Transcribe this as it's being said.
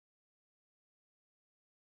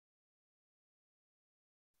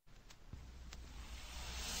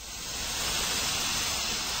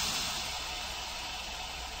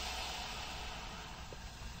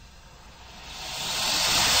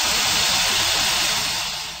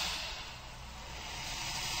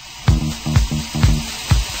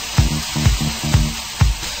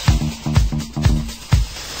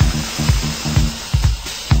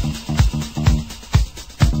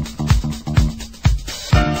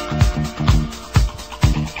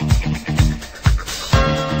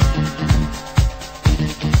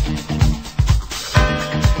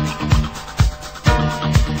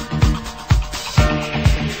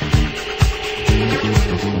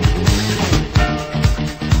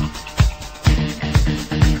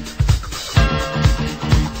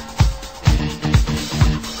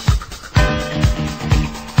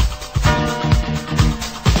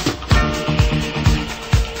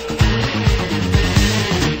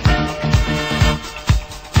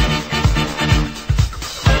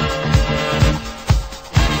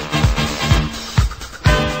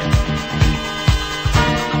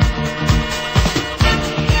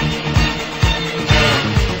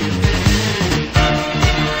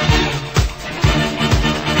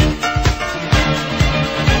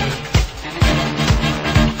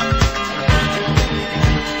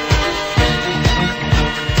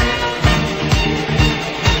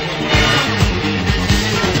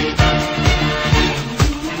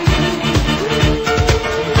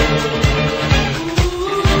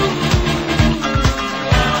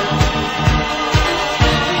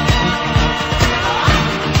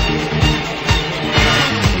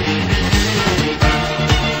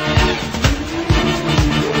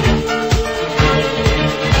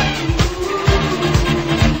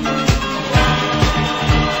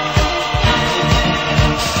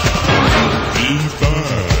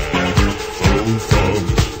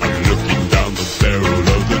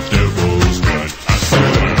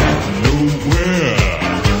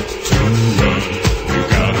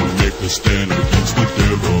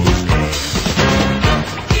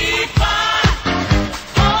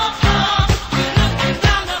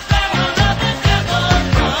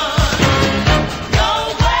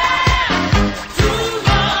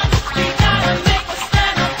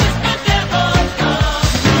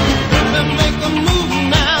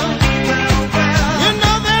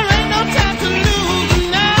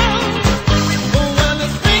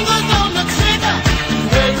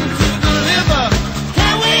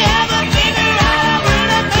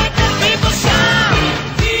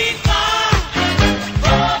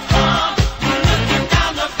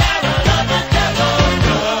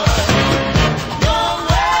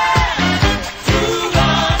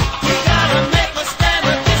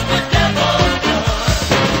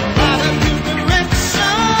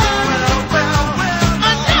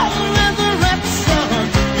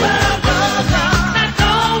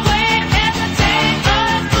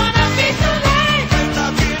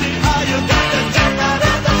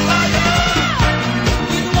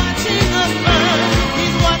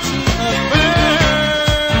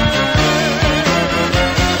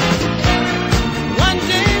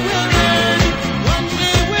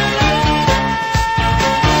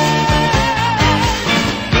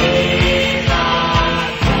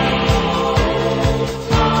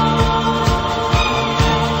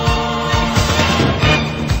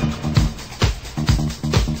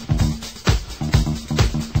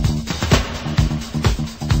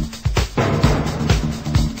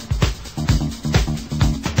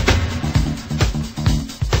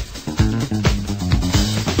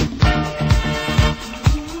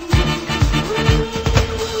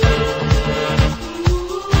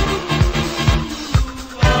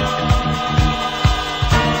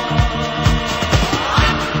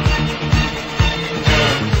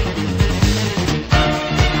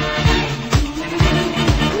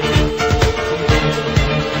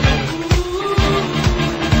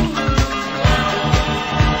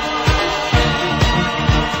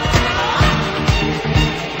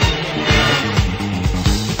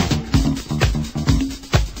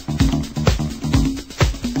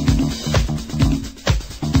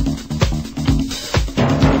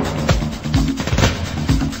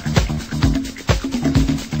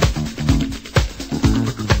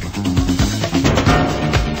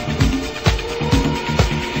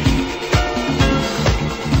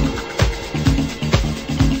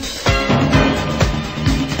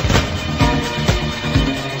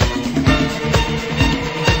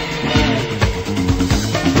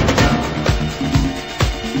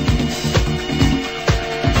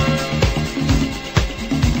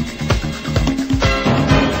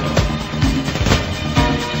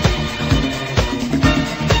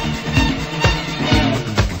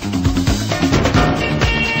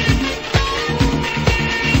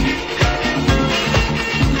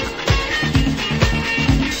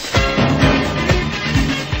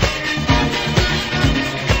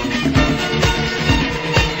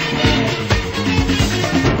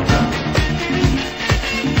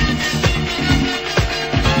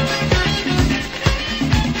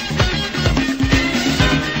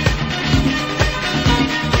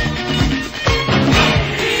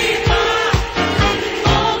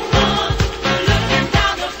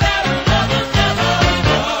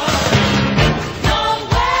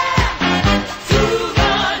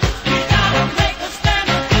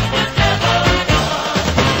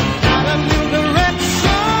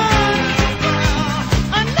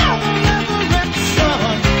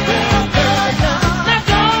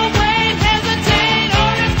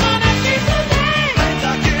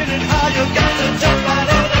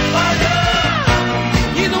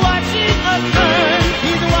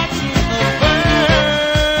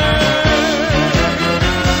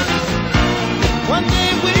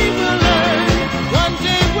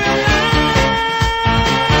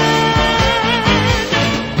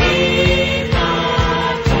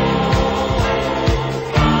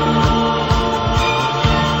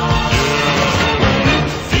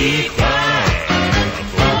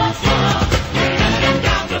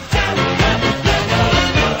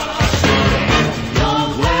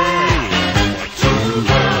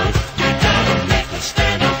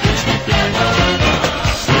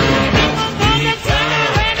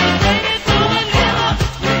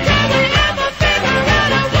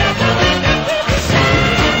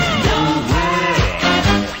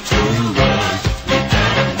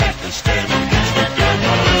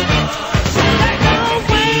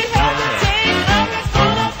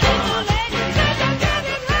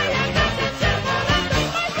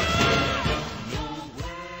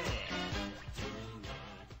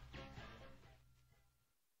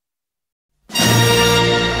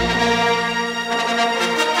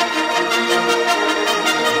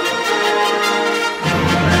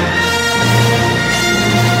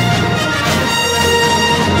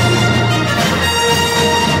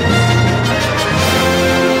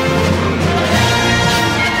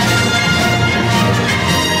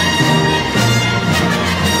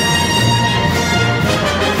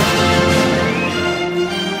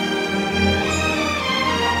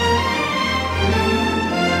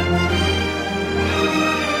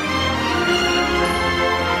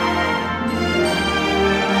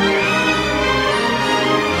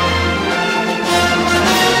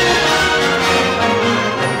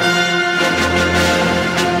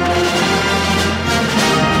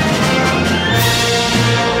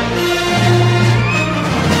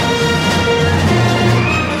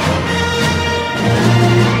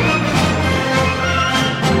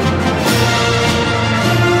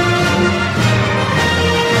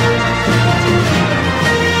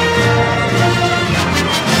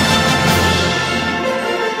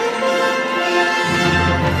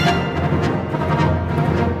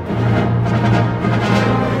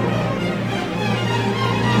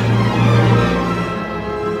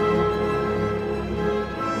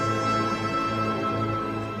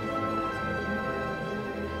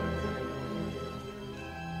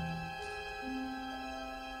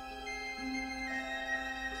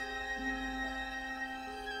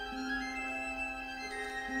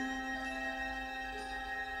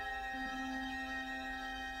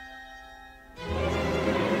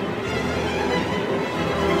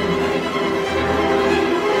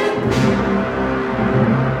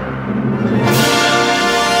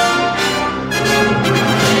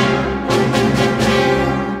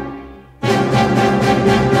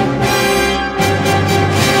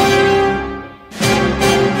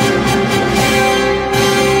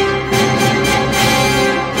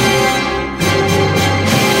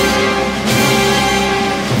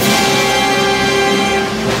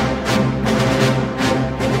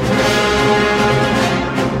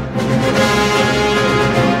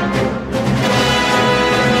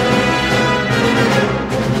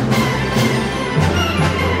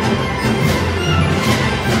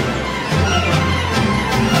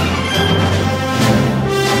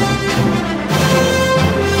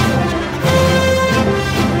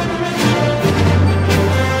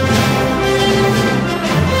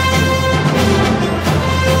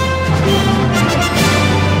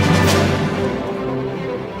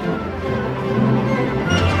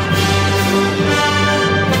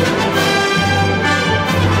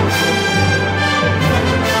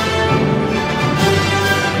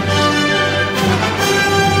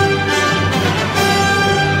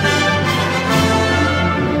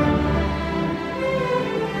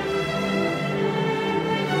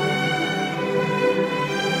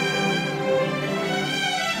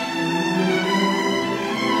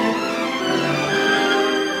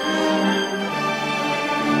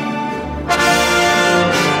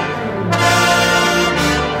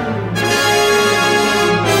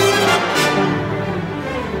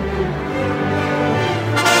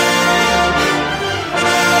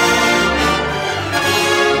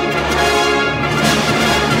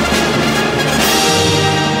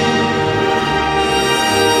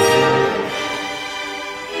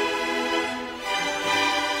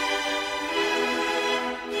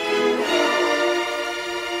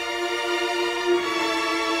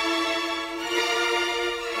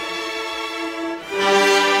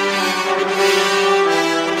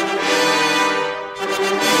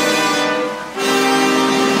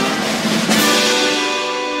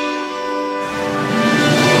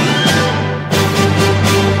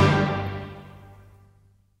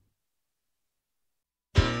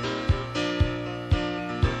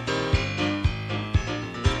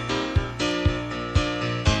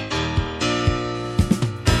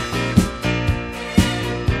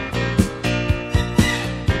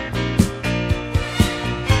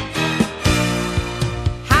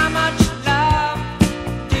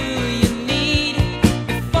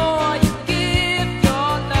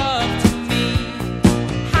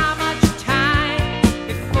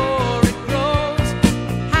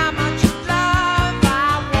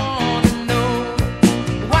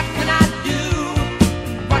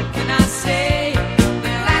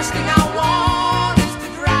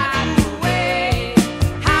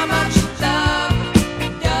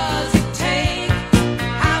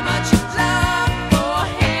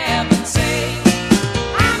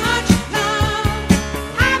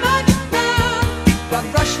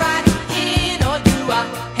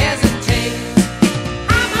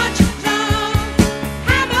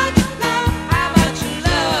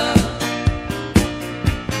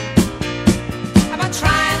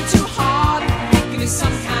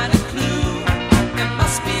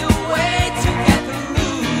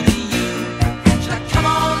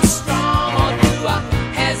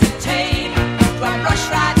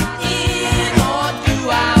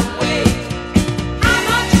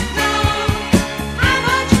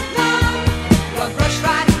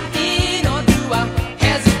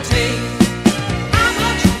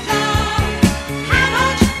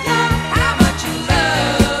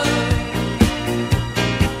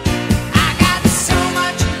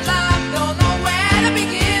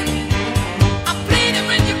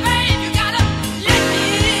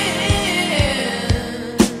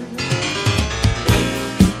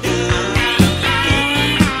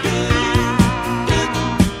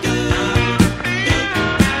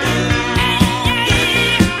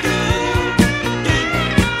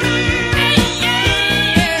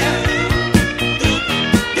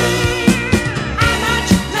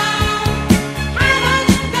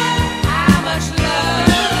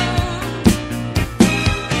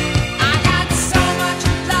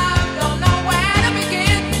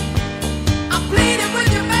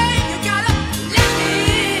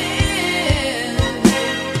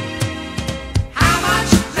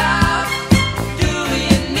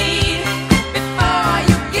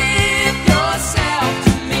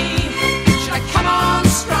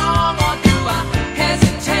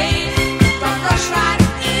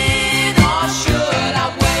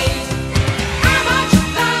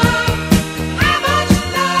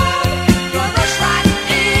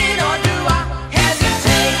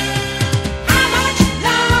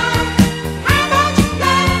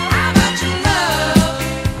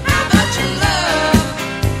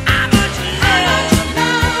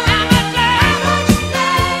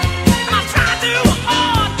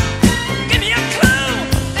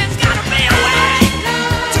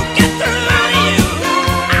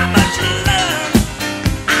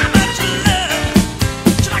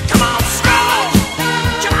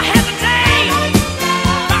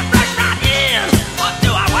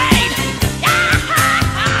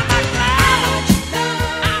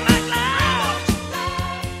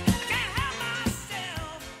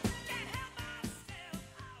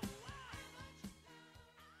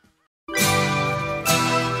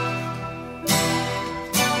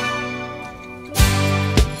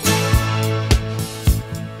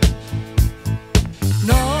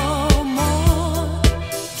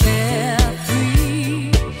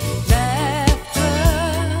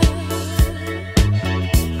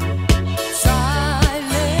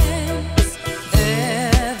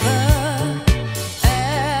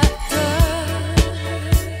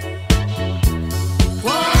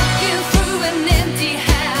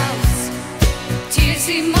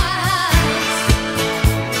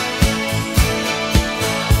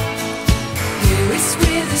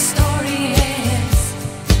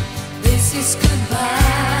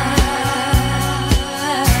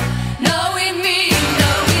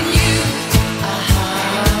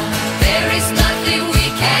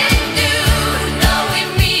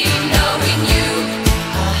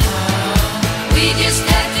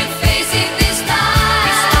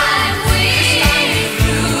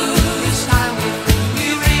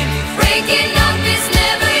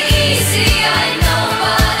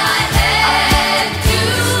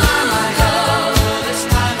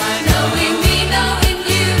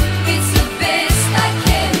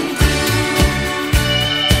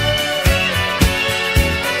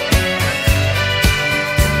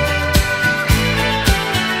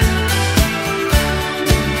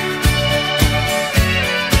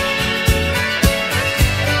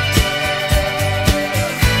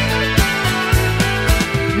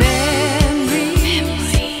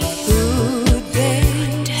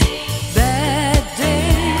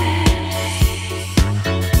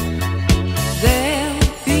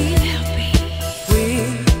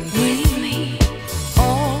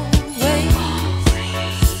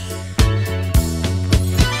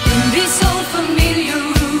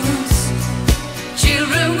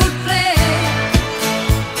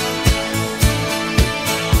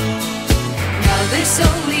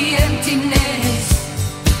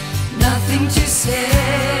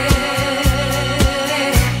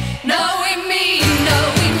Knowing me,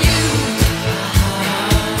 knowing you,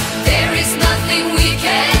 there is nothing we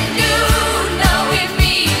can do. Knowing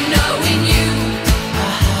me, knowing you,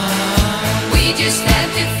 we just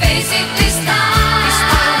have to face it this time.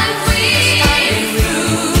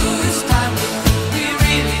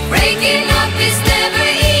 Breaking up is never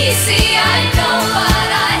easy, I know, but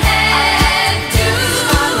I had to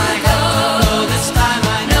go.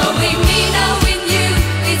 Knowing me, knowing you,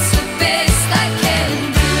 it's the best I can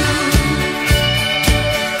do.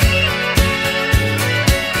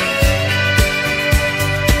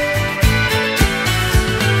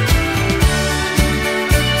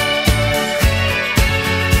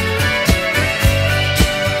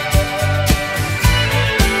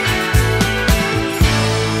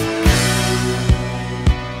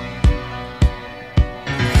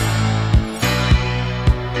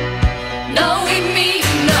 Knowing me,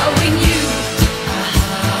 knowing you,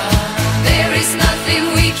 there is nothing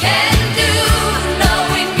we can do.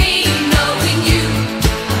 Knowing me, knowing you,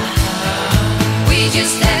 we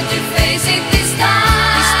just have to face it this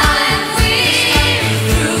time. We're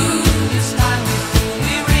through.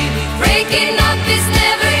 Breaking up is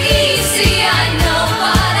never easy, I know,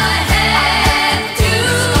 but I had to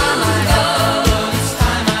go.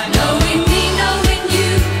 Knowing me, knowing you,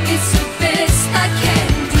 it's the best I can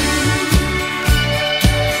do.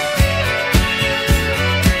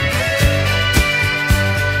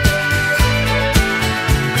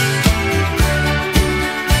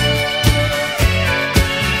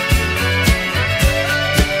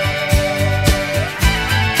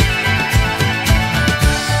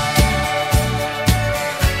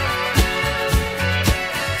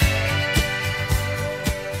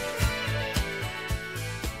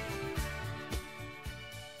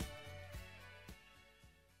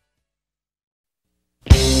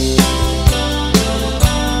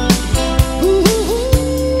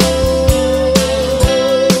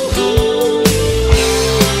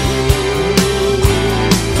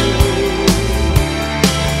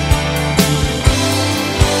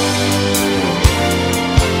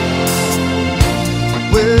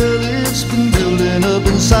 Well, it's been building up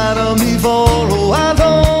inside of me for, oh, I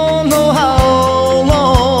don't know how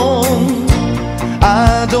long.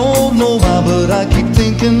 I don't know why, but I keep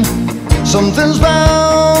thinking something's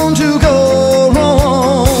bound to go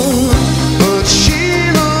wrong. But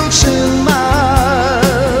she looks in my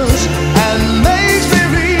eyes and makes me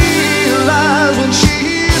realize when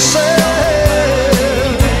she says,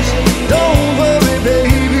 don't worry,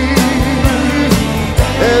 baby,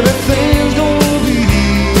 everything's gonna be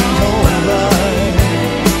alright.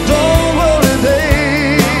 Don't worry,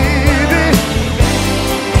 baby.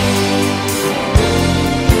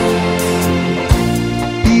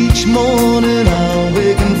 Each morning I'll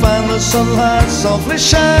wake and find the sunlight softly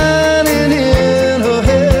shining in her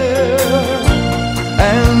hair.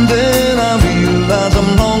 And then I realize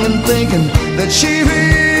I'm wrong in thinking that she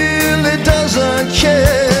really doesn't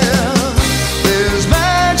care. There's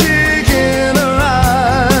magic in her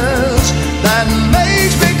eyes that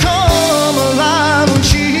makes me come alive when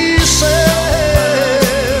she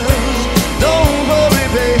says, don't worry,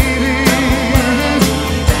 baby,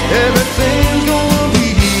 everything's gonna be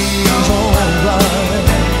alright.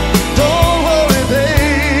 Don't worry,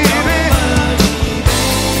 baby,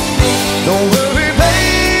 don't worry,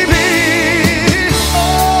 baby.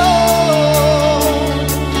 Oh,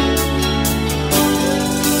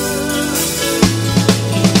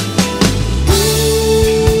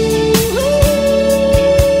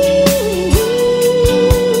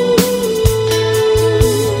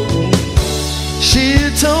 she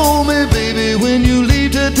told me, baby, when you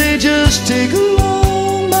leave today, just take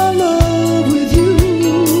along my love with you.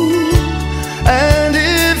 And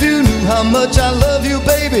if you knew how much I love you,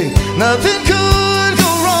 baby, nothing could go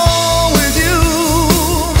wrong with you.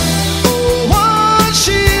 Oh, what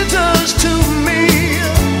she does to me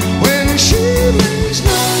when she makes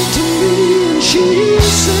love to me and she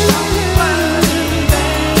says,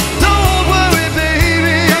 don't worry,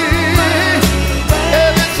 baby,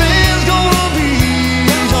 everything's gonna be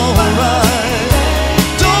alright.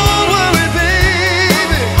 Don't worry,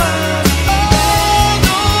 baby, oh,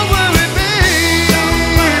 don't worry, baby,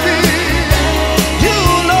 you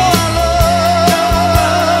know I love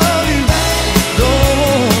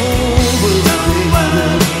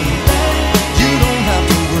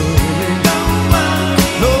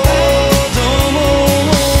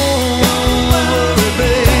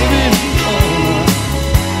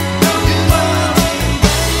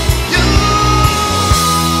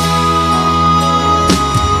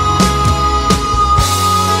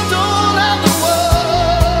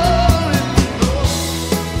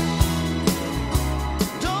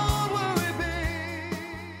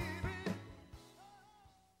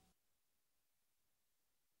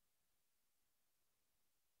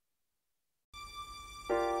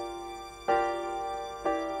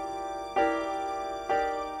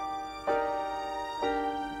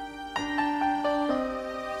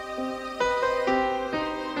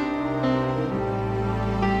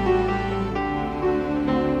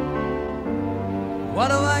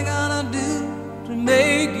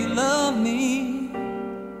you love me?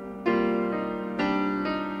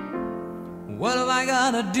 What have I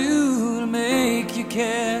gotta do to make you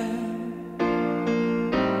care?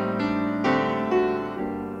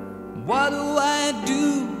 What do I do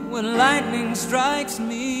when lightning strikes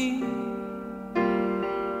me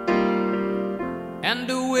and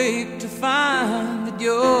awake to find that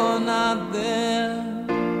you're not there?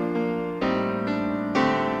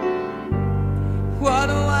 What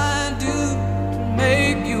do I do to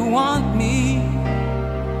make you want me?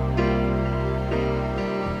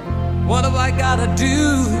 What have I gotta do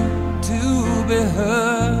to be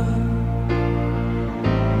heard?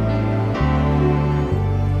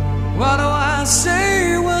 What do I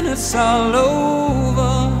say when it's all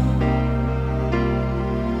over?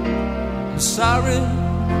 Sorry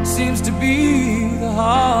seems to be the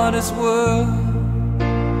hardest word.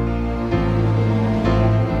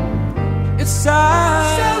 It's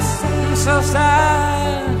sad, so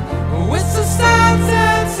sad. It's a sad,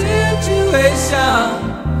 sad situation,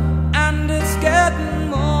 and it's getting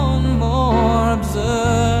more and more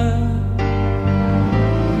absurd.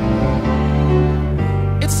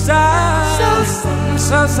 It's sad,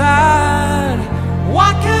 so sad.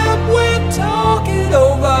 Why can't we talk it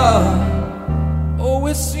over? Oh,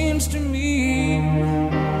 it seems to me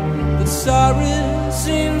that sorry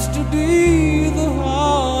seems to be the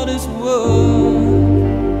hardest word.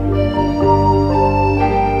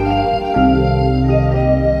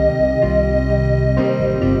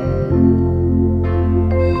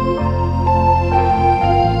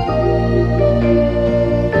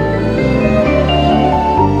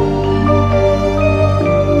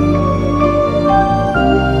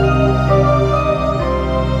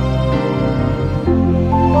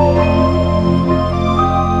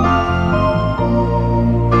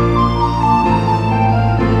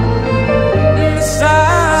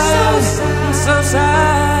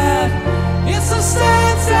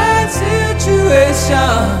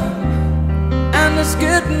 And it's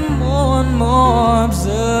getting more and more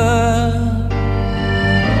absurd.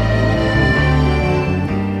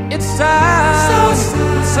 It's sad,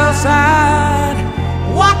 so sad.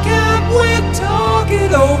 Why can't we talk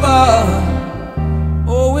it over?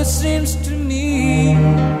 Oh, it seems to me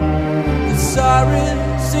that sorry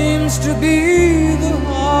seems to be the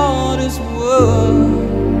hardest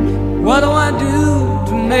word. What do I do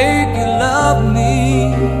to make you love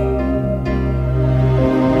me?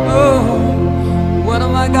 Oh, what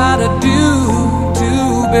have I gotta do to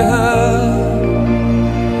be heard?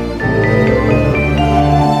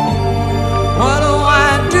 What do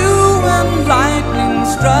I do when lightning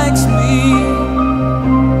strikes me?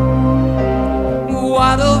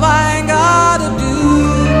 What have I gotta do?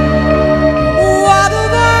 What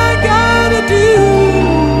have I gotta do?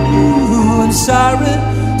 And sorry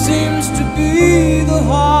seems to be the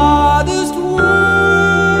hardest word.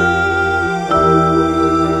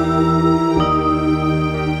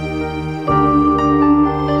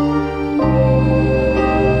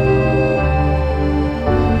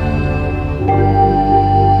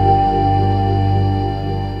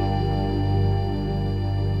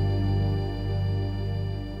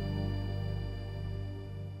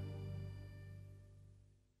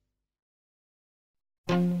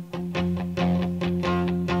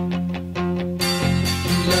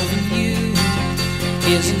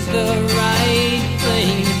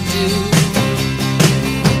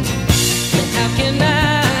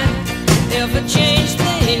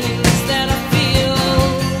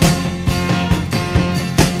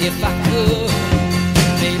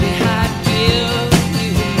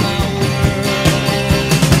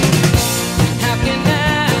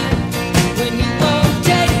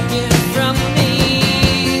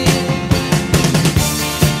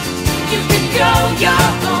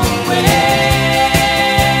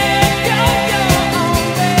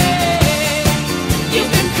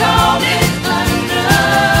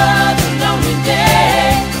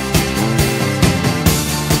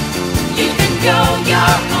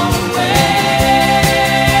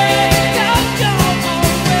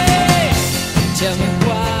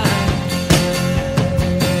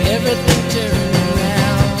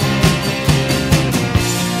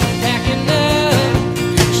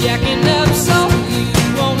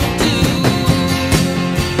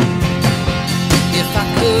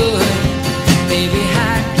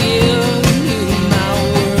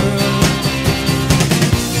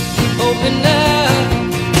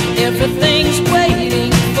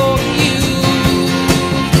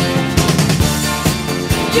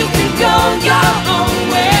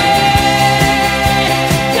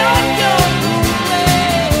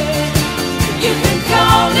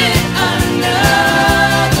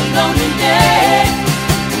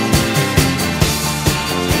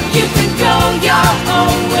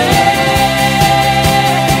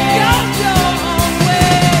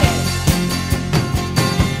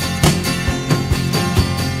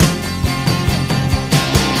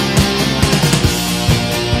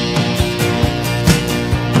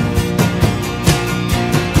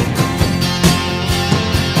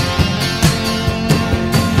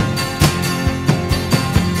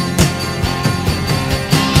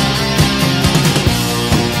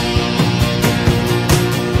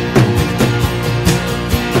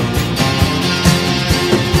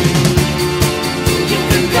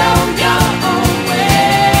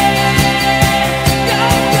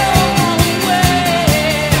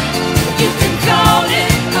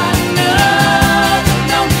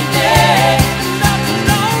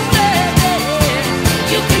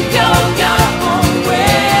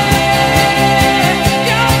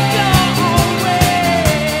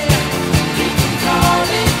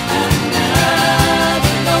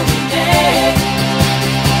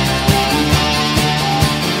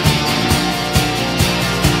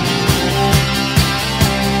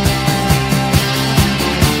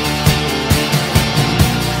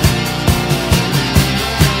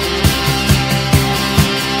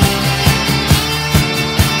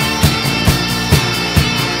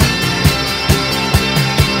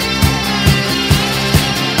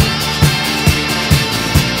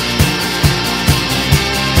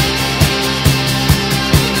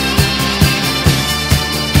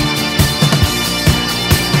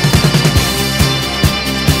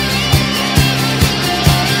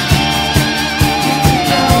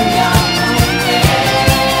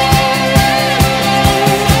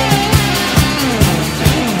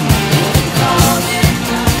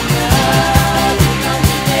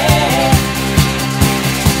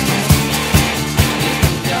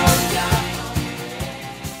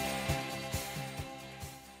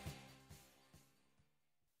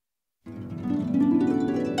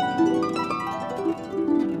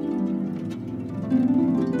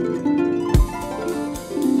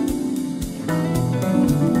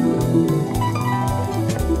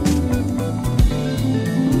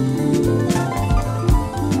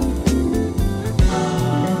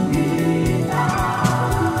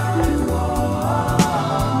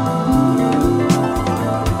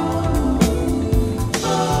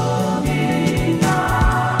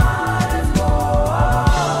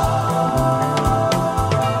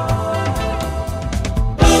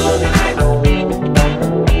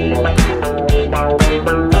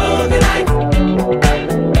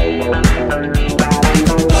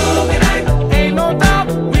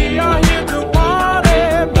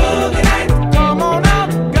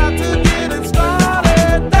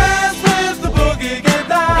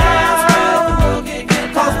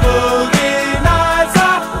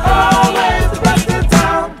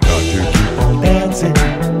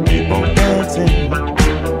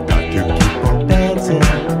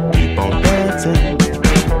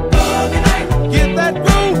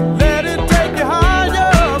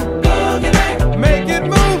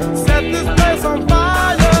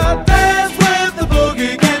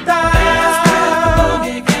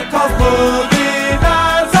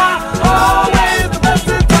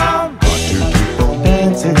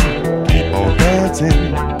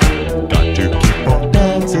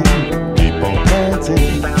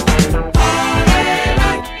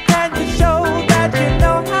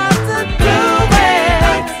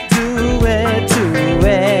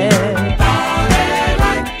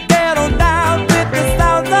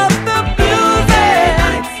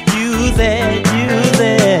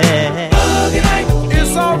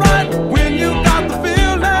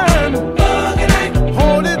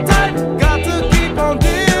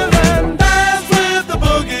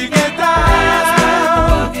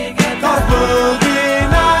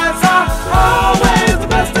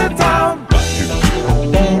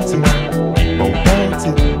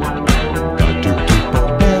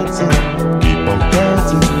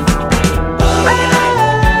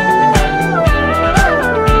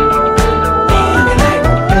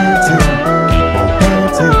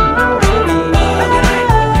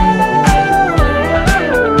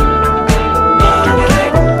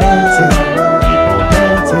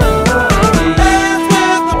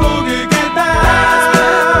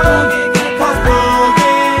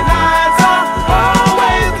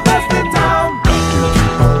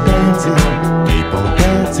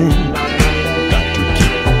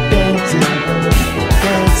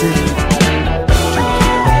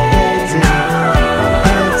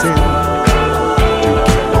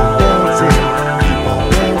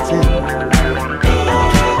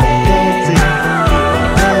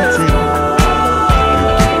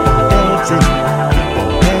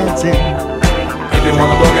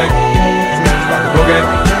 wanna boogie, boogie,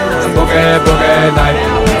 boogie, boogie night.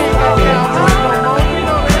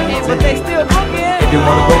 But they still boogie. If you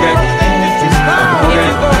wanna boogie,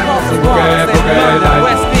 boogie, boogie, boogie night.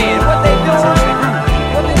 West End, what they doing?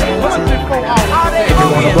 What they doing before all they If you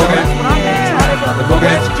wanna boogie,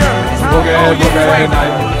 boogie, boogie, boogie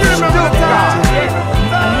night.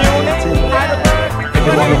 If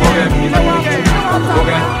you wanna boogie,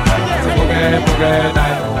 boogie, boogie, boogie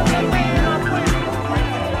night.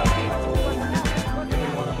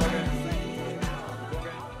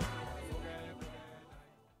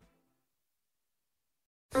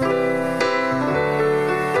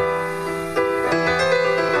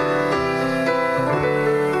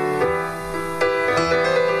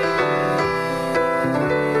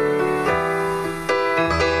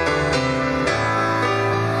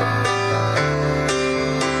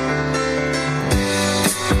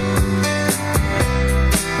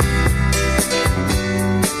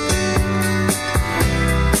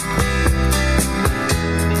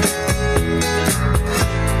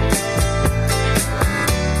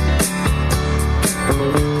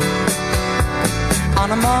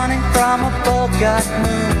 Bogart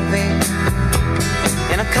movie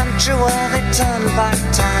in a country where they turn back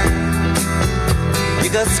time. You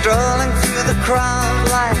go strolling through the crowd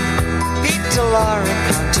like Peter Lorre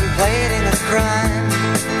contemplating a crime.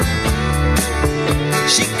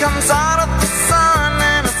 She comes out of the sun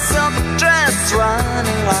in a silk dress,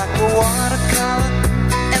 running like a watercolor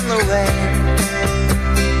in the rain.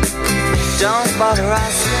 Don't bother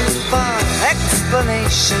asking for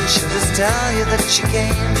explanation, she'll just tell you that she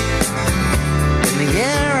came in the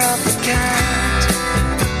year of the cat.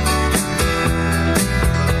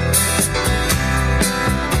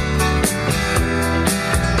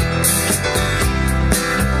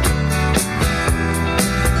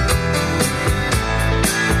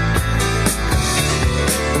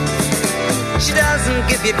 She doesn't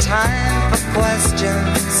give you time for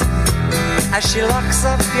questions as she locks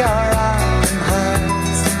up your arm in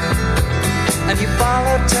hers, and you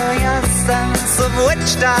follow till your sense of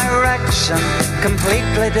which direction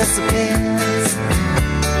completely disappears.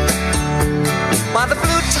 By the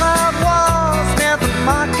blue tiled walls near the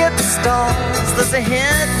market stalls, there's a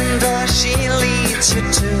hidden door she leads you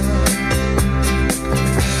to.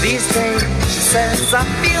 These days, she says, I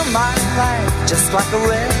feel my life just like a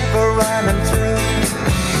river running through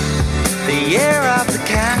the year of the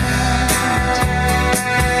cat.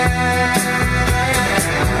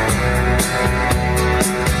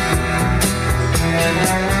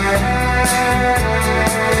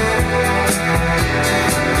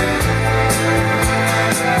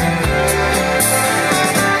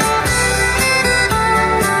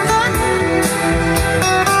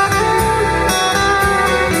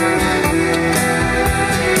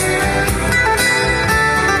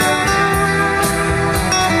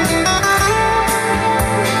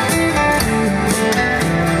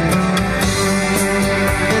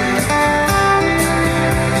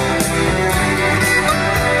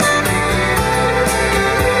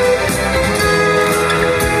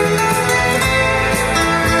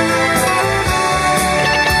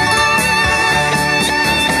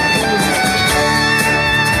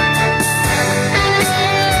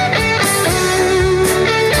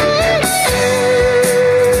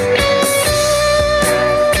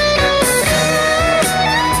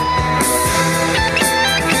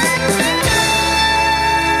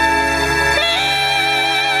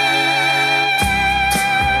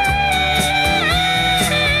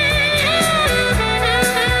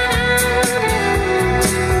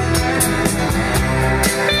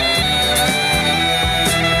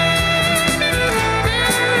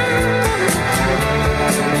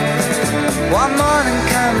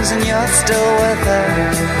 And you're still with her,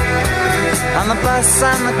 and the bus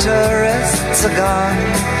and the tourists are gone,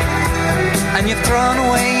 and you've thrown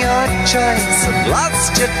away your choice and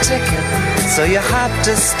lost your ticket, so you have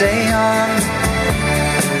to stay on.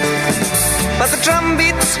 But the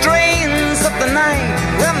drumbeat strains of the night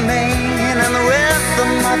remain, and the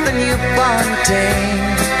rhythm of the newborn day.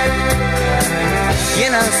 You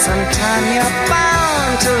know, sometime you're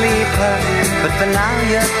bound to leave her, but for now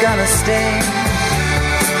you're gonna stay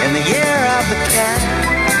in the year of the cat.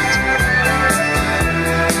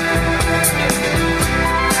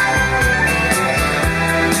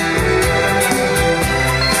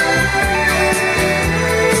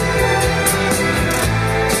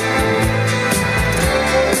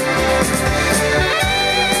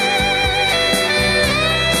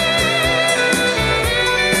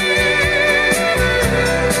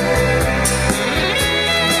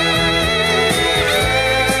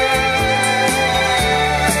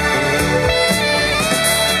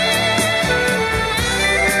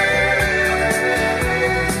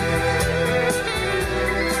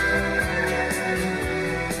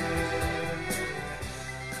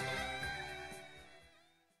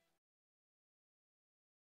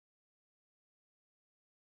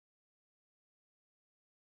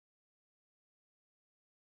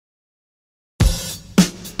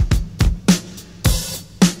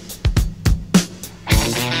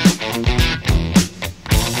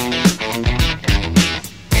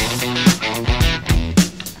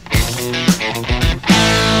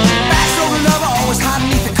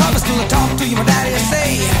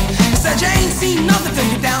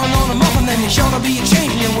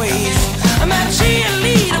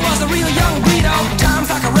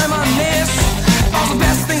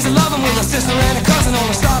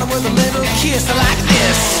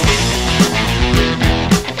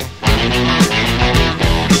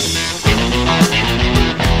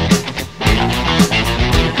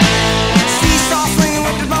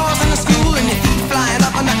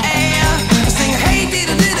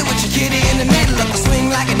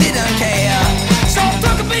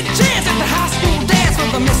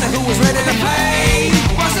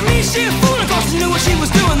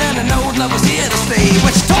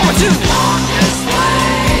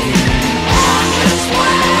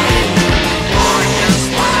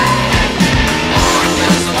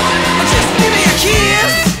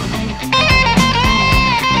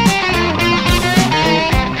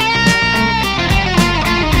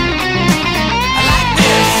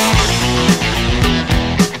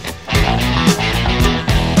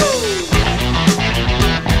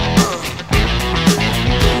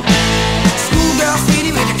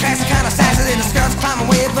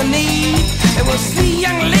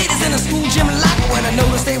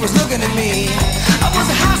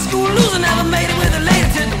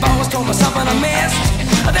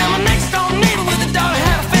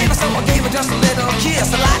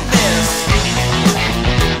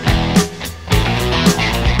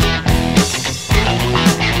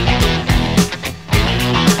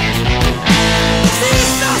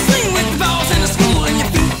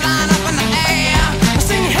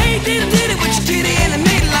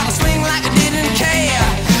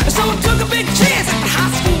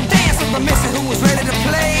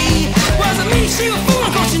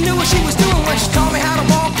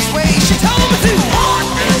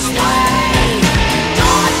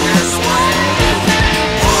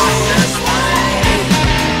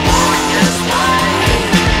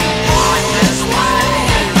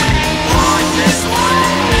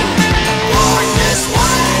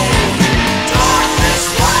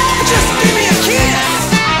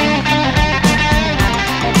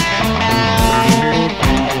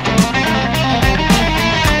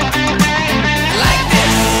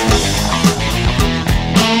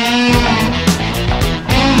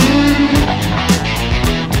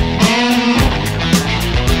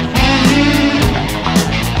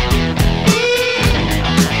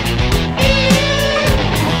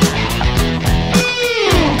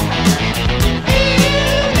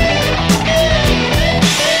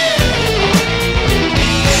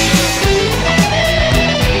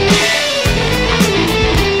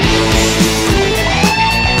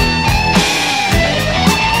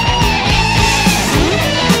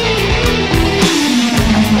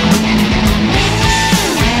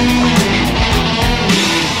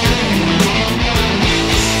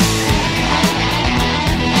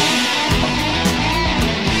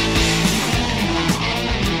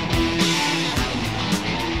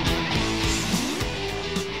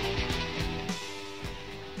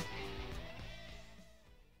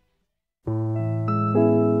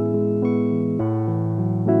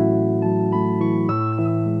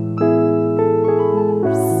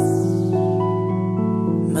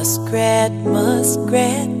 Muskrat,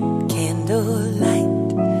 muskrat, candlelight,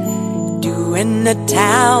 doing the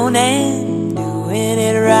town and doing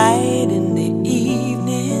it right in the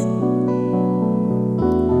evening.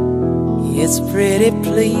 It's pretty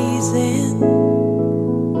pleasing.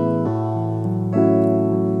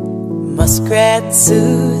 Muskrat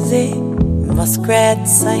Susie, Muskrat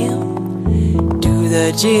Sam, do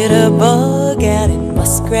the jitterbug out in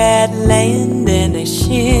Muskrat Land and they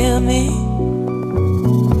shimmy.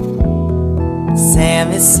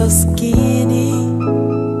 Sam is so skinny,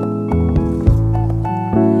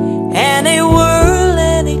 and they whirl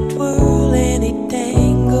and they twirl and they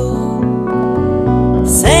tangle,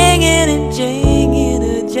 singing and jinging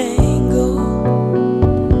a jangle,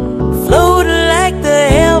 floating like the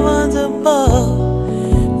heavens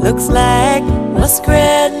above. Looks like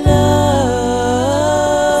muskrat love.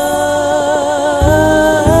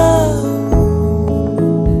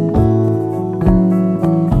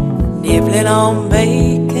 Nibbling on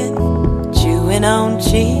bacon, chewing on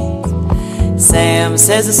cheese. Sam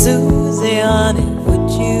says to Susie, honey, would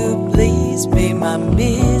you please be my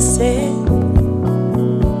missus?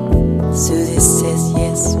 Susie says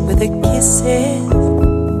yes with a kisses.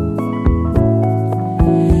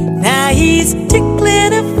 Now he's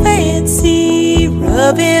tickling her fancy,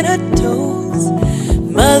 rubbing her toes,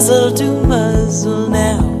 muzzle to muzzle.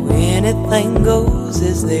 Now anything goes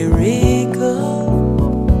as they wriggle.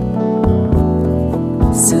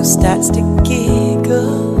 Sue starts to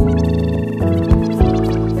giggle,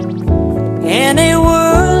 and they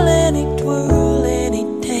whirl and they twirl and they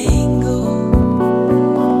tangle,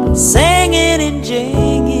 singing and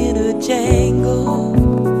jinging a jangle,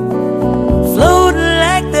 floating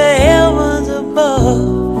like the heavens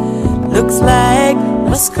above. Looks like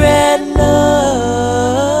muskrat love.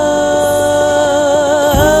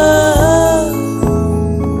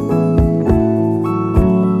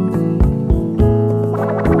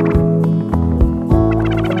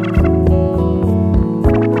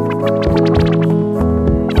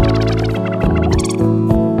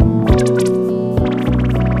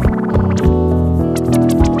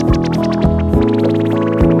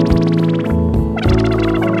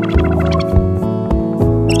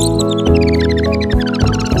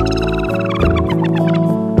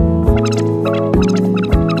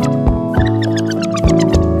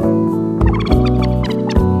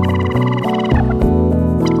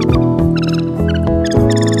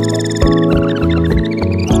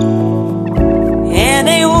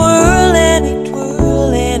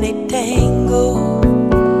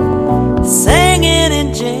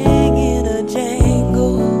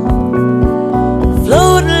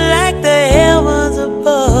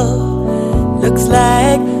 Looks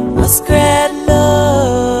like muskrat love.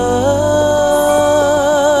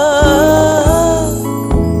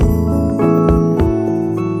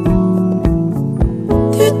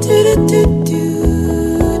 Do do do do do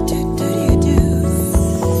do do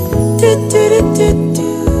do do do do do do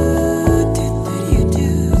do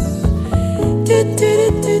do do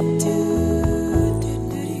do do.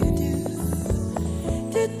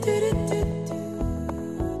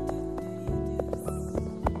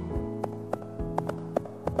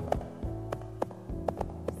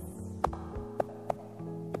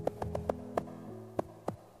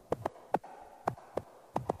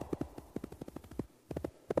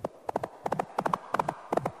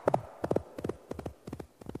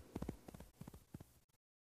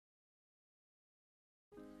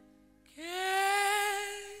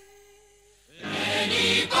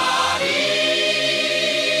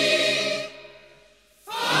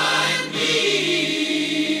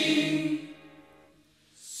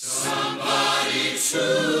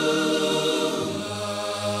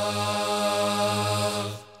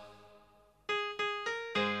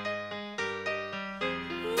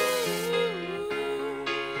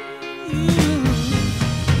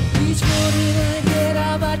 Each morning I get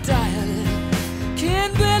out my diary, can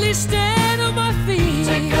barely stand on my feet.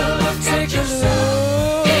 Take a look at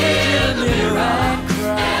yourself in the mirror and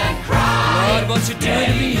cry. Lord, what you did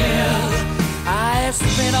to me. I have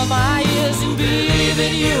spent all my years in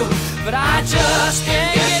believing you, but I just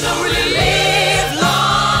can't get no relief.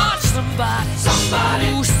 Lord, somebody,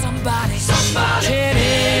 ooh, somebody, can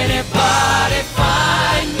anybody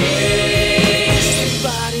find me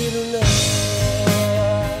somebody to love?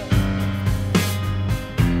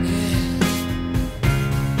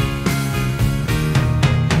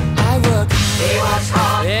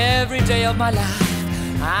 Every day of my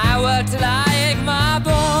life, I work till I ache my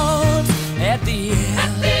bones. At the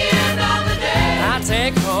end of the day, I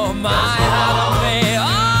take home my half pay. Oh,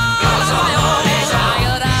 I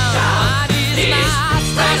go down, my knees, my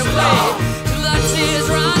straight away till the tears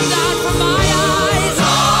run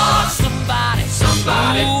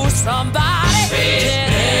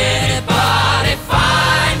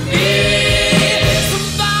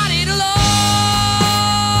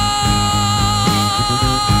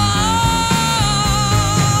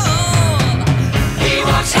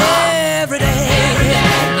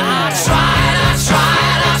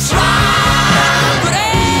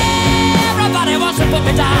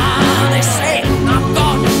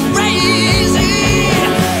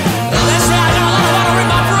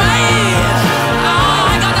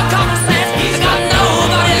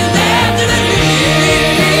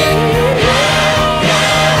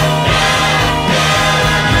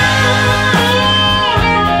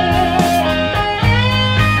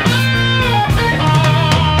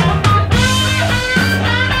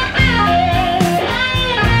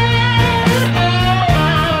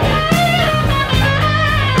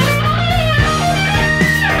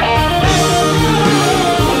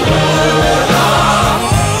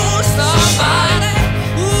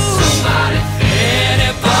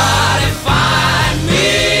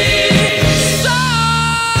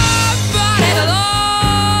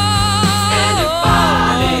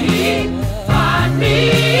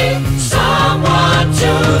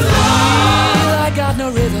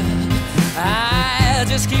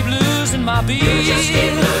in my beat. You just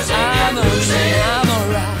keep losing and losing. I'm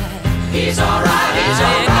alright. He's alright, he's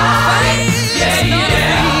alright. Yeah,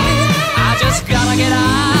 yeah. I just gotta get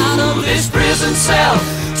out of this prison cell.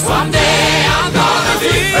 Someday I'm gonna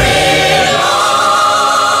be free.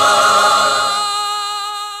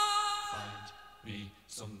 Find me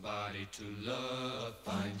somebody to love.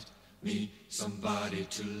 Find me somebody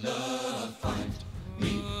to love. Find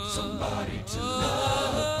me somebody to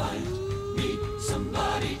love. Find me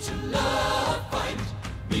somebody to love. Find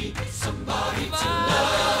me somebody to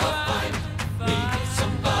love. Find me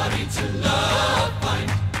somebody to love. Find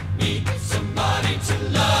me somebody to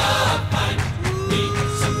love. Find me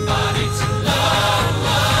somebody to love.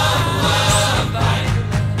 Find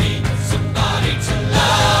me somebody to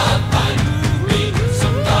love. Find me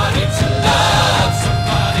somebody to love.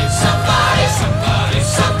 Somebody, somebody, somebody,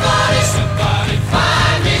 somebody, somebody.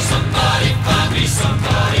 Find me somebody, find me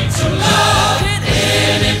somebody to love.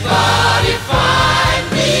 Anybody find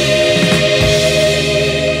me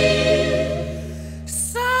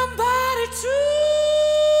somebody to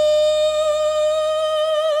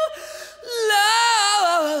love.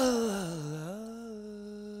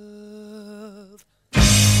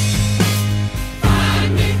 Find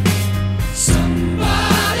me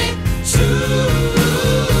somebody to love.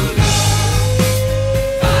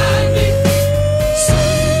 Find me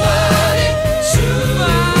somebody to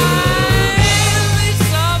love. Find me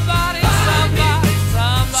somebody, somebody,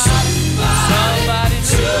 somebody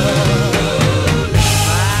to love.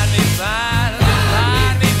 Find me, find me,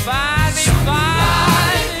 find me, find me,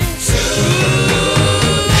 find me to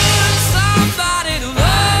love. Somebody to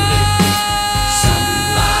love.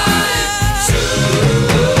 Somebody to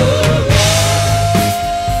love.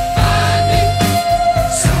 Find me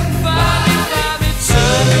somebody, find me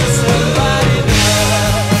somebody to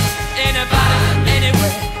love. Anybody,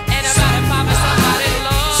 anywhere, anybody find me somebody to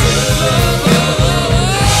love.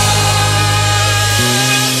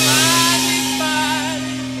 Find me, find me, find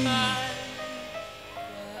me.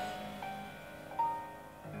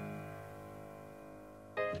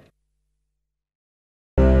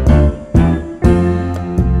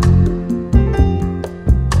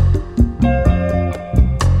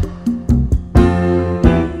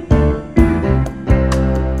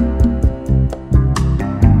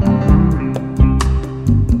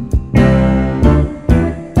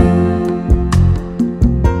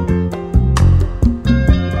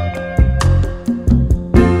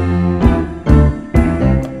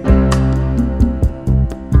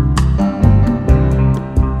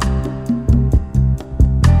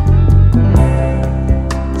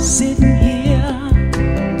 Sitting here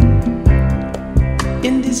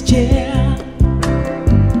in this chair,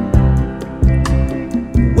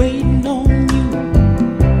 waiting on you,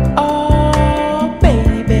 oh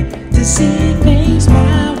baby, to see things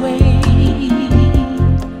my way.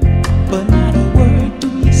 But not a word do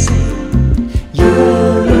you say. You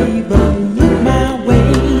don't even look my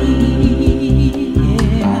way.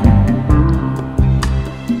 Yeah.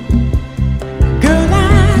 Girl,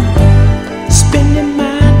 I'm spending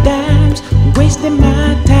my dimes, wasting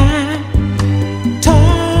my time,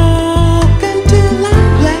 talking till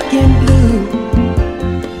I'm black and blue.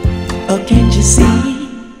 Oh, can't you see?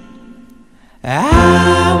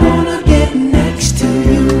 I wanna get next to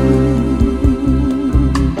you.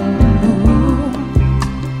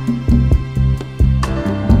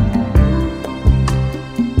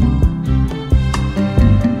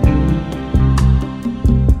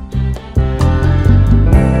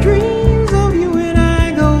 Dreams of you and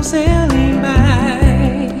I go sailing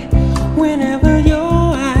by whenever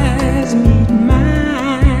your eyes meet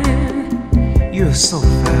mine. You're so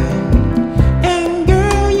fine, and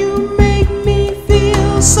girl, you make me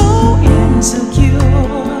feel so insecure.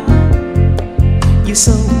 You're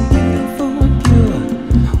so beautiful and pure.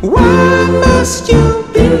 Why must you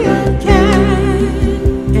be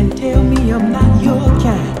unkind and tell me I'm not your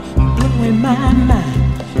kind? Blowing my mind.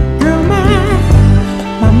 Girl,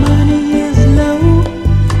 my money is low,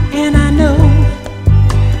 and I know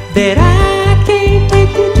that I can't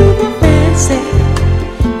take you to the fancy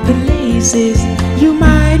places you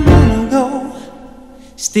might wanna go.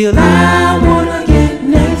 Still, I wanna get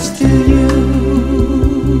next to you.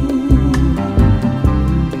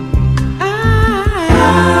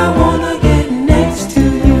 I wanna get next to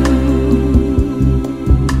you.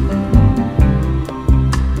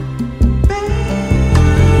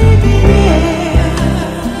 Baby, yeah.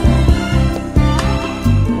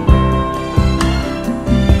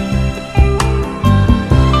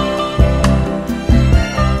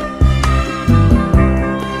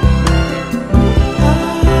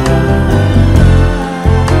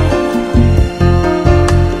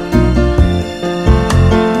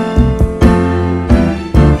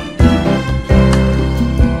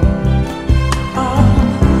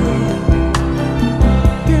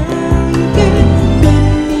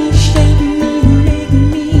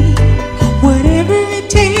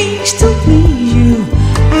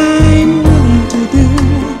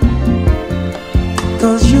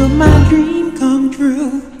 my dream come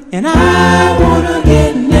true, and I wanna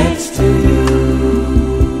get next to you,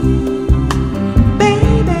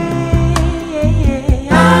 baby.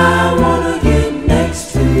 I wanna get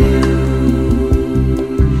next to you.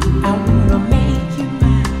 I wanna make you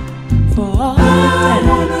mine for all time. I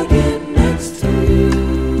wanna get next to you.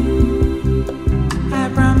 I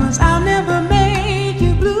promise I'll never make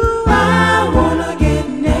you blue. I wanna get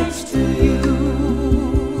next to you.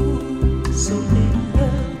 So let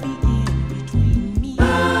love begin between me. I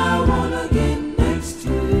wanna get next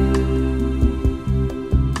to you.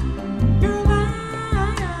 Girl,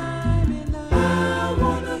 I'm in love. I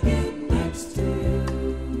wanna get next to you.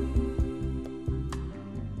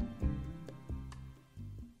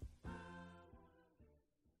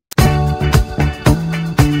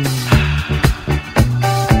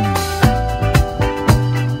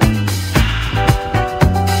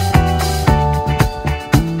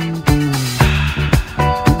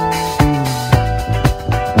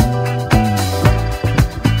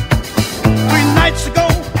 Three nights ago,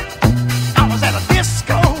 I was at a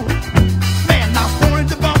disco. Man, I wanted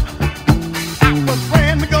to bump. I was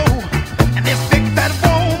ready to go, and this big fat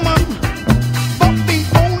woman bumped me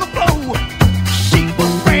on the floor. She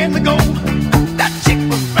was ready to go. That chick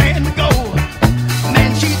was ready to go.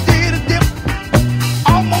 Man, she did a dip,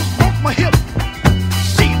 almost broke my hip.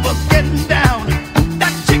 She was getting down.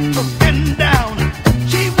 That chick was getting down.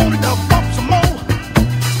 She wanted to bump some more,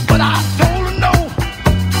 but I told her no.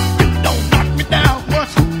 You don't knock me down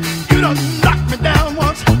once. You done knocked me down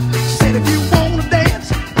once. Said if you wanna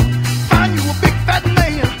dance, find you a big fat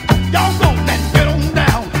man. Y'all go and get on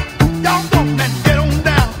down. Y'all go and get on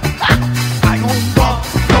down. Ha! I ain't gon' bump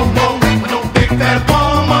no more with no big fat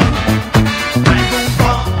woman. I ain't gon'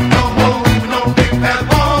 bump no more with no big fat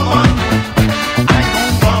woman. I ain't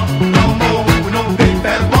gon' bump no more with no big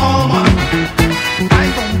fat woman. I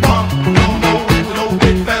ain't gon' bump no more with no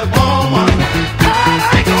big fat woman.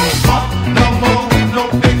 I ain't gon' bump no more with no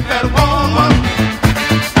big fat woman.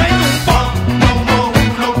 I ain't gon' bump no more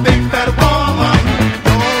with no big fat woman.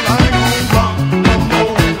 No, I ain't gon' bump no more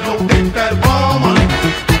with no big fat woman.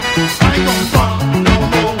 I ain't gon' bump no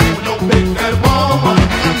more with no big fat woman.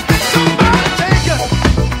 Somebody take her.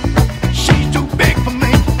 She's too big for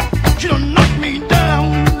me. She done knocked me down.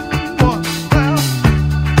 Well,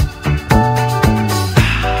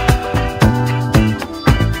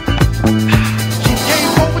 she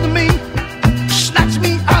came over to me, snatched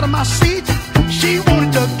me out of my seat. She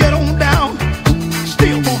wanted to get on down,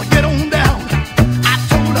 still wanna get on down. I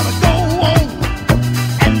told her to go on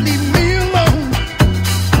and leave me alone.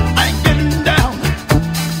 I ain't getting down.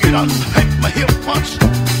 You done hit my hip once.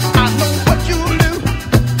 I know what you'll do.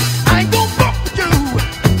 I ain't gon' fuck with you.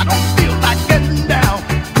 I don't feel like getting down.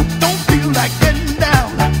 Don't feel like getting down.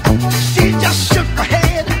 She just shook her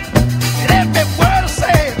head and every word I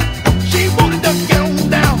said. She wanted to get on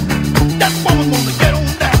down. That woman wanna get on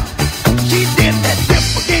down. She did that dip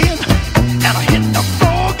again, and I hit the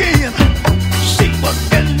floor again. She was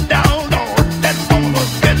getting down, oh, that woman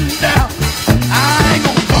was getting down. I ain't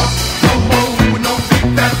gon' bump no more with no big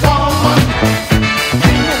fat woman.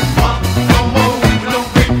 Ain't gon' bump no more with no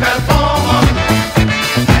big fat woman.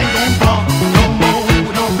 I ain't gon' bump no more with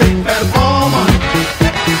no big fat woman. I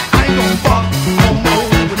ain't gon' bump no more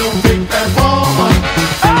with no big fat woman.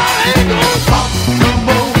 I ain't gon' bump no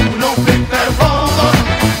more with no big fat woman.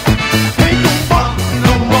 Ain't gon' bump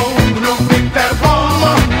no more with no big fat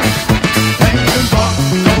woman. Ain't gon' bump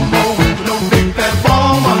no more with no big fat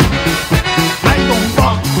woman. I ain't gon'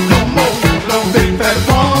 bump no more with no big fat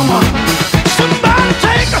woman. Somebody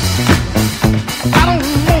take her. I don't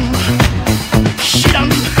want her. She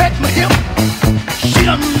done hurt my hip. She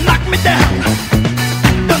done knocked me down.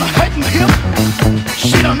 Done hurt my hip.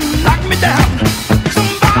 She done knocked me down.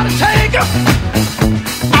 Somebody take her.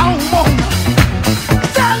 I don't want her.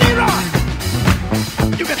 Sally Roy,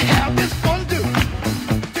 you can have this one too.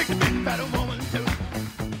 Take the big fat woman too.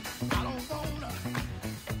 I don't want her.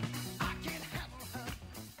 I can't handle her.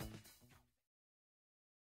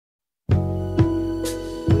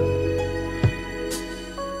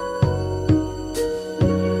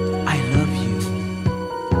 I love you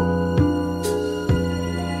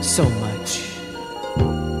so much.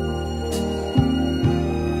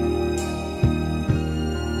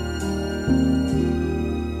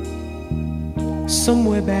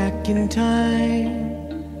 Somewhere back in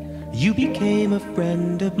time, you became a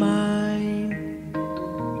friend of mine,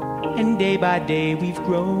 and day by day we've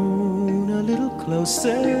grown a little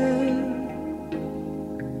closer.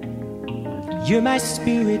 You're my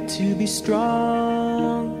spirit to be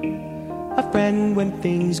strong, a friend when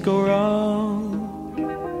things go wrong.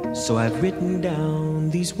 So I've written down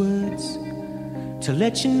these words to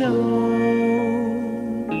let you know.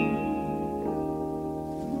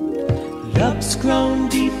 Love's grown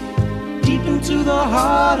deep, deep into the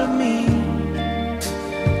heart of me.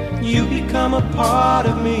 You become a part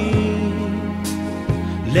of me.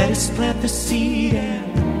 Let us plant the seed and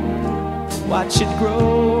watch it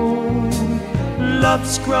grow.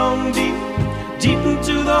 Love's grown deep, deep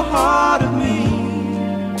into the heart of me.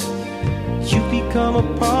 You become a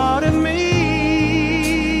part of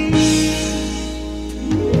me.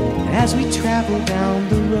 As we travel down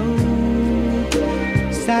the road,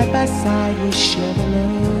 side by side we share the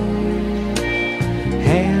load.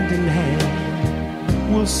 Hand in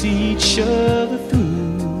hand, we'll see each other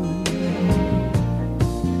through.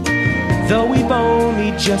 Though we've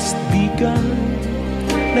only just begun,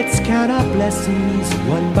 let's count our blessings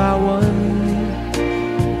one by one.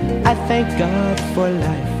 I thank God for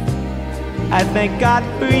life. I thank God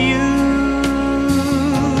for you.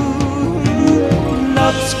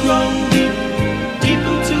 Love's grown deep, deep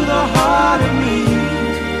into the heart of me.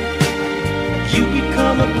 You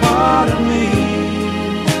become a part of me.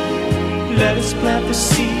 Let us plant the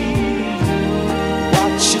seed,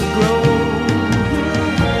 watch it grow.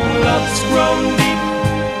 Love's grown deep,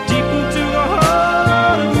 deep into the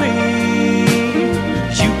heart of me.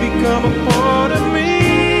 You become a part of me.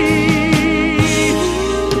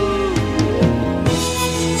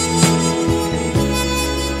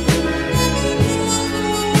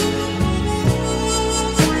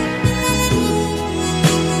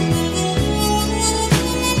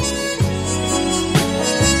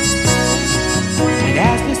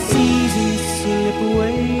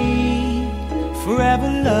 Forever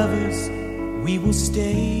lovers, we will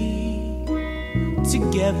stay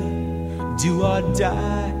together, do or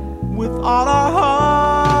die with all our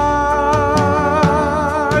hearts.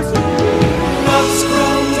 Love's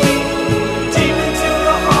grown deep, deep into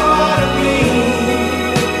the heart of me.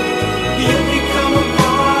 You become a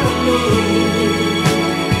part of me.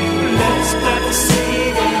 Let us plant the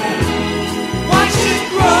seed and watch it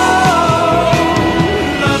grow.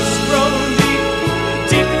 Love's grown deep,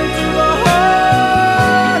 deep into the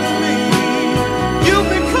heart of me. You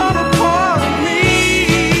become a part of me.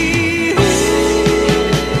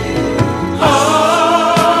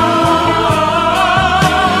 Oh.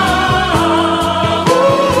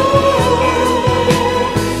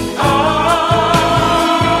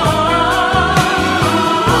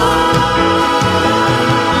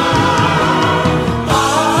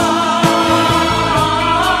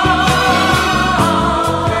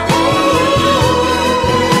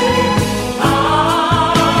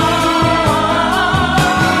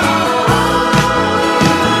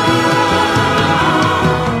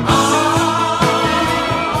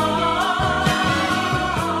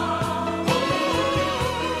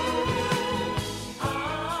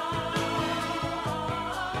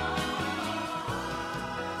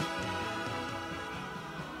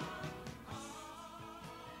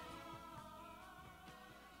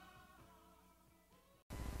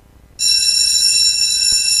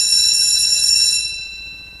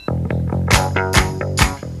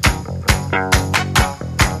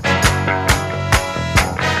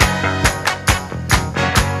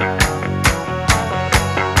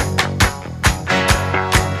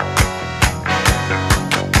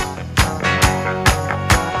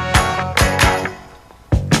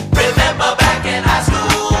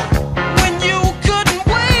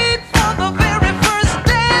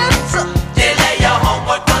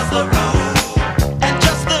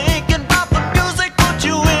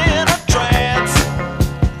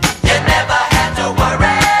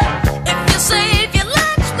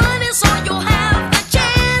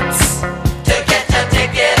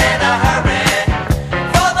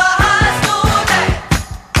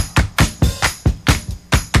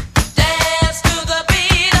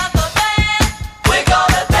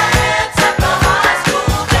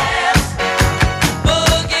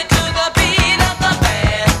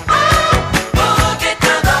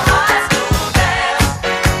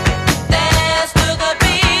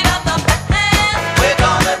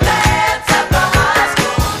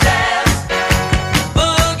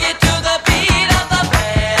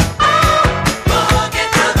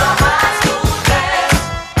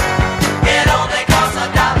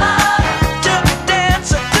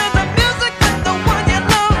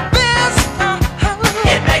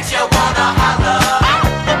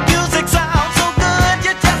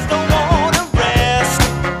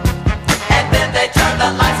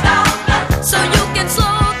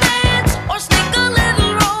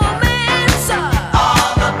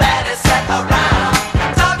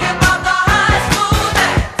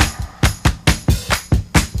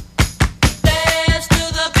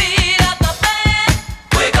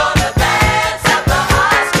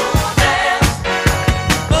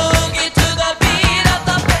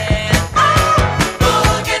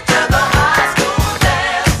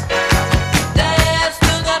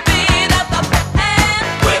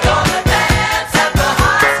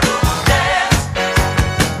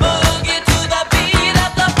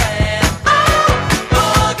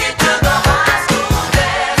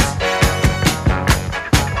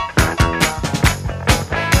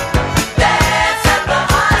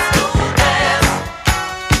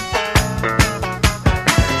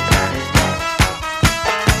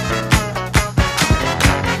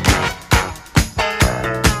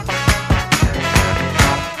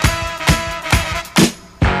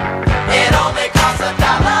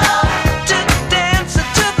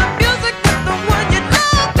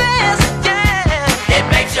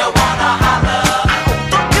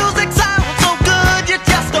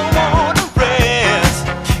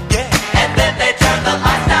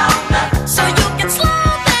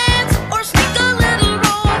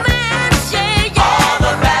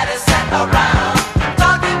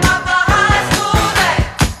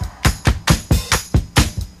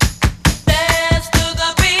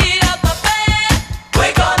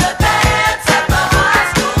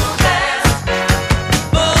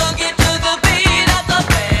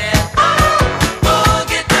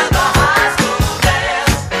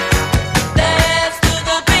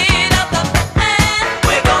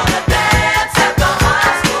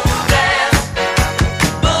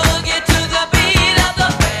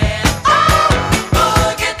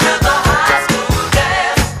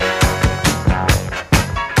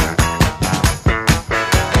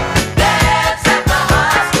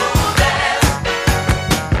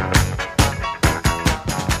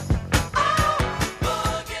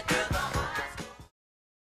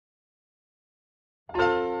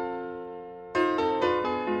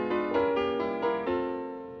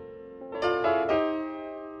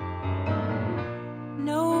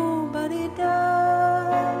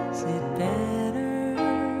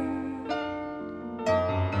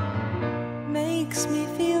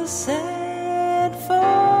 sad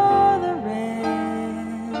for the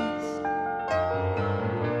rest.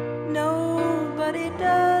 Nobody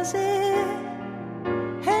does it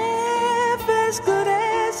half as good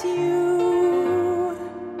as you.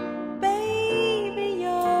 Baby,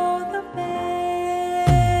 you're the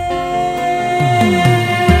best.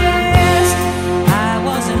 I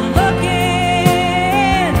wasn't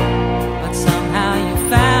looking, but somehow you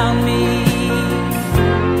found me.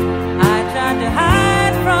 I tried to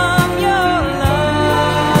hide from your love,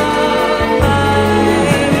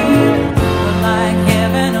 but like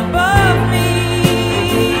heaven above me,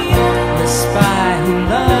 the spy who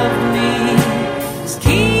loved me is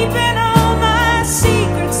keeping all my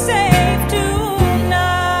secrets safe tonight.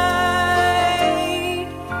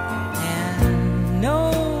 And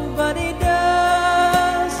nobody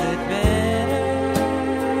does it better,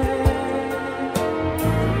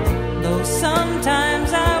 though sometimes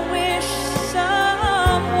I wish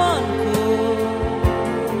someone could.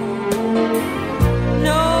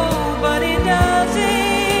 Nobody does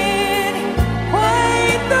it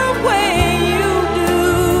quite the way you do.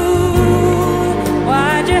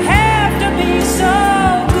 Why'd you have to be so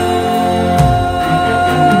good?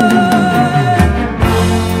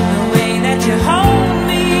 The way that you hold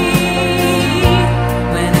me,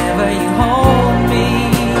 whenever you hold me,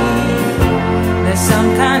 there's some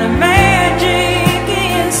kind of magic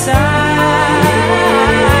inside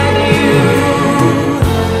you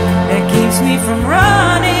that keeps me from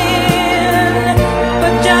running,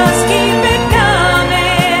 but just keep it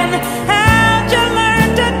coming. How'd you learn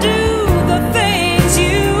to do the things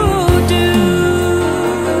you do?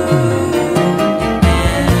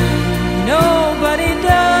 And nobody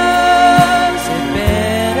does it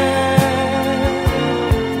better.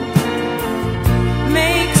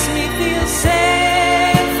 Makes me feel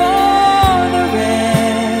sad for the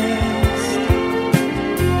rest.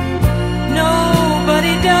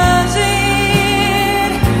 Nobody does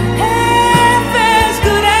it half as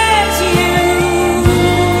good as you.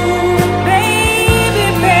 Baby,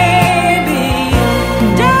 baby,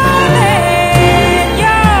 darling,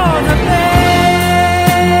 you're the best.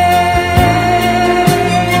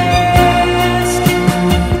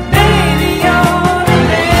 Baby, you're the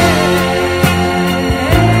best. Baby,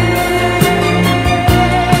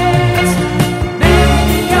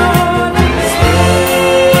 you're the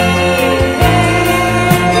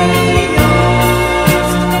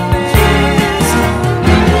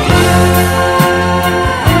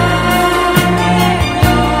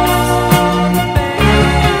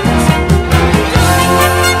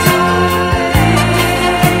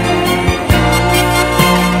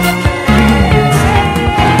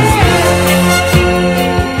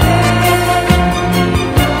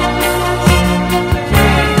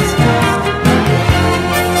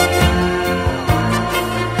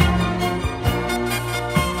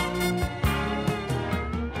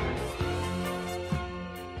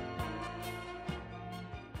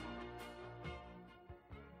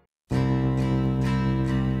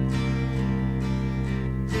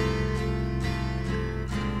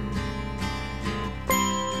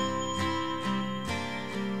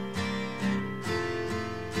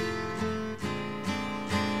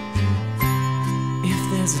If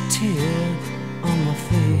there's a tear on my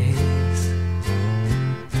face,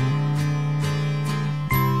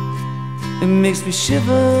 it makes me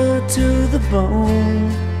shiver to the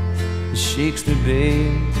bone. It shakes me,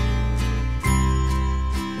 babe.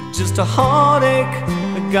 Just a heartache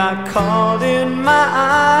that got caught in my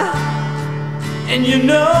eye. And you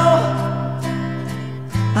know,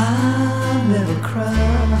 I never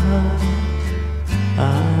cry. I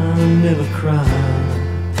never cry.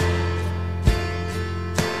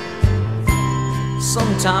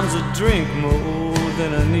 Sometimes I drink more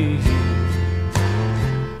than I need,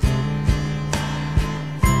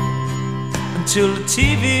 until the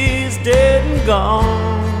TV's dead and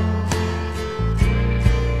gone.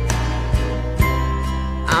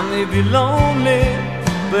 I may be lonely,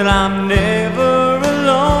 but I'm never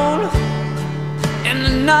alone. And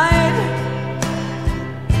the night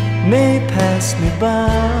may pass me by,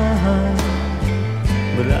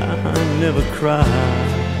 but I never cry.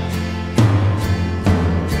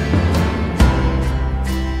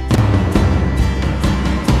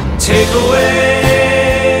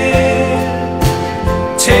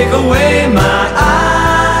 Take away my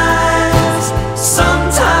eyes.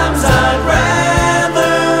 Sometimes I'd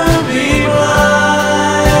rather be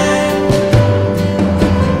blind.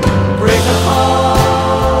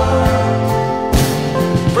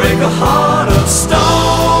 Break a heart of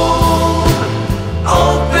stone.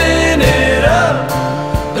 Open it up,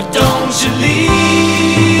 but don't you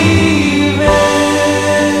leave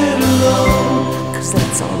it.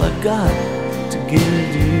 got to give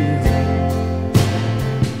to you.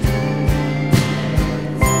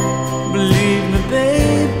 Believe me,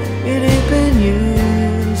 babe, it ain't been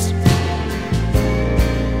used.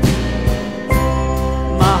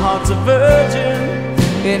 My heart's a virgin,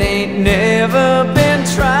 it ain't never been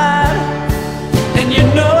tried. And you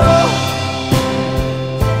know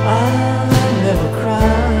I never cry.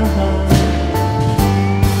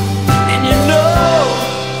 And you know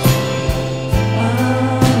I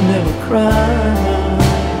never cry.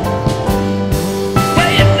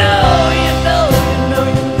 Well, you know I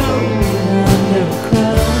never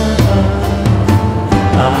cry.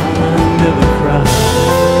 I never cry.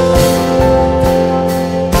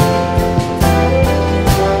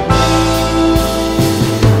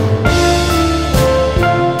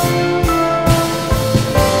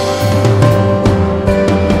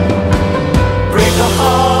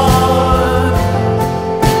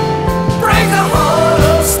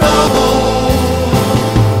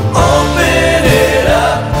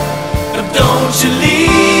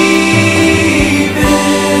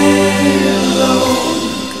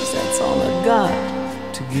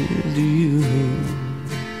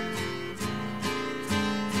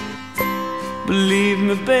 Believe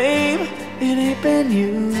me, babe, it ain't been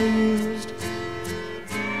used.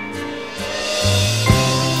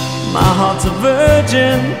 My heart's a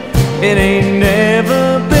virgin, it ain't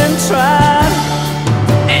never been tried.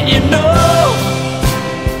 And you know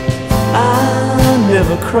I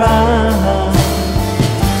never cry.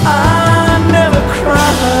 I never cry.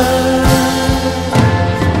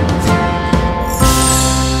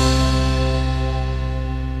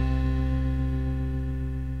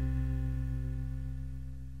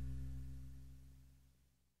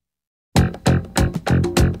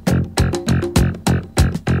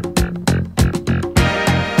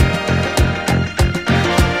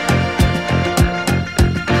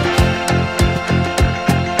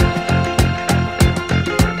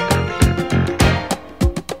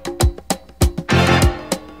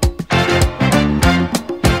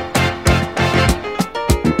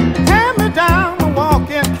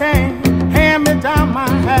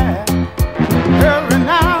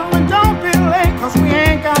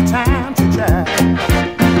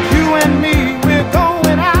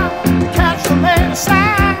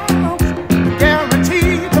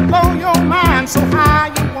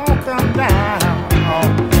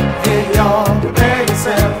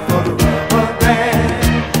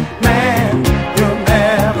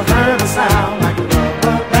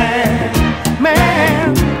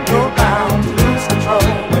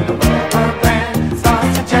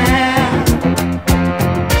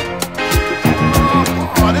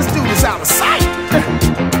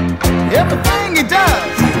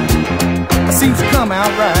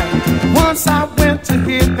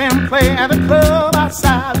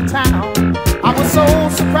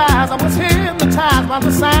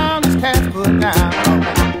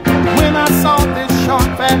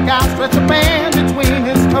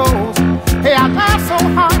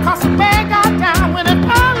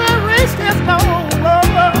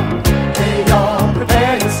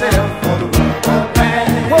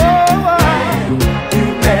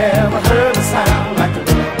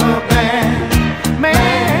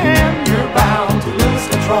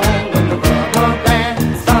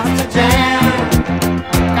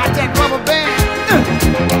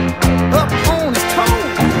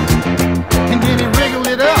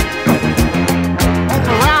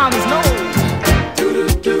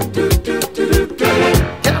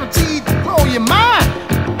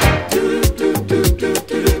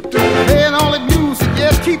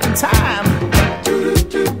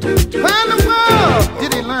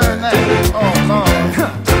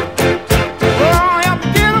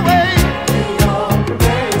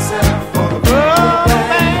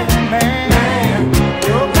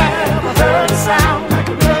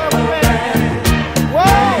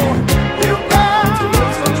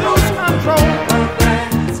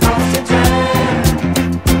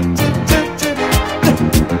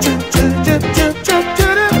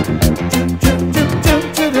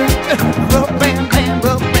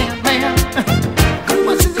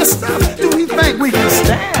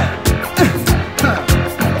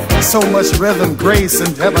 So much rhythm, grace,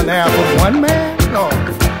 and debonair for one man? No.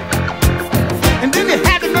 And then he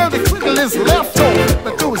had the nerve to twiddle his left toe,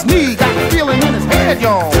 but through his knee, got the feeling in his head,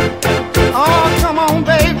 y'all. Oh, come on,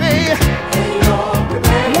 baby.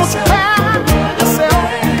 Won't you cry yourself,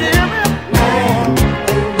 hear me?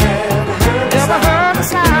 Never heard a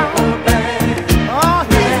sound. Oh,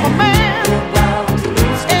 he's my man,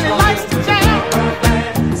 and he likes to jam.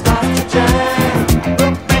 The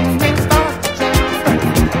bang starts to jam,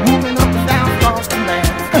 moving up and down across the land.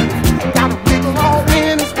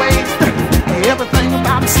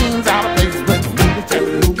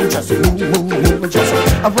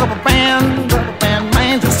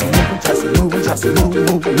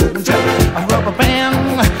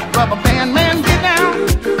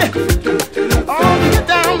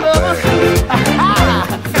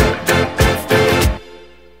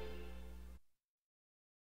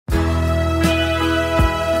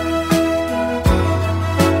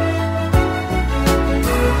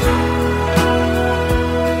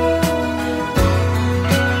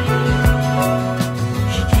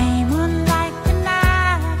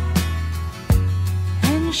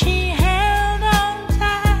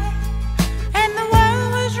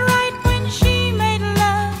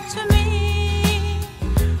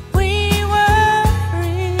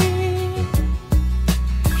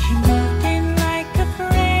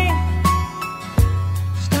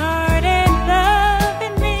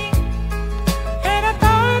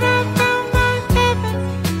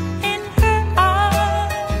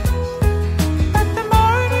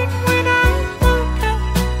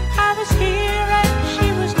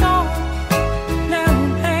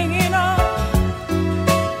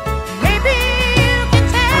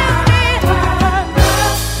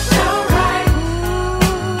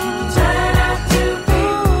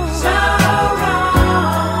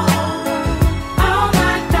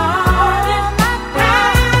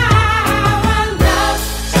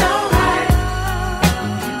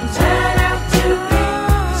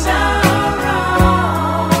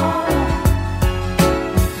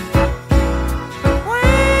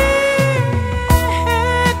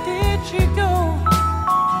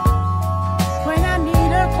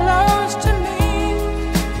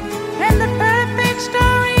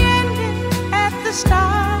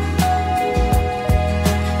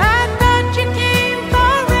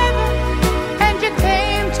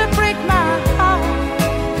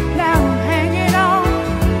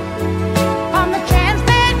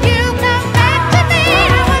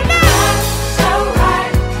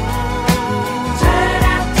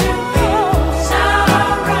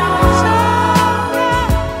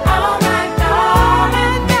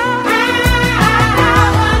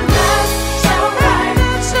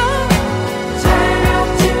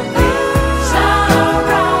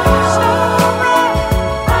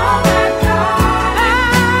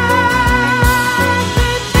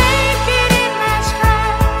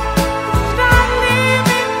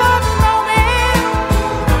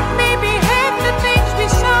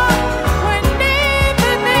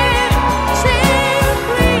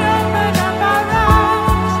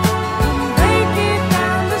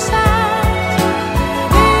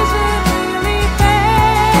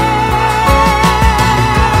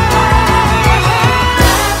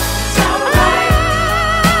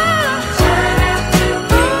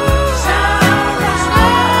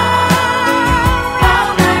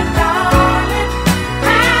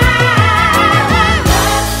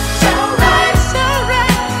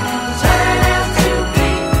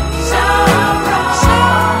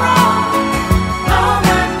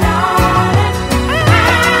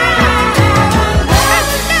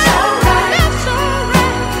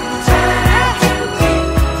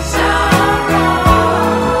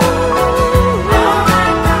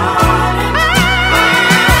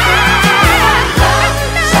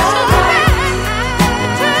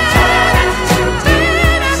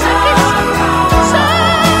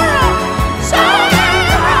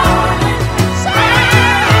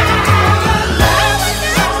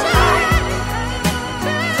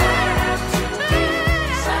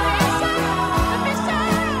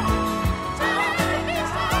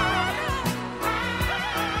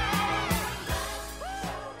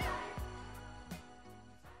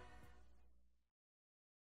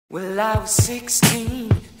 Well, I was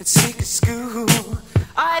 16 and sick of school.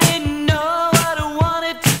 I didn't know what I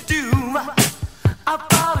wanted to do. I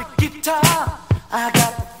bought a guitar, I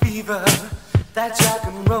got the fever, that's rock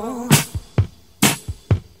and roll.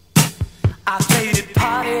 I played at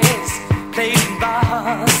parties, played in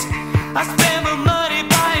bars. I spent my money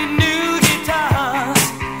buying new guitars.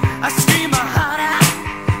 I scream my heart out,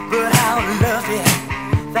 but how I love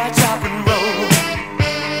it, that's rock and roll.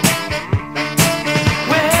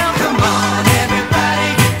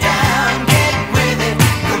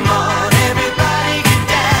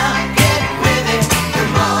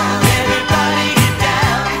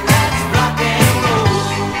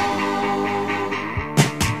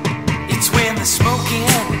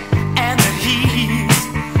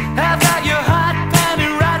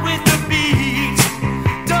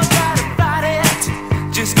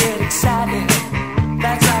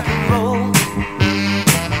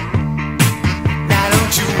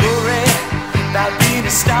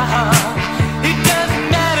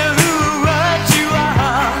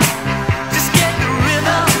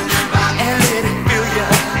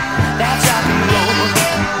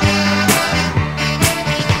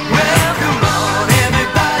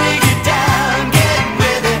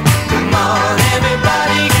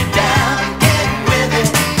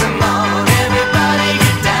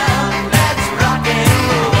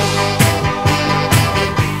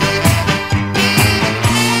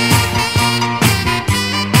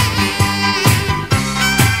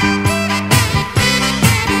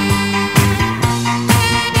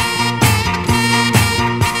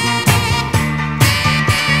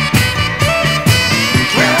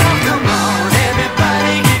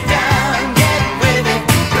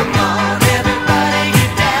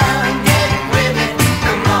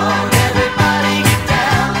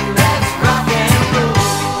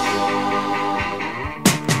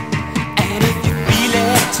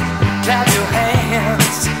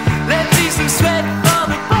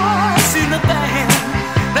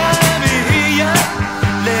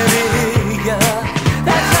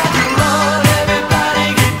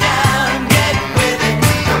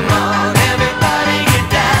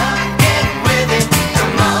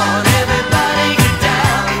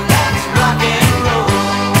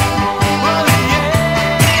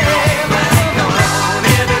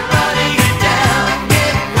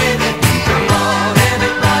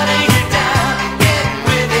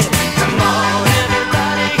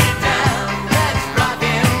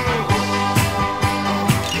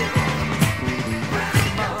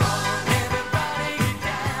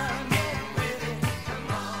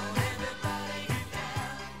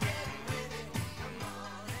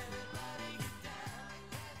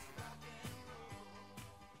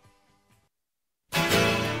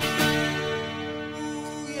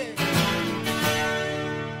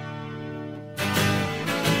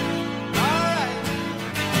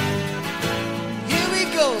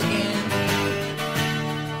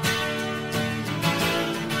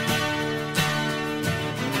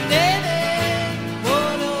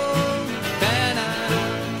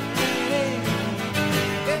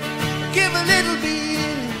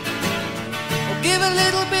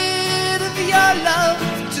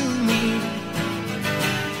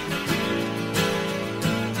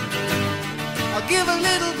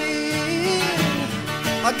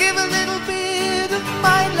 I'll give a little bit of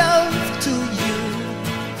my love to you.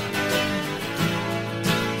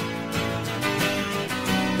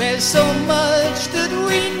 There's so much that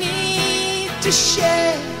we need to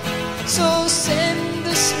share, so send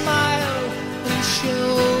a smile and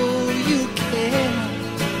show you care.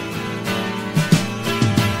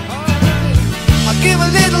 I'll give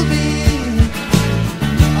a little bit,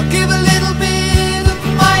 I'll give a little bit of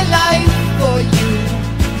my life for you.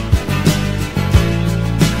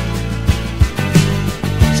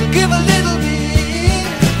 So give a little bit,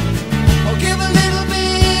 or give a little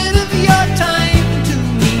bit of your time to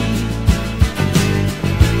me.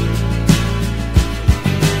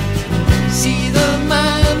 See the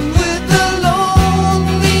man with the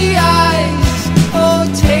lonely eyes, oh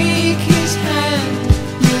take his hand,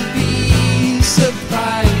 you'll be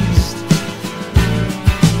surprised.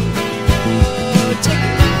 Oh, take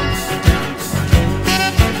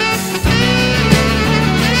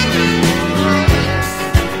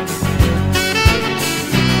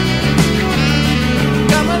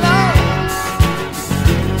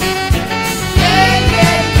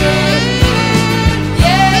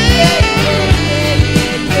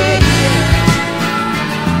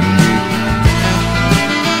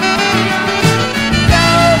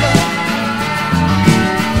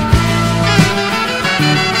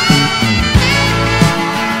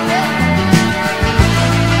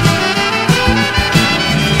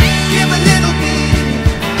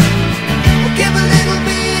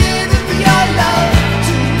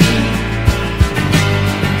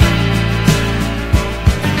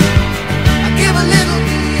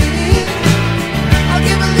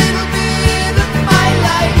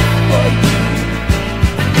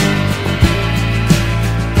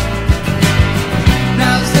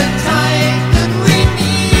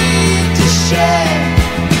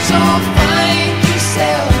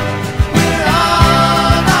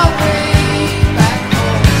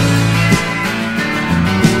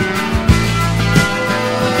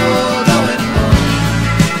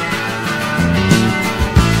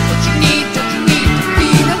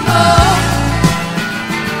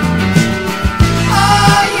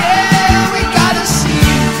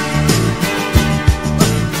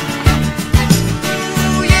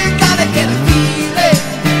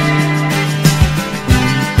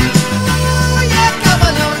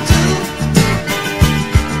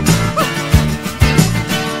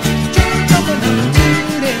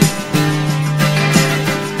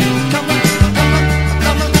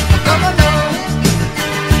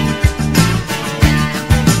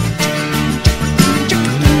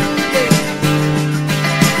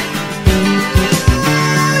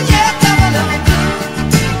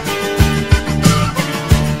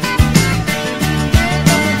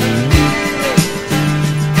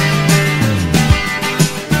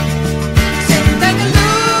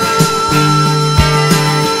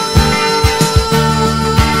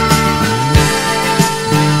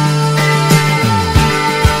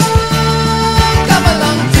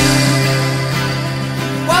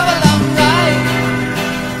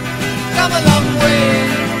long way.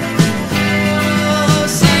 Oh,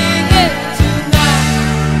 sing it tonight.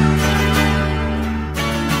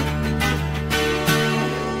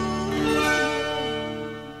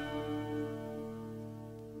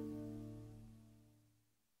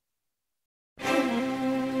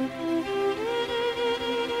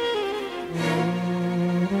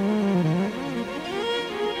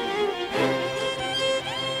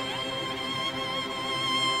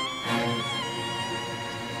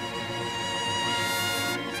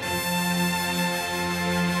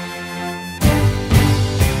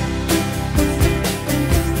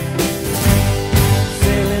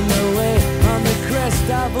 Sailing away on the crest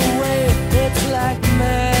of a wave, it's like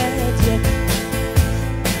magic.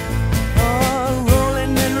 Oh,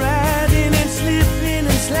 rolling and riding and slipping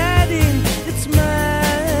and sliding, it's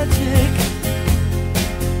magic.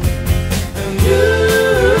 And you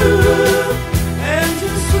and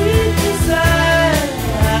your sweet desire,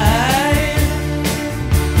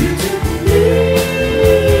 you took me.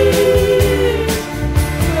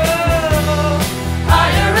 Oh,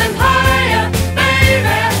 Higher and higher,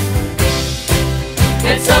 baby.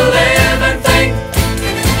 It's a living thing.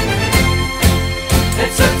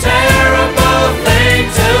 It's a terrible thing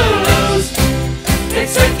to lose.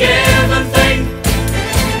 It's a given thing.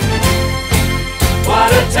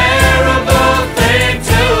 What a terrible thing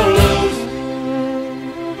to lose.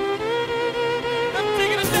 I'm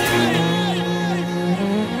thinking of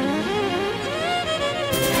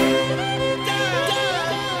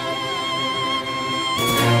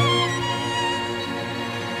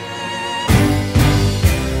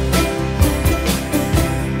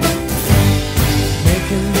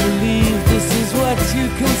making believe this is what you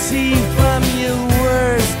can see from your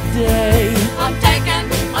worst day. I'm taking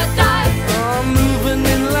a dive. Oh, moving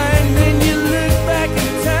in line, then you look back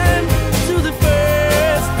in time to the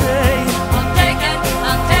first day. I'm taking.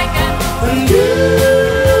 And you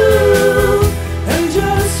and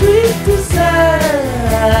your sweet desire,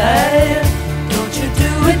 Don't you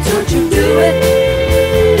do it, don't you do it.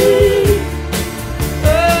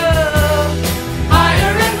 oh,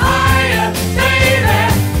 Higher and higher, baby.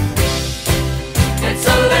 It's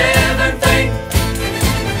a living thing.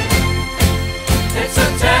 It's a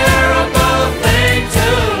terrible thing to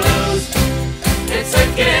lose. It's a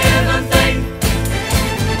given thing.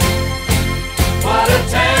 What a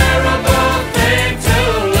terrible thing to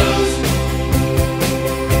lose.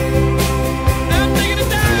 I'm thinking of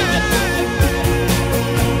dying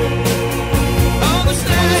on the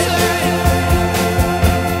stage.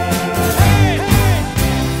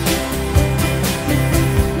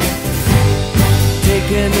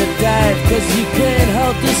 taking a dive 'cause you can't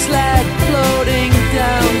help the slide floating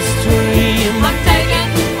downstream. I'm taking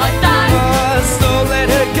a dive. Oh, so let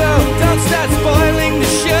her go, don't start spoiling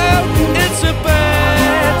the show. It's a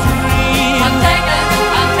bad dream. I'm taking.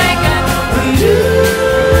 And you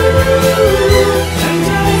and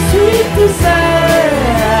your sweet desire,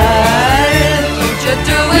 Don't you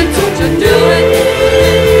do it, don't you do it.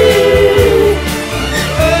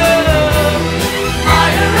 oh,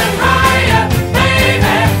 Higher and higher,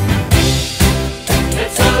 baby.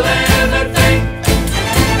 It's a living thing.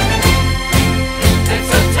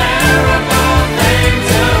 It's a terrible thing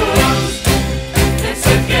to lose. It's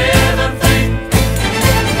a given thing.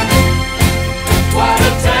 What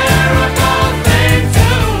a terrible thing to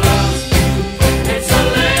lose. It's a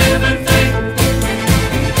living thing.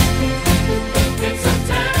 It's a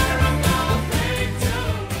terrible thing to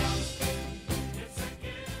lose. It's a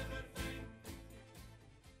given thing.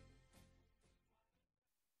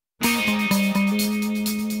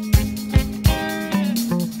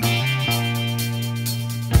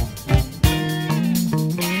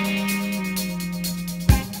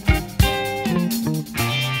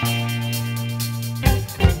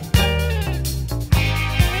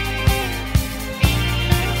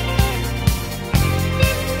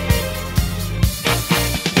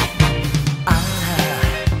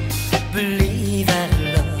 Believe that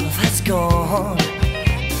love has gone.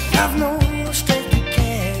 I've no strength to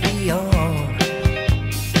carry on.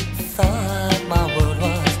 Thought my world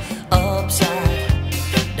was upside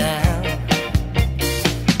down.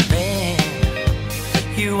 Then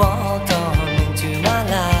you walked on into my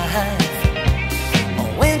life.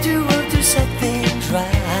 I went to work to set things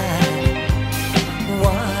right.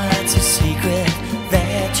 What's a secret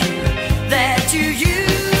that you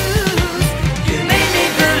use? You made me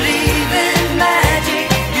believe in magic.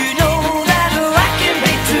 You know that I can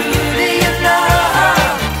be truly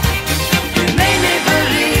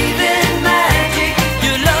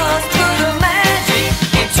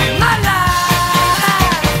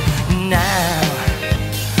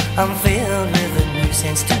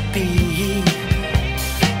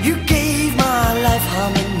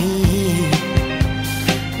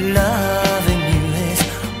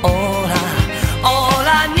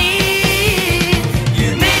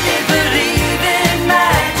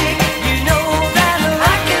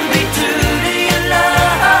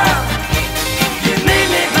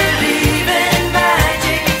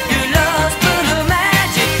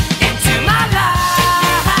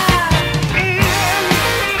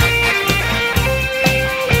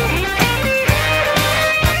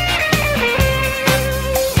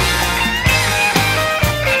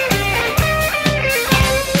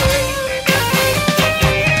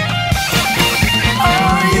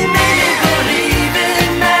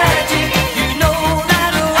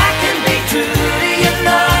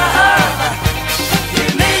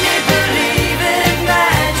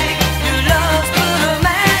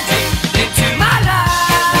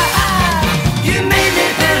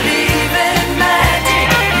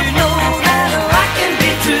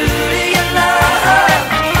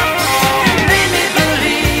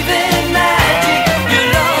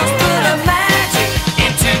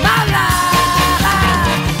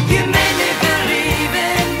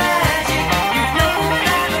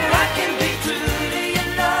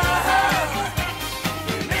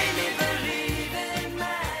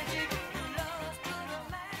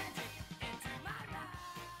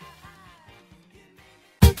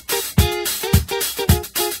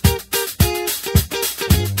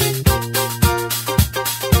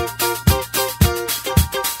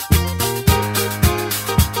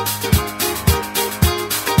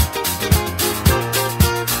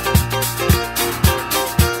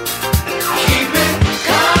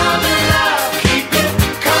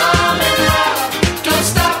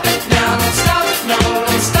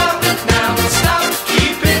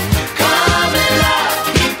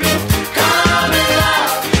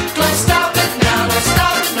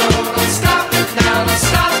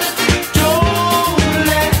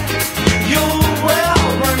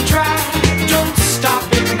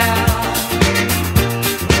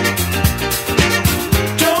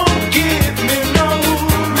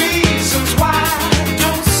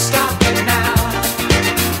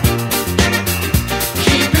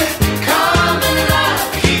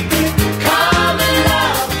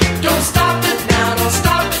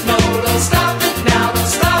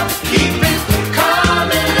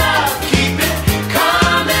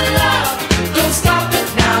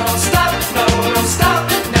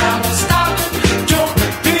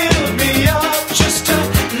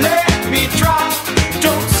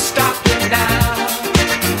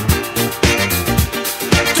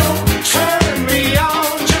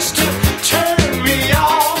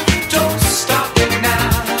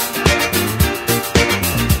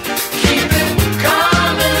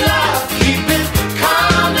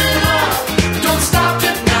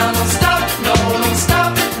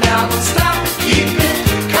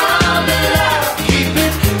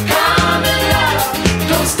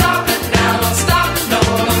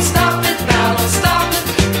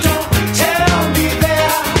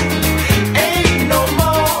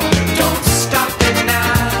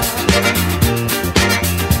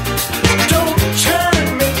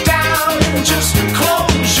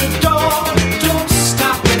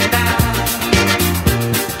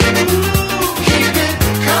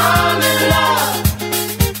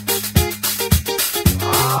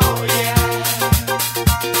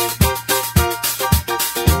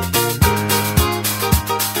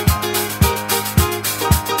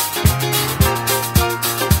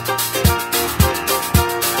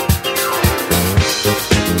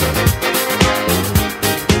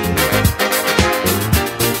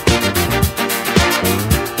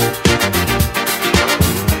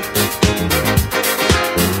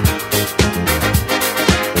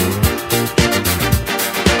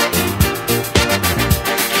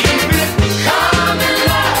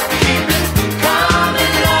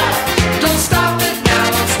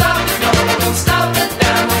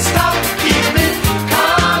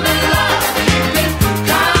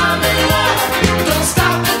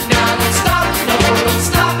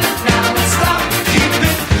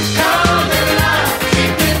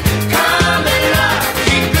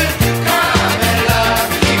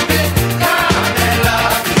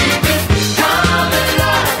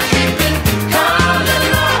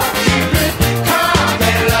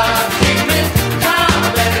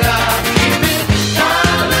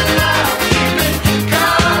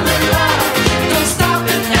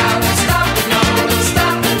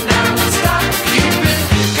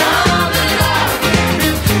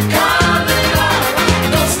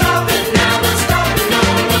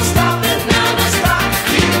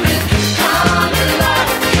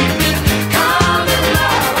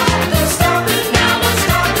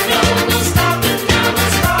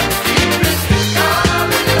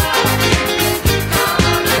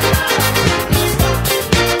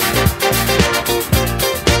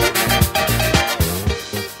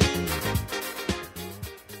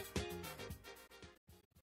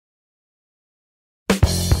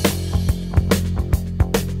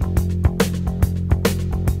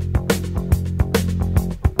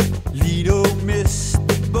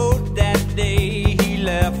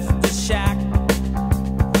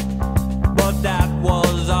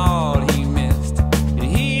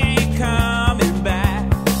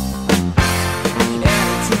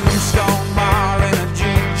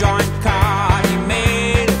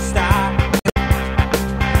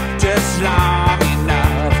just long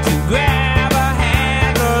enough to grab a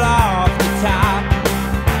handle off the top.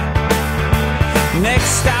 Next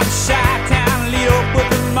stop, Chi-Town, Lido, put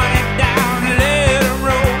the money down, let it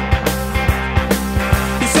roll.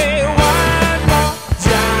 He said, one more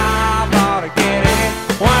job, ought to get it.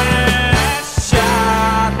 One last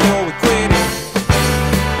shot, before we quit it.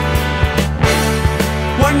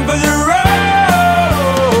 One for the road.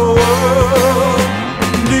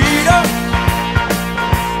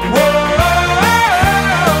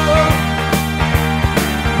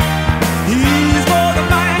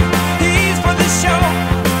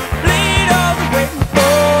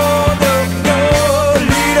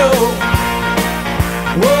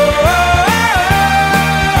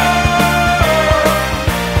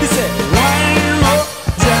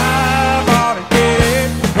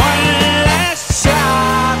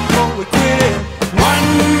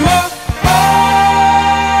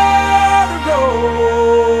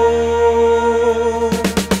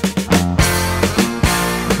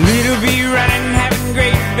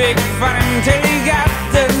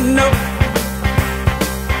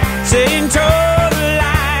 Saying toe the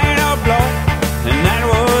line or blow, and that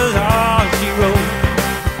was all she wrote.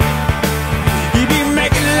 He'd be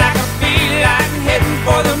making like a feline, heading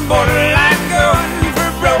for the borderline, going for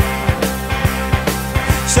broke.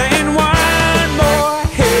 Saying one more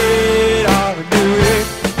hit ought to do it.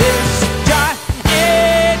 This just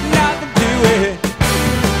ain't nothing to it.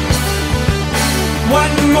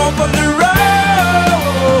 One more for the road.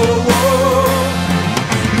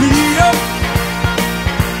 Lead up.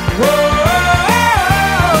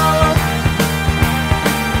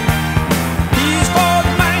 He's for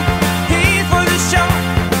the money, he's for the show.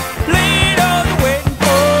 Lead all the way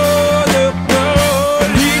for the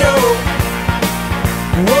Lido.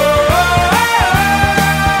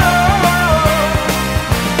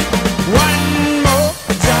 One more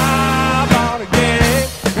job, ought to get it.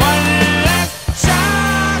 One last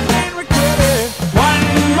shot, then we quit it. One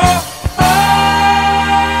more on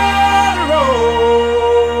the road.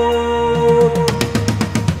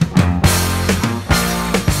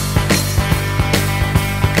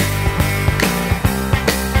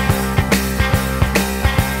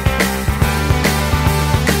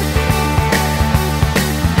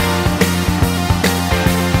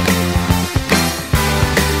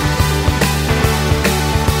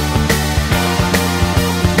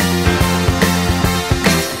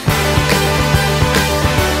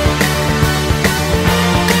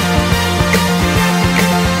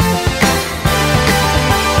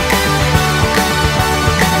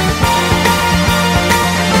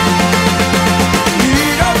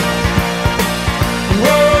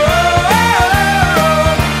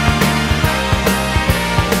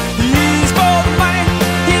 He's for the money,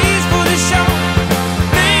 he's for the show.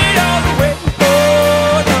 Lead all the way for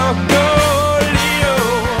the Lido.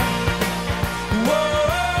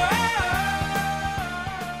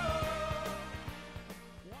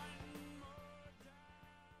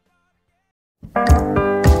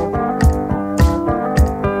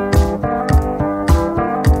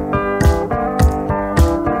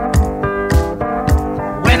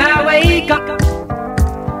 When I wake up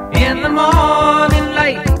in the morning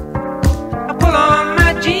light, I pull on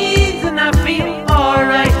my jeans and I feel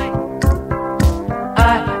alright.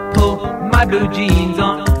 I pull my blue jeans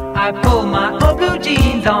on, I pull my old blue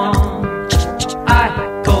jeans on. I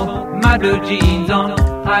pull my blue jeans on,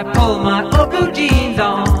 I pull my old blue jeans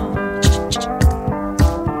on.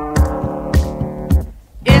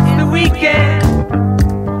 It's the weekend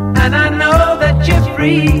and I know that you're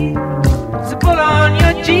free. So pull on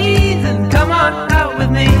your jeans and come on out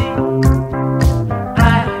with me.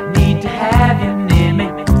 I need to have you near me.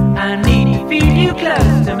 I need to feel you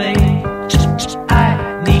close to me. I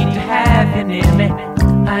need to have you near me.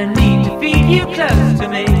 I need to feel you close to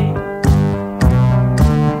me.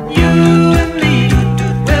 You and me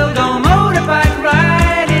will go motorbike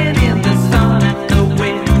riding in the sun and the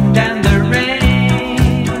wind and the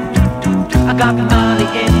rain. I got money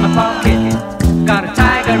in my pocket, got a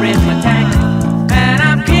tiger in my tank, and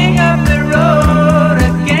I'm king of the road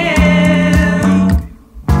again.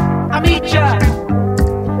 I meet ya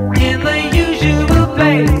in the usual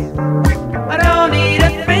place. I don't need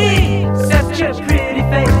a thing except your pretty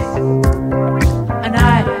face. And I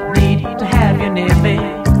need to have you near me.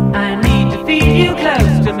 I need to feel you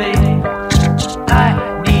close to me. I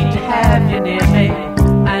need to have you near me.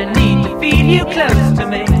 I need to feel you close to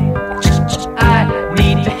me. I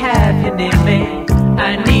need to have you near me.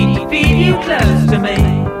 I need to feel you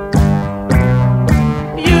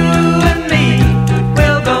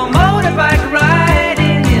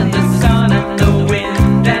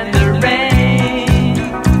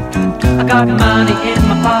got money in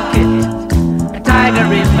my pocket, a tiger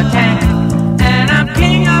in my tank, and I'm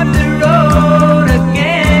king of the road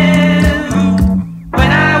again. When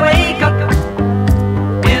I wake up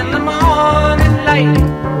in the morning light,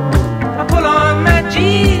 I pull on my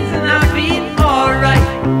jeans and I feel alright.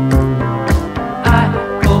 I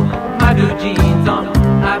pull my blue jeans on,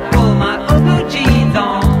 I pull my blue jeans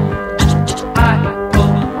on, I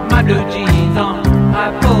pull my blue jeans on,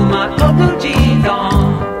 I pull my blue jeans on,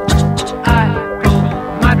 I pull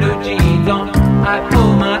my blue jeans on, I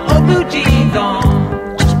pull my blue jeans on.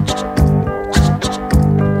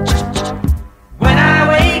 When I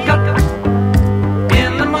wake up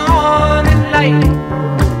in the morning light,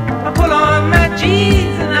 I pull on my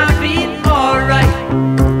jeans and I feel alright.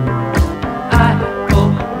 I pull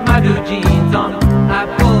my blue jeans on, I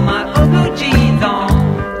pull my blue jeans on,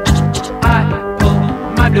 I pull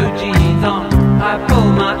my blue jeans on, I pull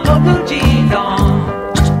my blue jeans on,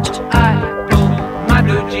 I pull my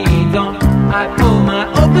blue jeans on, I pull my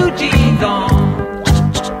blue jeans on.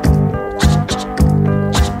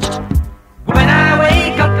 When I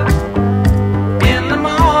wake up in the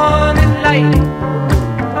morning light,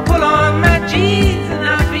 I pull on my jeans and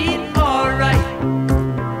I feel alright.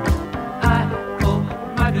 I pull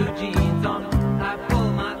my blue jeans on, I pull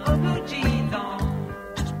my blue jeans on,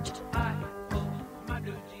 I pull my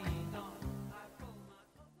blue jeans on, I pull my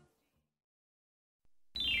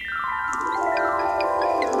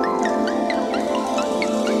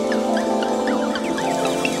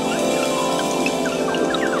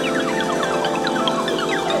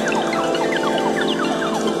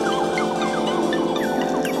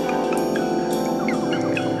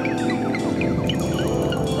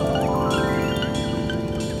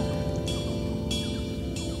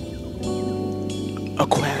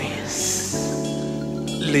Aquarius,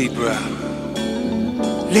 Libra,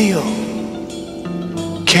 Leo,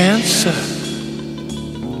 Cancer,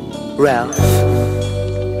 Ralph,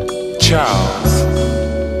 Charles,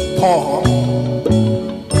 Paul,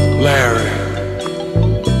 Larry.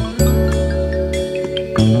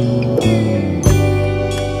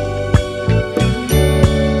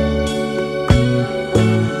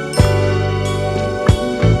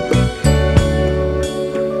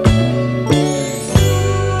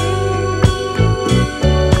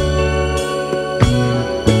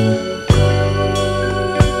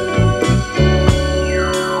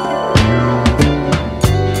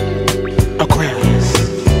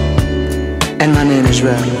 And my name is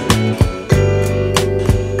Ralph.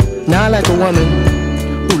 Now I like a woman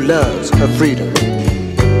who loves her freedom,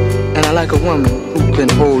 and I like a woman who can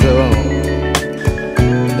hold her own.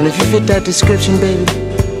 And if you fit that description, baby,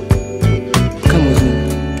 come with me.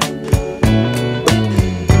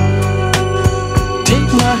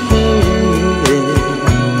 Take my hand,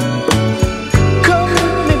 come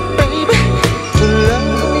with me, baby, to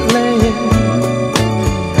love land.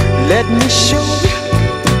 Let me show you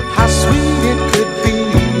how sweet it could be,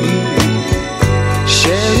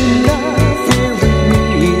 sharing love here with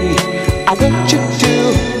me. I want you to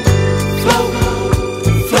float,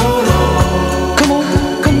 float on. Come on,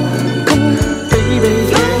 come on, come on, baby.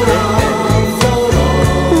 Float on, float on.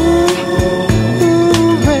 Ooh,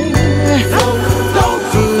 ooh, baby. Float, float,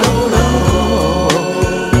 float on.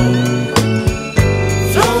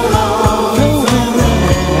 Float on, float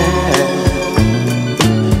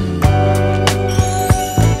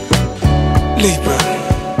Libra,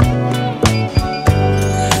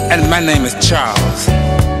 and my name is Charles.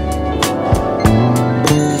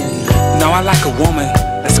 Now I like a woman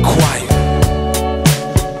that's quiet,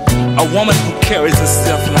 a woman who carries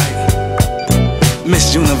herself like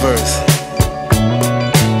Miss Universe,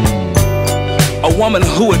 a woman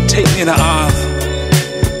who would take me in her arms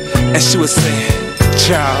and she would say,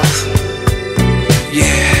 Charles,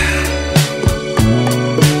 yeah.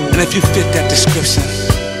 And if you fit that description,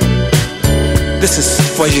 this is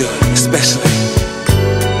for you, especially.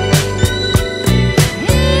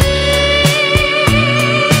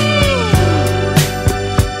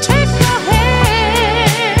 Take my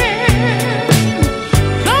hand,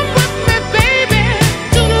 come with me, baby,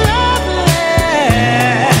 to love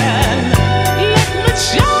land. Let me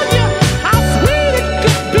show you how sweet it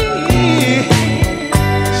could be,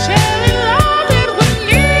 sharing love here with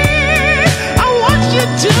me. I want you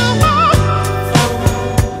to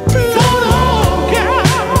float on, girl,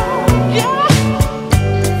 yeah.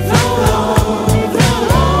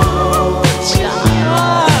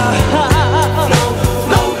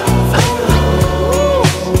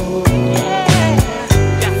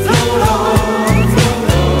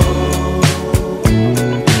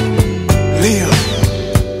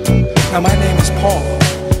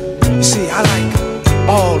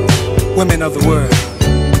 women of the world.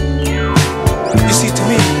 You see, to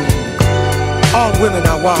me, all women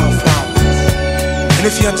are wildflowers. And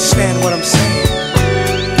if you understand what I'm saying,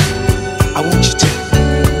 I want you to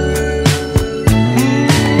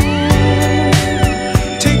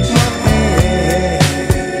take my hand.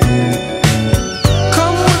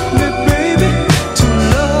 Come with me, baby, to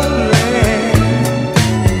Love Land.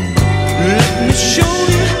 Let me show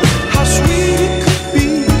you how sweet it could be,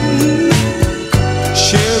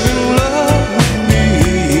 sharing love with me.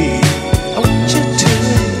 I want you to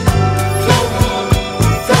float on,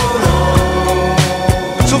 float on.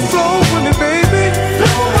 So float with me, baby.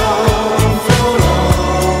 Float on, float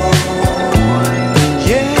on.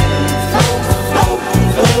 Yeah. Float, float,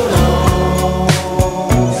 float on.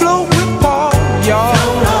 Float with Paul, y'all.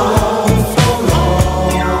 Float on, float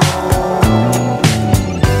on.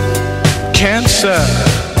 Cancer.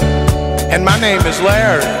 And my name is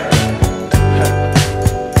Larry.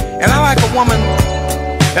 And I like a woman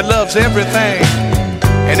that loves everything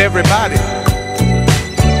and everybody,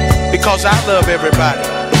 because I love everybody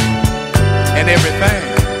and everything.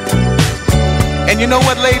 And you know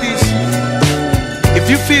what, ladies? If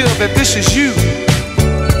you feel that this is you,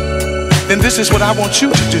 then this is what I want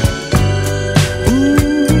you to do.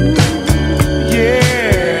 Yeah.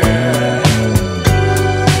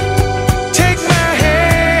 Take my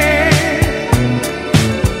hand.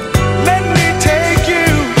 Let me take you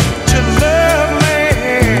to Love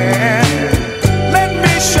Land. Let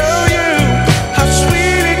me show you how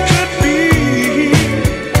sweet it could be,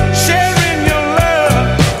 sharing your love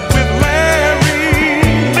with Larry.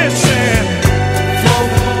 Listen,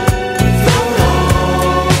 float, float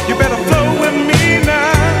on. You better flow with me now.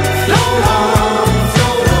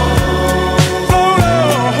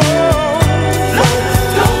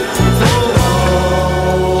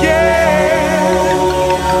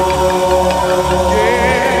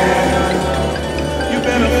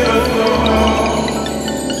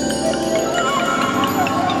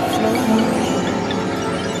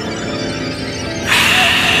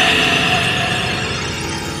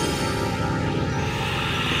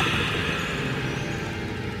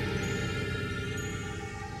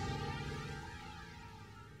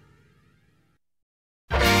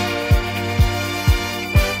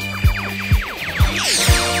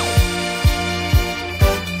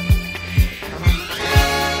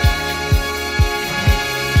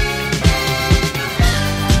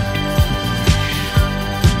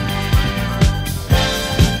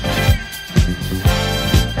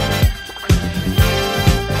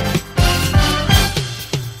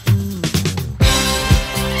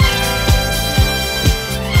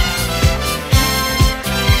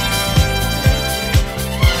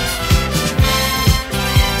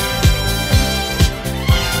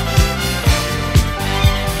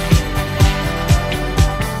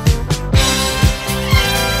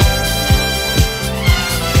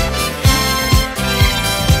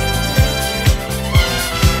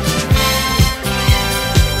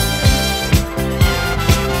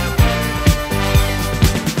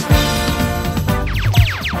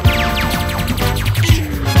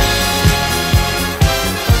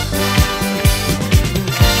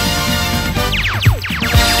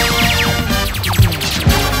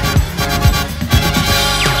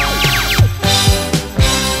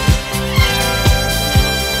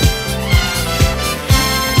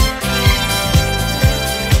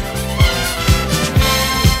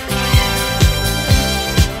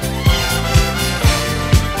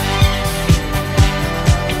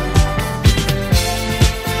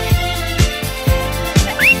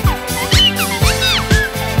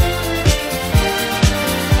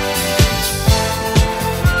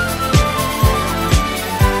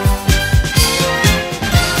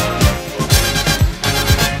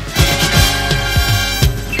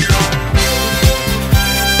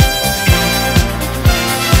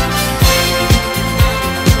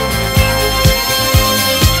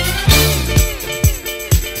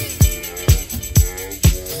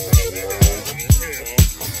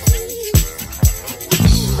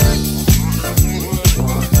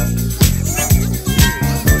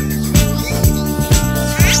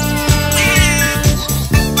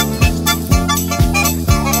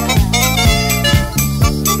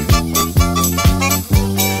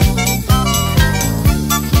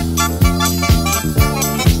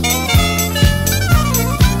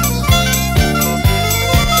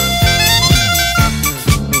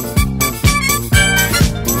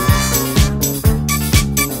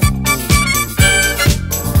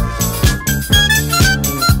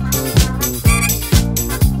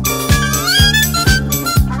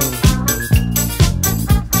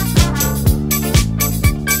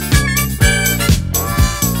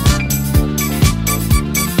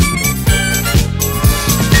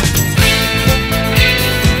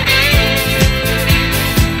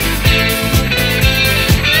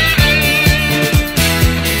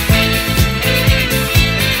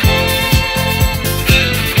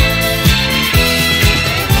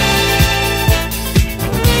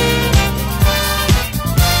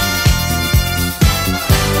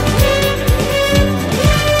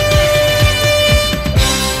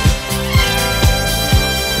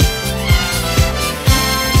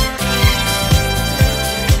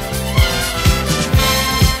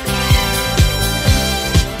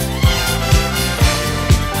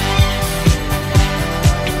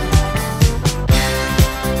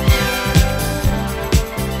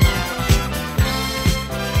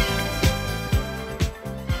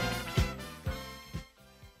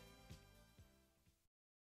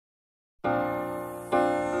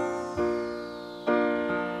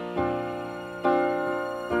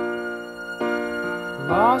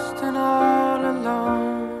 lost and all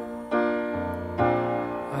alone.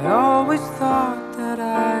 I always thought that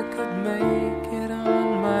I could make it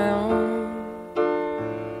on my own,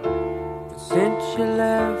 but since you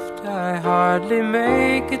left I hardly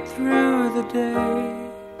make it through the day.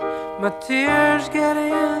 My tears get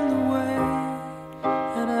in the way,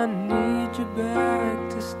 and I need you back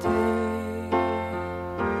to stay.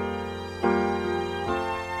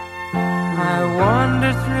 I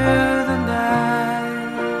wander through the night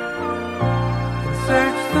and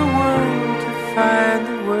search the world to find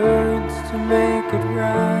the words to make it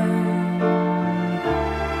right.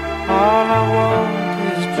 All I want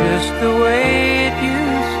is just the way it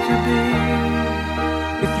used to be,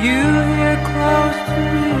 with you here close to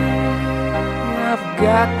me. I've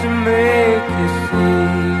got to make you see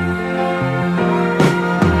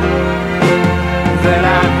that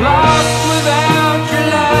I'm lost without your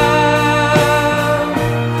love.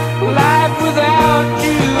 Life without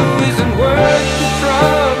you isn't worth the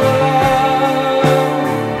trouble of.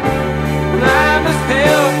 I'm as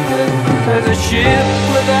helpless as a ship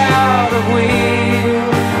without a wheel,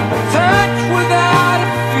 a touch without a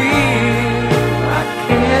feel. I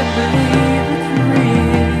can't believe it's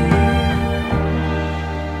real.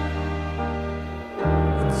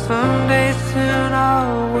 And someday soon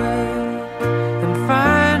I'll wake and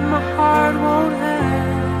find my heart won't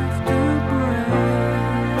have to break.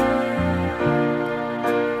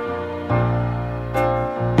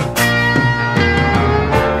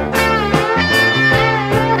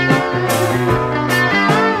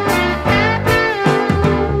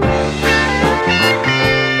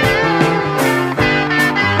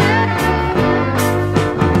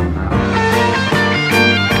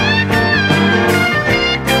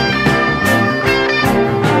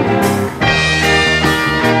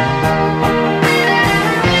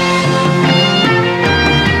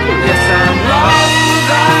 Yes, I'm lost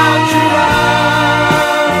without your love.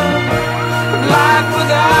 Life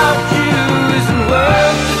without you isn't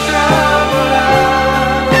worth the trouble of.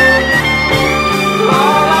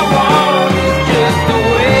 All I want is just the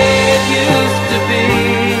way it used to be.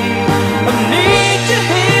 I need you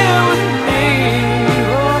here with me.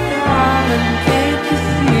 Oh, darling, can't you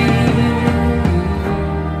see?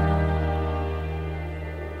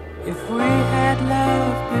 If we had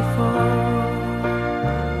loved before,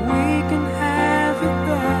 we can have it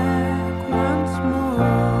back once more.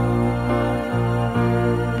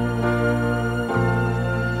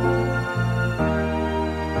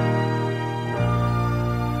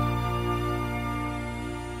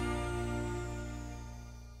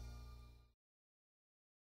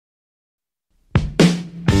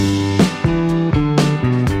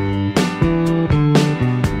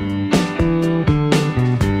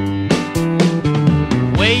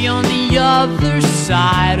 Way on the other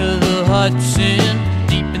side of the Hudson,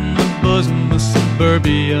 deep in the bosom of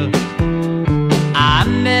suburbia, I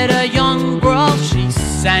met a young girl, she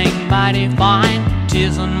sang mighty fine,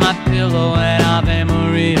 tears on my pillow and Ave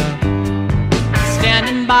Maria.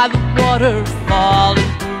 Standing by the waterfall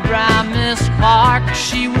at the Ramis Park,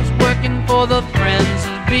 she was working for the Friends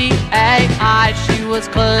of BAI. She was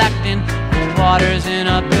collecting the waters in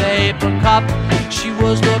a paper cup. She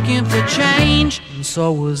was looking for change, and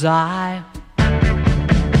so was I.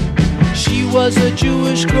 She was a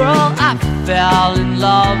Jewish girl, I fell in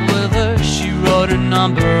love with her. She wrote her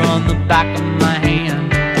number on the back of my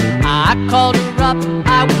hand. I called her up,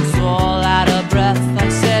 I was all out of breath. I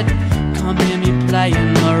said, come hear me play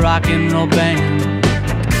in the rock and roll band.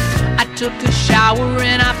 I took a shower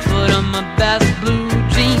and I put on my best blue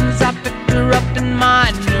jeans. I picked her up in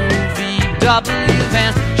my new VW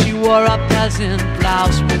van. She wore a peasant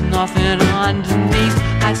blouse with nothing underneath.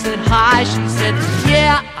 I said hi, she said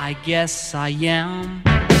yeah, I guess I am.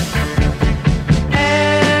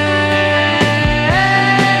 Ariel.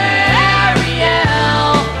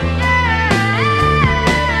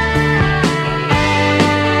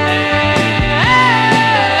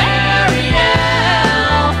 Ariel.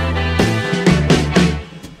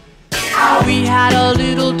 We had a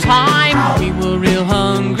little time, we were real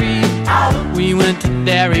hungry. We went to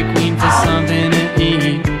Dairy Queen for something to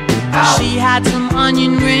eat. She had some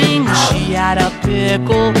onion rings, she had a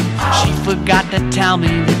pickle. She forgot to tell me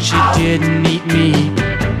that she didn't eat meat.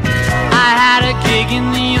 I had a gig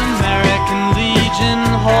in the American Legion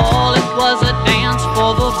Hall. It was a dance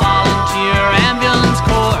for the volunteer ambulance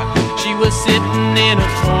corps. She was sitting in a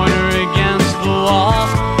corner against the wall.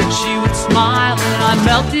 She would smile and I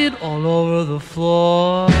melted all over the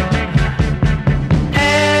floor.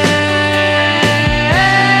 Ariel.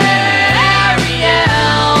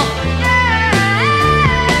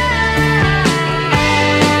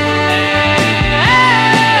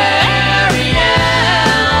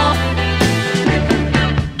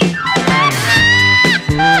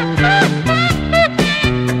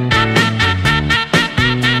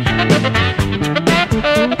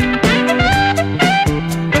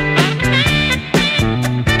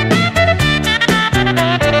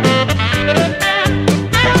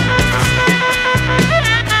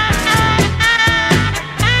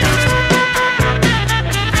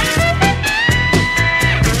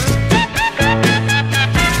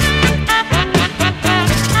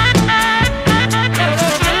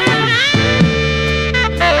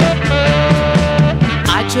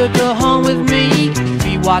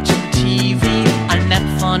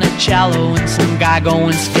 cello and some guy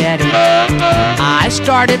going steady. I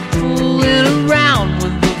started fooling around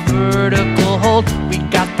with the vertical hold. We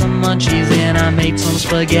got the munchies and I made some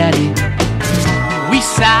spaghetti. We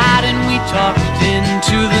sat and we talked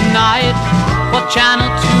into the night while Channel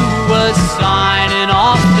 2 was signing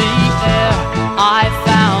off the air. I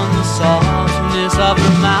found the softness of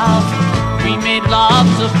her mouth. We made love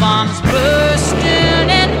to bombs bursting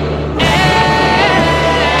in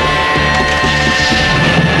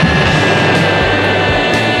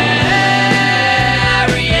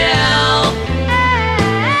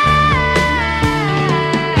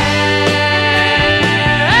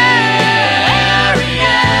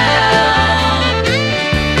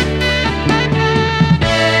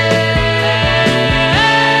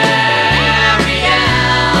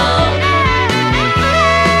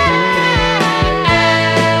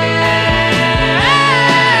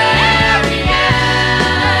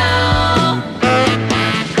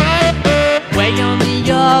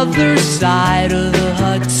other side of the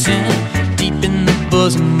Hudson, deep in the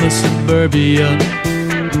bosom of suburbia.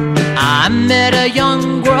 I met a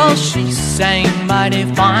young girl, she sang mighty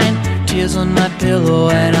fine. Tears on my pillow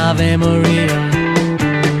and Ave Maria.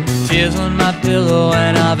 Tears on my pillow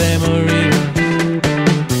and Ave Maria.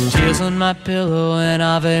 Tears on my pillow and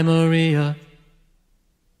Ave Maria.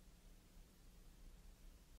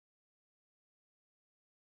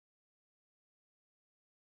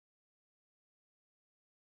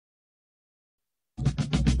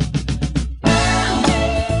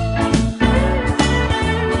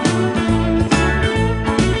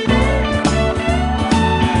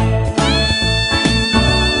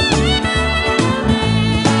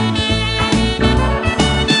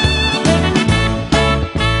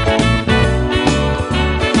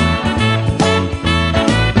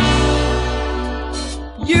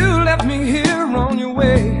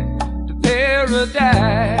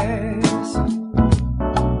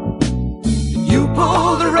 You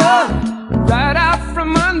pulled the rug right out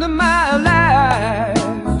from under my life.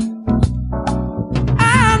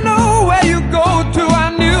 I know where you go to, I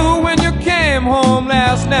knew when you came home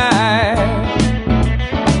last night.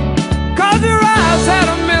 'Cause your eyes had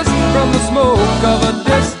a mist from the smoke of a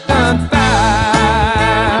distant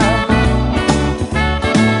fire.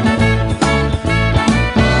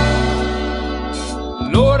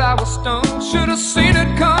 Lord, I was stung, should have seen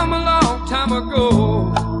it come a long time ago.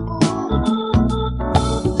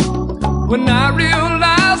 When I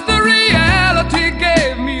realized the reality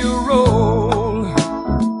gave me a role.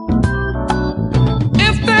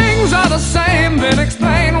 If things are the same, then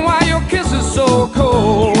explain why your kiss is so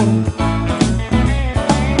cold.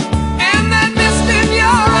 And that mist in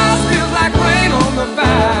your eyes feels like rain on the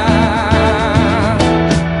vine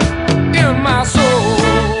in my soul.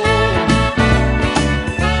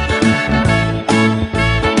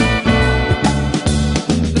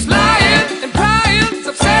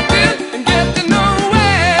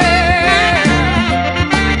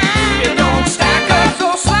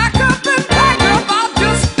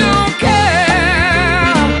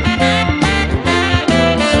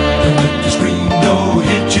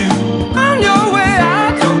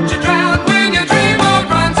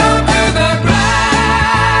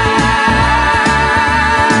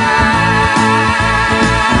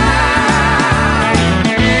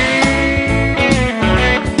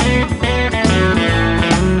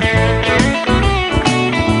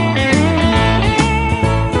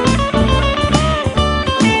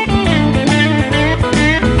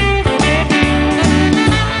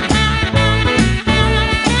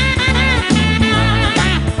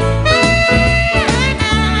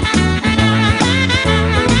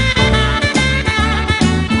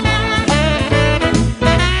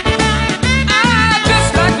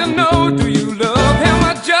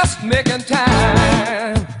 Making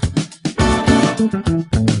time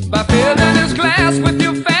by filling his glass with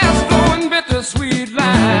your fast-flowing, bittersweet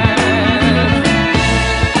line.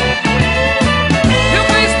 He'll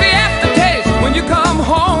face the aftertaste when you come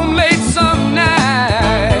home late some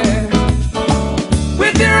night,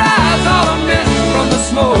 with your eyes all a mist from the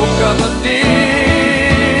smoke of a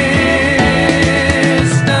distant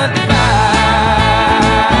fire.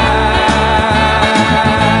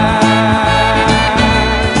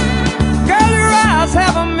 Girl,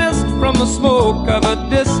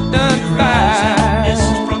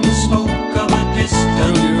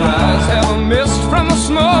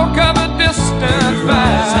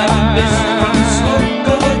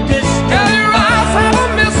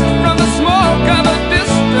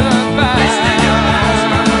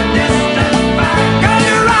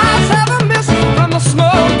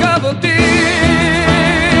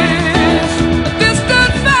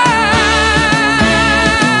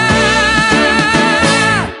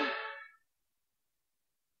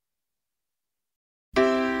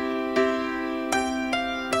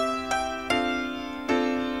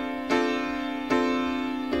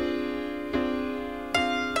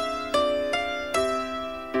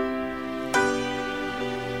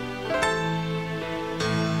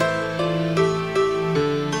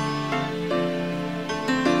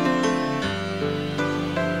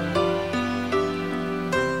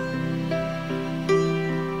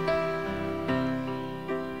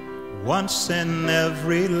 Once in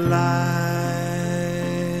every life,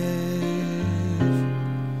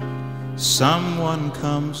 someone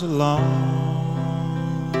comes along,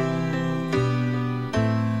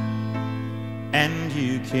 and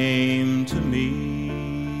you came to me.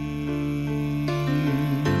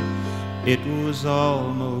 It was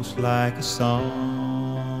almost like a song.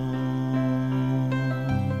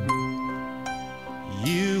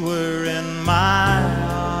 You were in my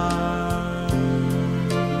arms,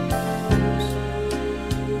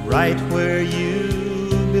 right where you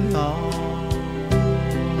belong,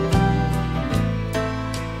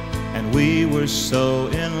 and we were so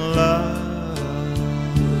in love.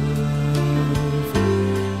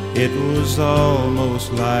 It was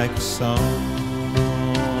almost like a song.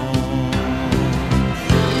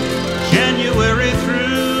 January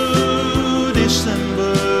through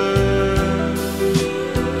December,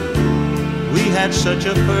 we had such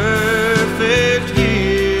a perfect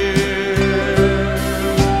year.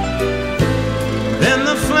 Then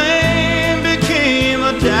the flame became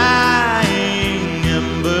a dying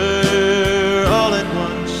ember. All at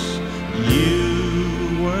once, you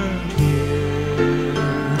weren't here.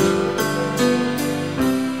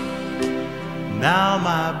 Now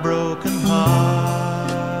my broken heart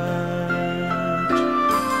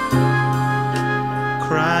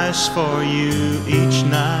cries for you each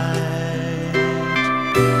night,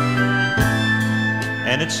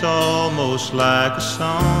 and it's almost like a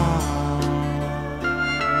song,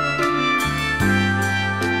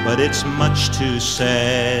 but it's much too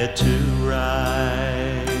sad to write.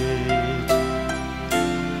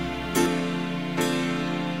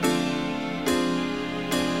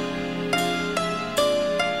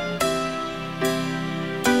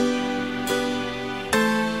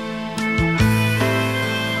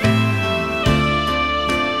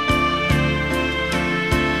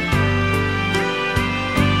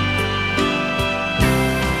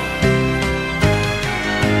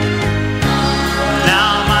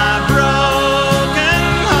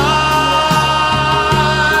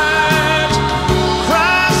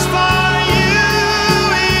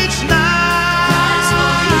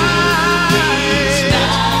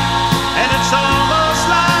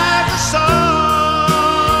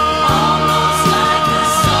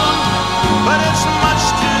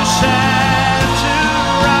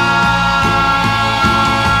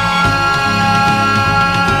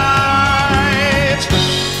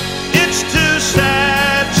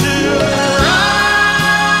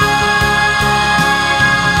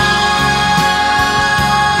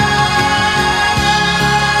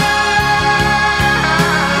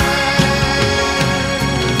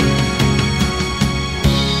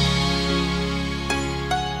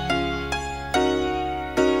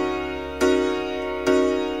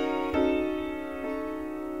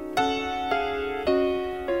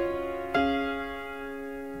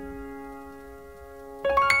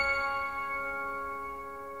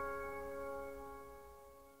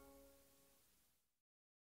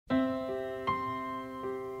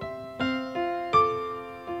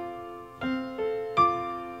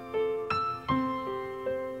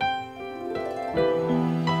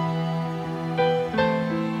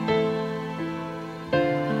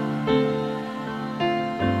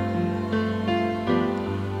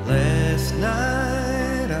 Last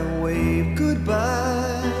night I waved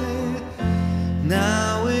goodbye.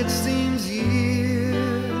 Now it seems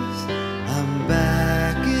years. I'm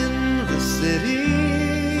back in the city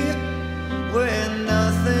where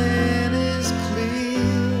nothing is clear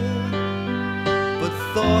but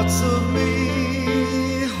thoughts of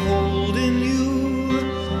me holding you,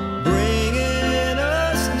 bringing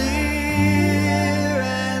us near.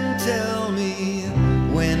 And tell me,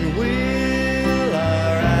 when will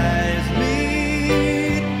our eyes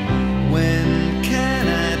meet? When can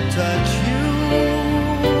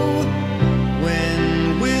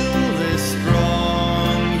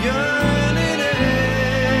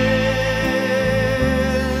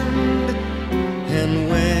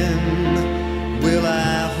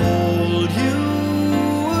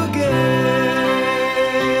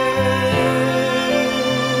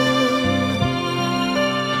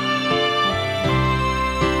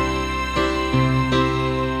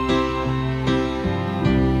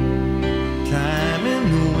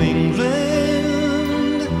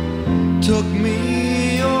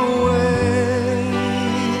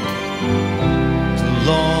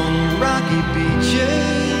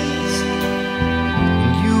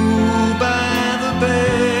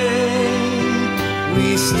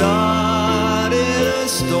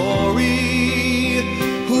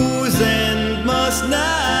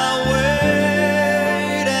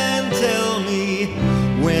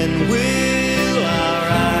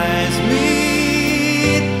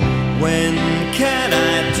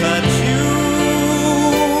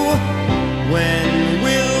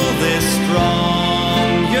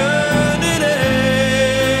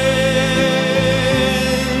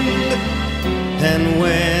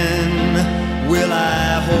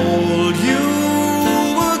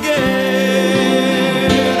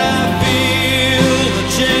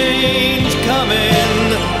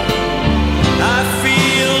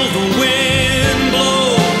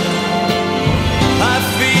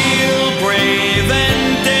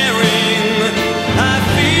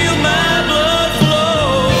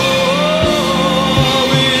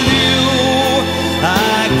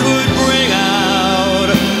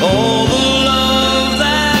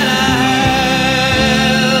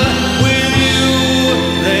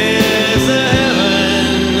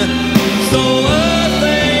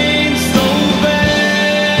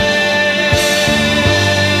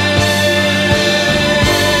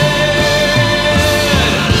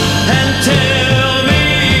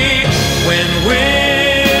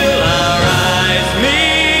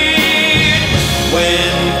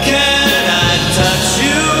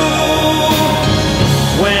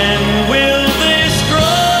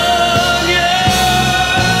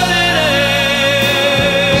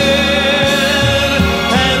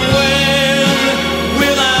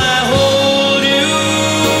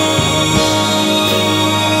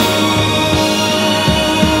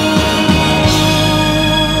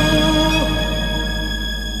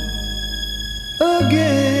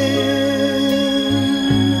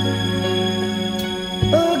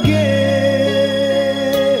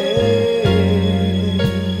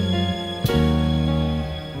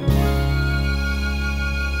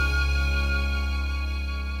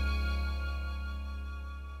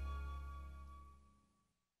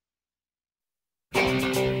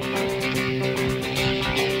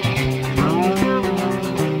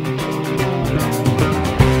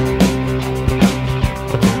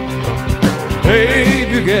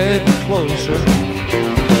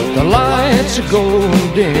lights are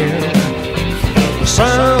going dim. The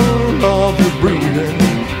sound of your breathing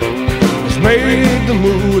has made the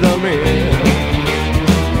mood I'm in.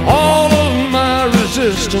 All of my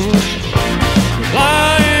resistance is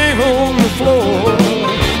lying on the floor,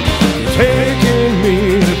 taking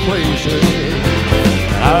me to places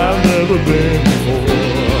I've never been before.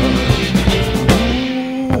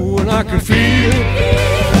 Ooh, and I can feel it,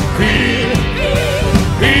 feel it,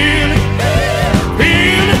 feel it,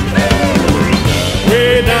 feel it.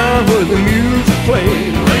 Way down where the music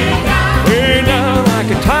plays, way down like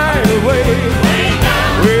a tidal wave,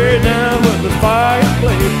 way down where the fire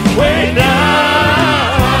plays, way down.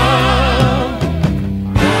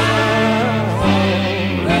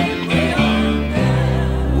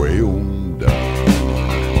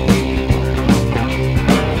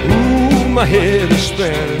 My head is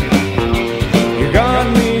spinning. You got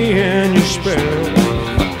me in your spell.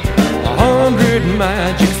 100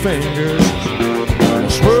 magic fingers, a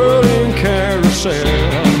swirling carousel.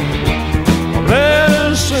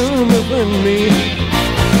 Medicine within me,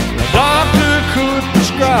 the doctor could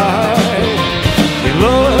prescribe. Your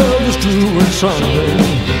love is doing something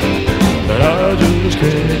that I just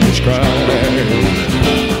can't describe.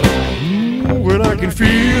 Ooh, but I can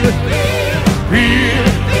feel it, feel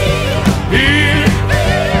it.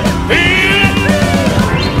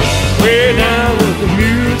 Way down where the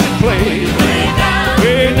music plays,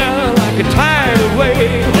 way down like a tidal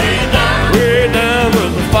wave, way down where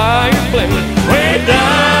the fire plays, way down,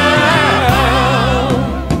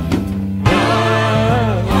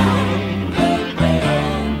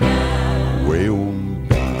 way on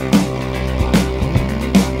down.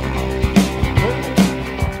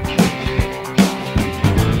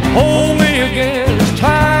 Hold me again as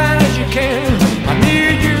tight as you can. I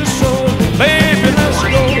need you so, baby, let's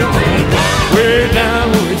go. Way down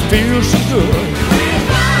where it feels so good,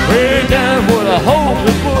 way down where I hope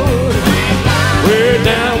it would, way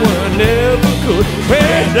down where I never could,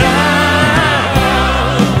 way down,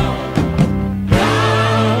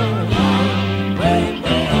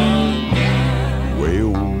 way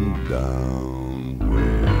on down,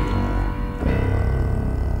 way on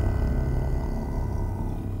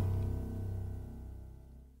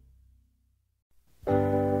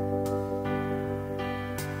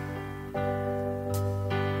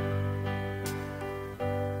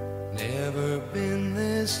Never been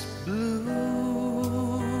this blue.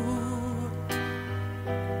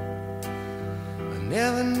 I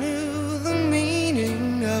never knew the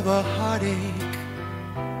meaning of a heartache.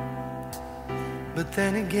 But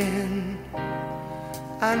then again,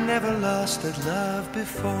 I never lost that love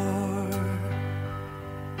before.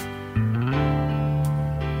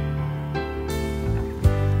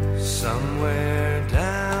 Somewhere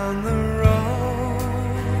down the road,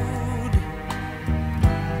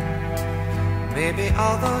 maybe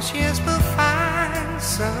all those years will find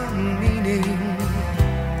some meaning.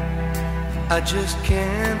 I just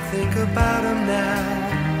can't think about them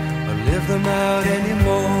now or live them out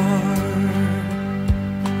anymore.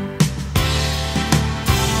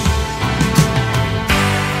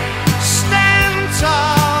 Stand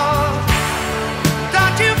tall,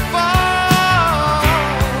 don't you fall.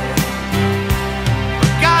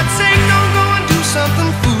 For God's sake, don't go and do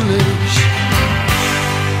something foolish.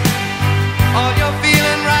 All you're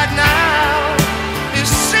feeling right now is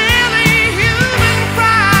silly human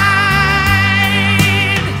pride.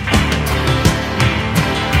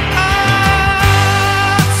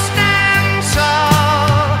 Oh, stand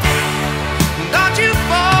tall, don't you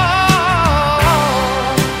fall.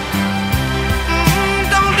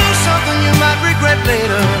 Don't do something you might regret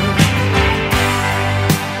later.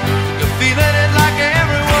 You're feeling it like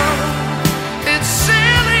everyone. It's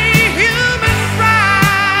silly human pride.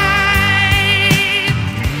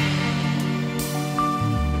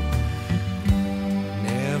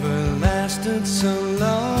 Never lasted so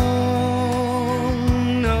long,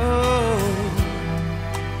 no.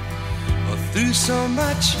 Or through so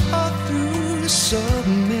much, or through so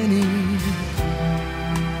many.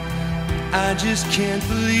 I just can't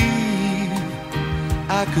believe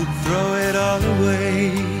I could throw it all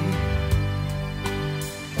away.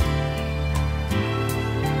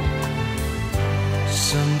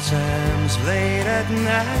 Sometimes late at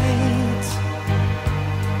night,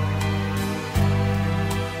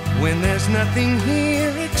 when there's nothing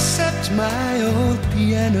here except my old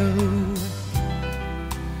piano,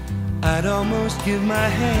 I'd almost give my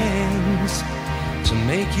hands to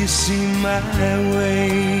make you see my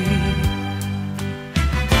way.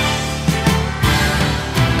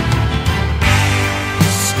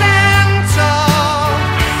 Stand tall,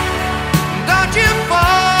 don't you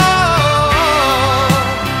fall.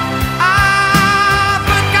 I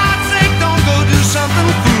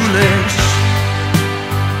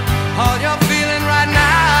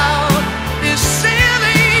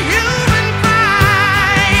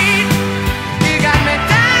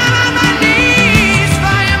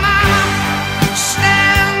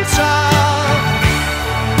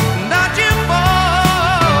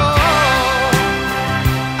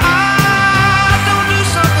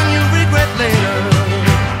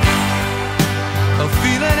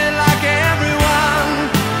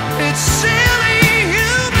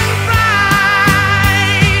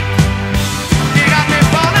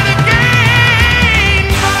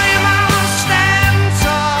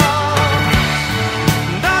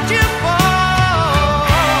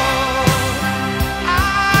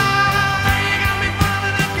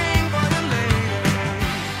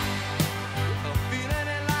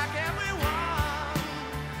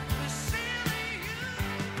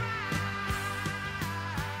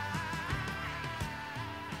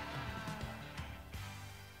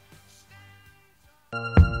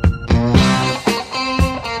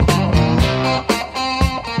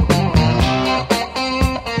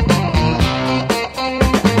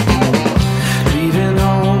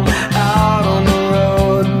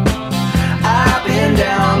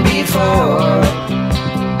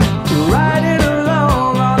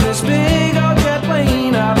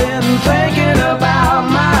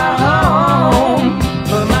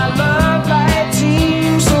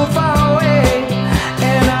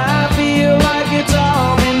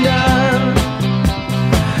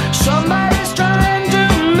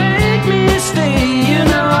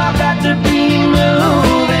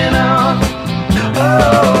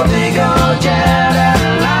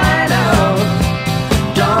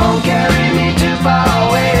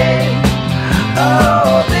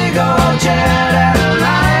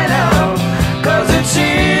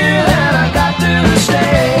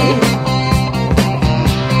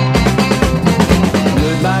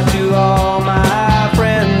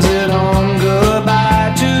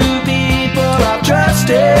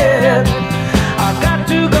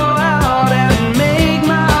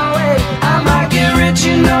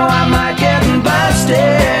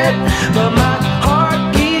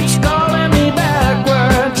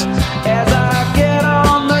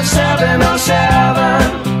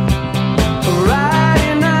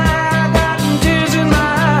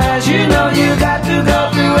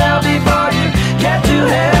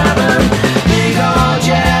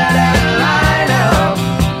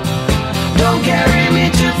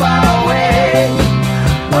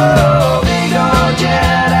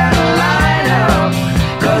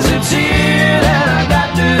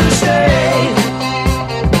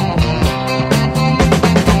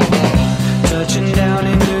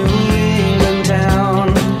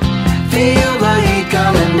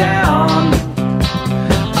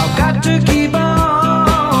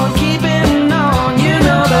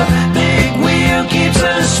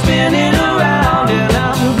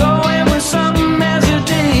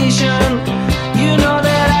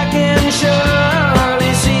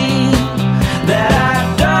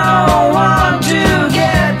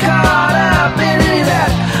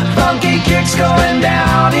What's going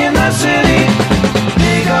down in the city?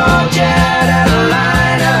 Big old jet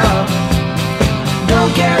airliner,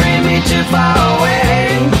 don't carry me too far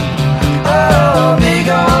away. Oh, big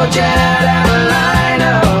old jet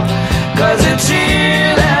airliner, 'cause it's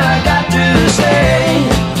here that I got to stay.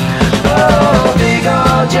 Oh, big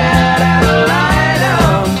old jet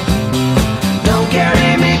airliner, don't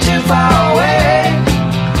carry me too far away.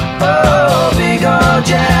 Oh, big old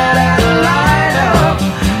jet airliner,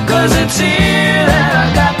 'cause it's here that I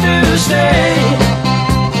got to stay.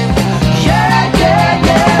 Yeah, yeah,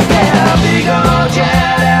 yeah, yeah, big old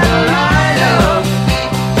jet airliner,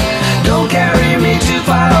 don't carry me too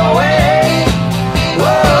far away.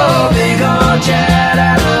 Whoa, big old jet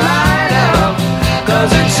airliner,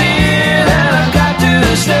 'cause it's here that I got to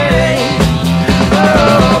stay.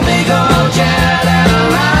 Oh, big old jet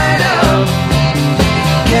airliner,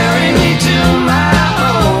 carry me to my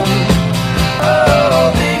home.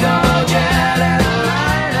 Oh, big old jet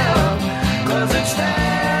airliner, 'cause it's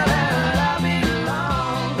there that I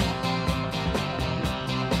belong.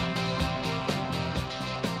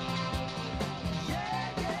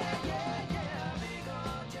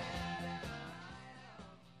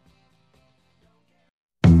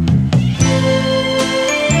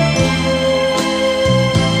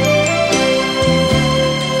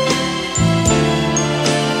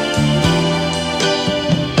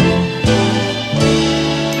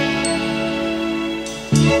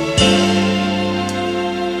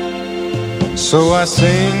 So I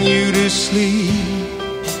sing you to sleep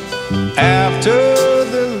after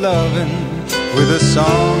the loving with a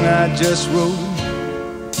song I just wrote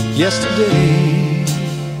yesterday.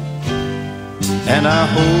 And I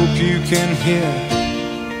hope you can hear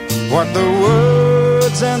what the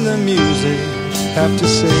words and the music have to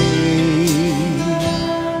say.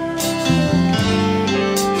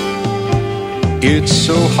 It's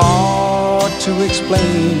so hard to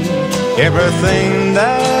explain everything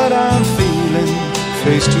that I'm feeling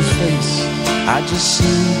face to face. I just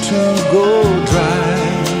seem to go dry.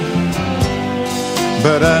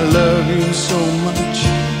 But I love you so much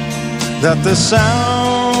that the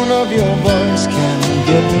sound of your voice can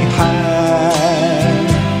get me high.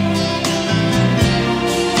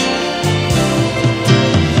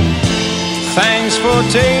 Thanks for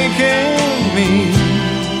taking me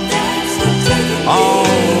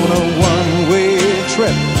on a one-way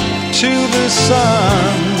trip to the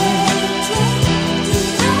sun.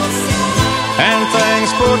 And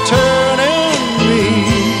thanks for turning me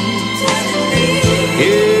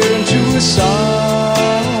into a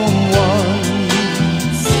someone.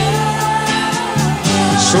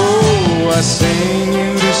 So I sing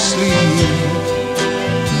you to sleep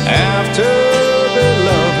after the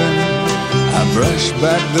loving. I brush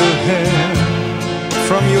back the hair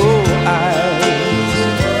from your eyes,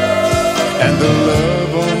 and the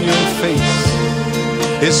love on your face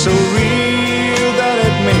is so real that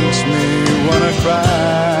it makes me wanna cry.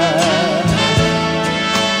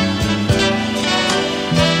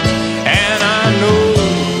 And I know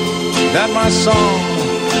that my song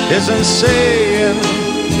isn't saying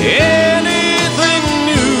anything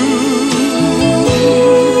new.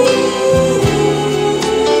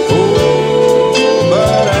 Oh,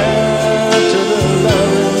 but after the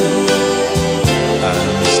love,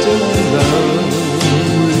 I'm still in love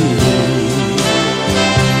with you.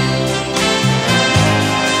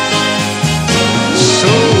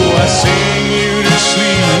 So I sing you to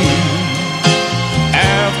sleep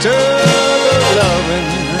after the loving.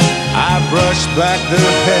 I brush back the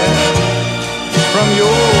hair from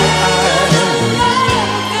your eyes,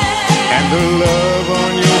 and the love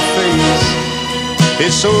on your face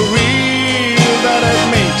is so real that it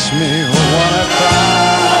makes me wanna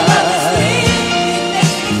cry.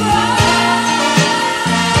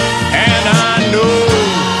 And I know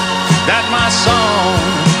that my song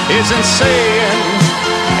isn't saying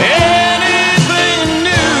anything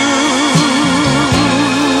new.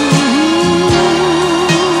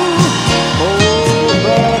 Oh,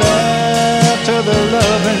 but after the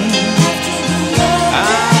loving,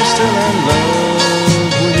 I'm still in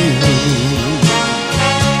love with you.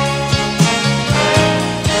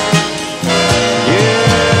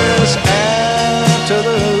 Yes, after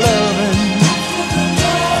the loving,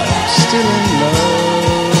 I'm still in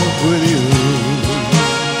love with you.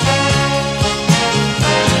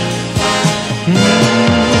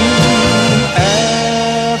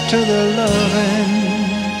 After the loving,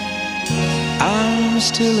 I'm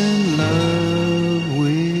still in love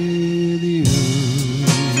with you.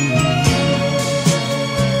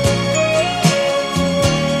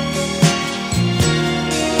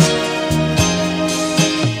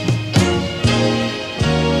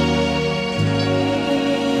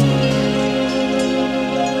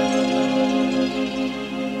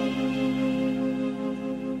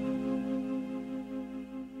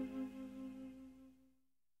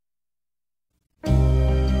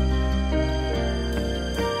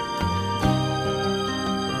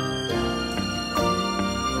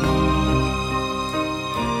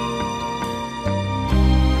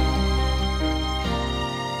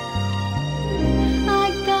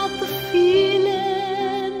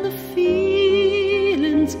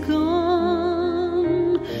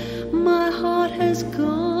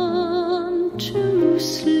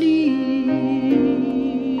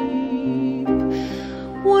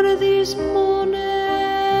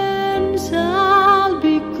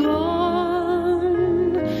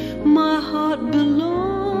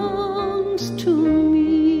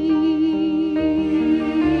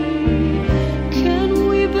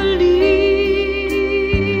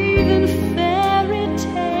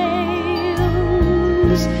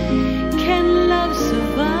 Can love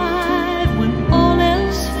survive when all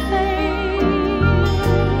else fails?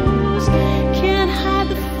 Can't hide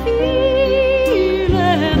the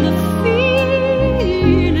feeling, the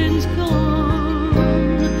feeling's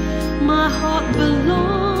gone. My heart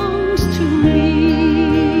belongs to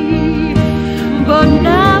me, but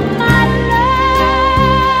now my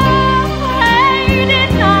love, I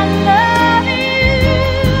did not love you,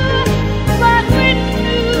 but we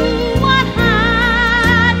knew what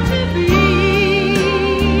had to be.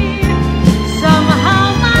 Somehow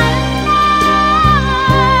my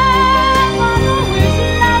love, I'll always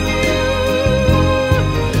love you,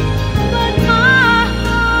 but my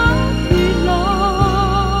heart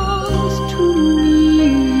belongs to me.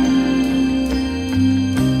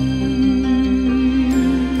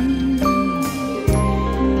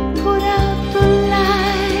 Put out the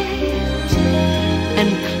light and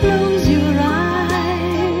close your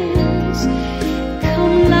eyes.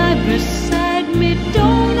 Come lie beside me,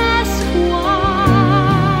 don't ask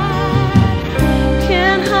why.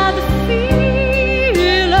 Can't hide the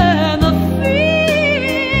feeling, the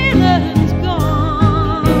feeling's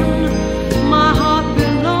gone. My heart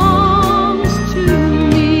belongs to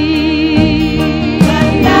me. But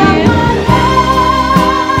now my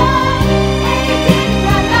love, didn't I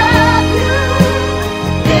love you?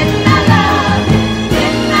 Didn't I love you?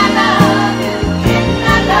 Didn't I love you? Didn't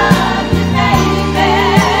I love you, baby?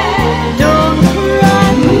 Don't cry,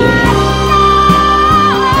 my love,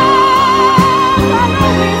 I'll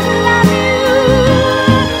always love you,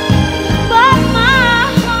 but my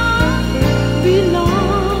heart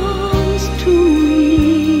belongs to me.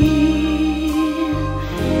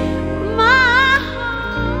 My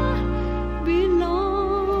heart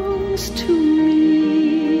belongs to me.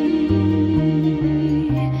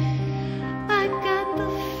 I got the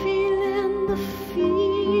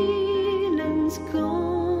feeling's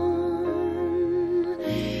gone.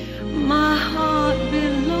 My heart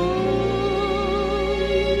belongs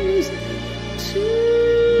to me.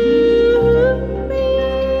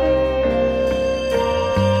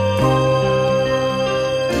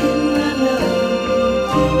 Didn't I love you? Didn't I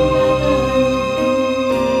love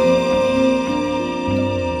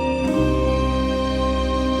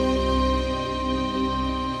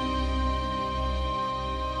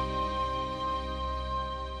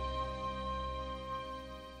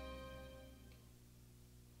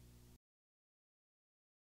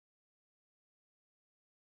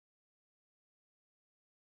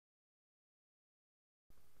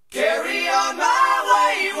Carry on, my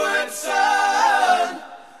wayward son.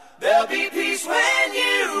 There'll be peace when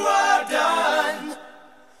you are done.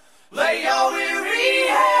 Lay your weary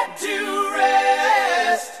head to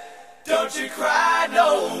rest. Don't you cry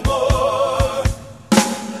no more.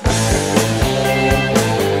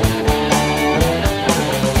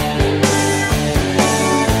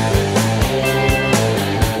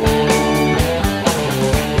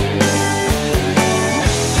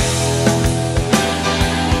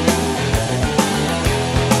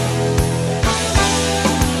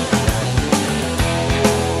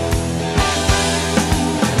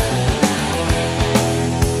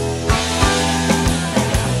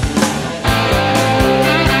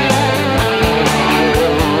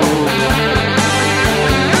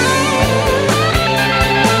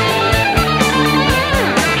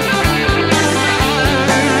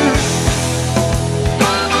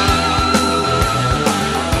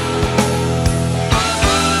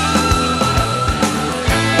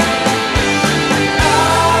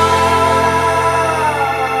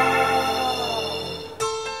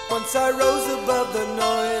 Once I rose above the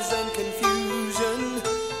noise and confusion,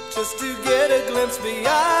 just to get a glimpse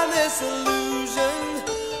beyond this illusion.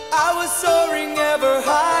 I was soaring ever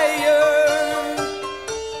higher,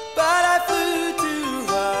 but I flew too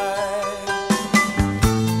high.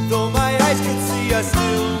 Though my eyes could see, I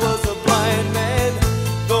still was a blind man.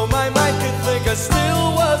 Though my mind could think, I still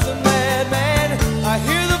was a madman. I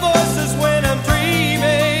hear the voices when I'm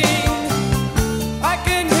dreaming. I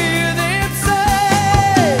can hear them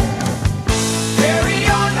say, Carry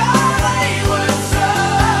on, my wayward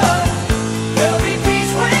son. There'll be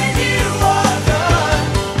peace when you are done.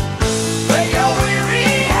 Lay your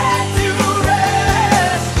weary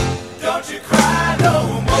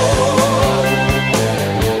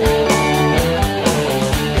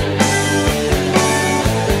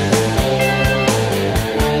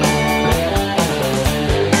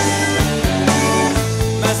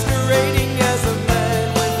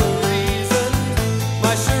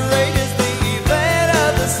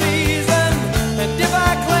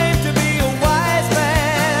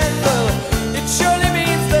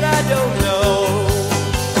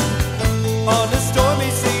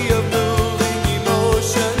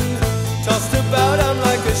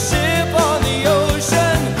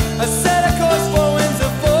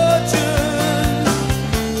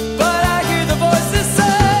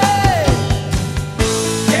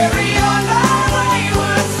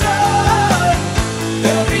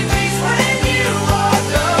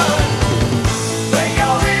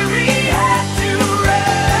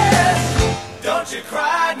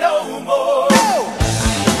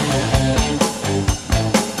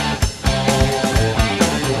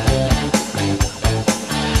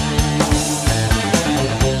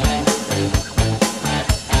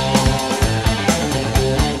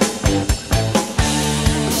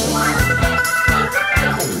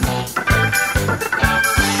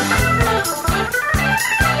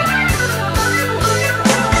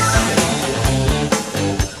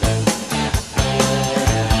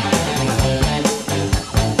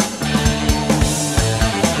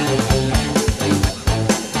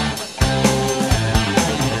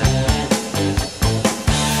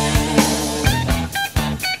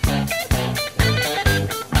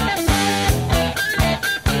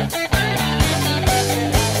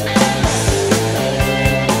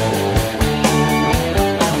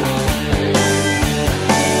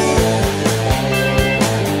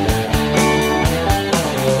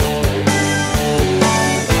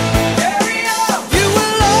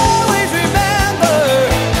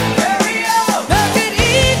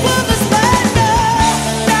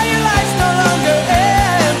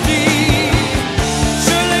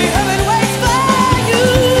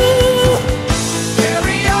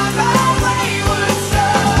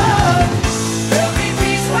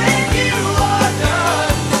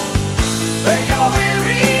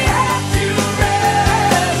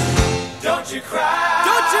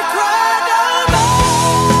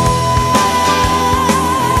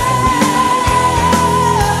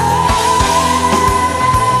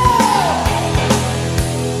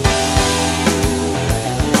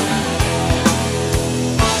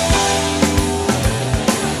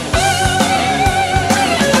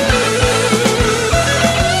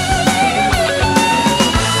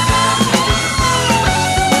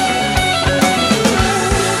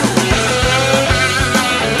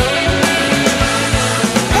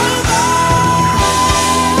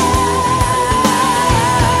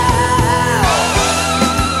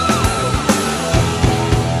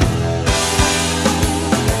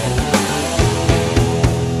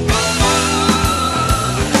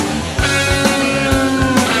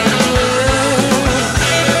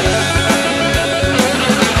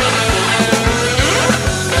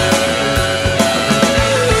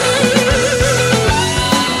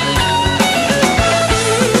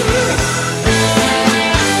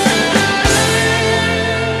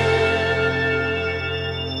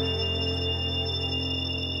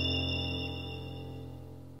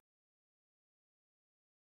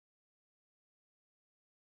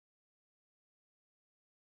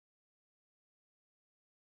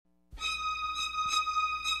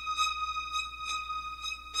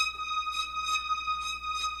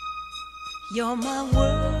You're my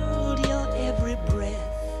world, you're every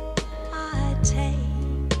breath I take.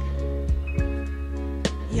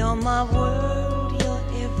 You're my world, you're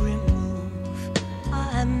every move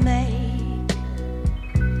I make.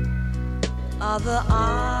 Other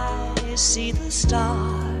eyes see the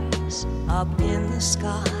stars up in the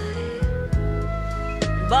sky,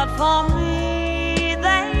 but for me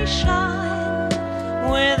they shine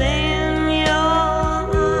within your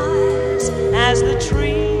eyes as the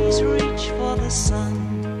trees reach for the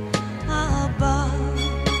sun above.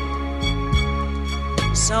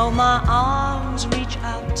 So my arms reach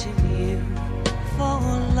out to you for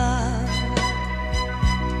love.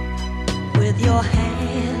 With your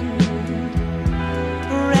hand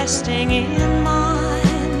resting in mine,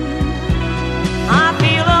 I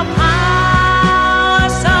feel a power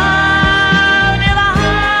so divine.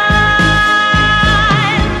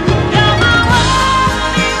 You're my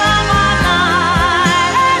world, you are my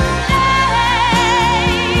night and day.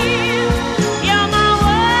 You're my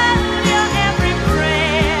world, you're every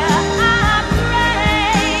prayer I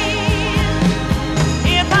pray.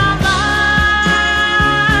 If our love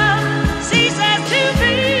ceases to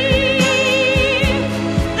be,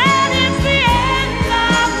 then it's the end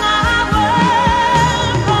of my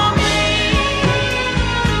world for me.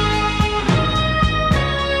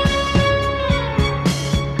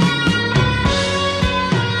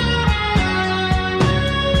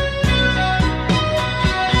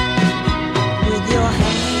 With your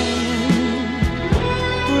hand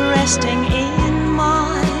resting in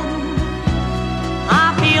mine,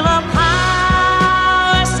 I feel a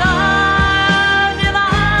power so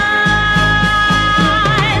divine.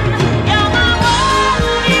 You're my world,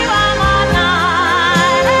 you are my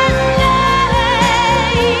night and day.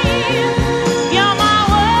 You're my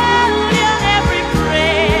world, you're every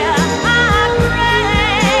prayer I pray.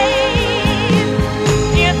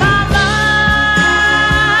 If our love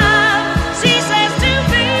ceases to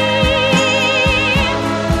be,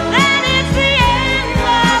 then it's the end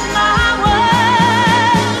of my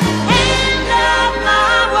world, end of my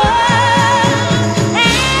world,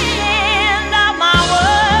 end of my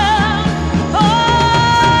world for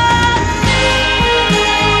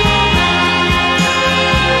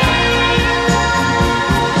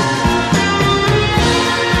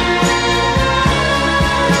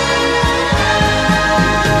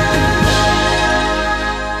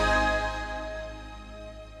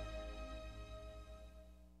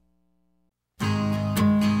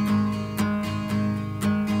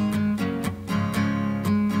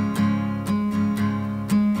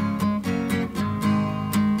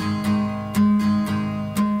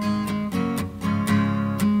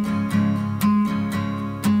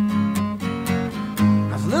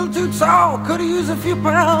I was a little too tall, could've used a few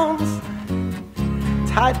pounds.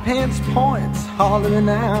 Tight pants points, hollering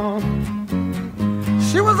out.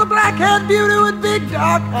 She was a black-haired beauty with big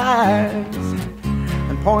dark eyes,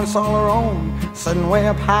 and points all her own, sitting way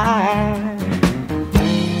up high.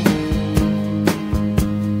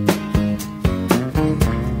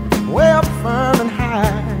 Way up firm and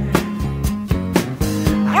high.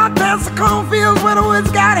 Out past the cornfields where the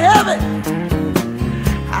woods got heavy,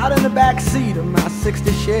 out in the back seat of my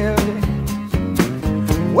 '60 Chevy,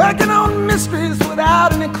 working on mysteries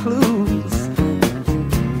without any clues,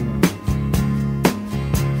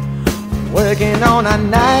 working on our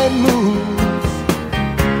night moves,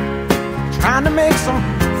 trying to make some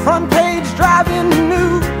front page driving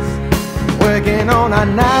news, working on our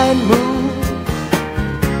night moves.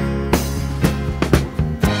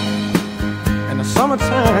 In the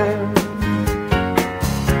summertime,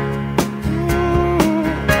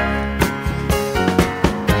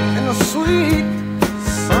 in the sweet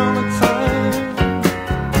summertime,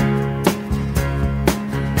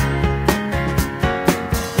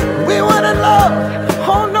 we weren't in love,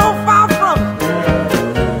 oh no, far from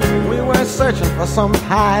it. We weren't searching for some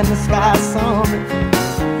pie in the sky summit.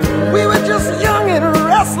 We were just young and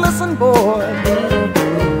restless and bored,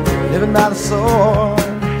 living by the sword.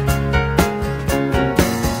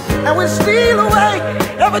 And we'd steal away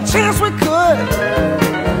every chance we could,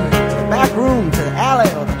 to the back room, to the alley,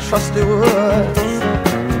 or the trusty woods.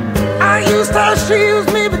 I used her, she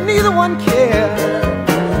used me, but neither one cared.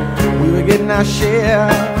 We were getting our share,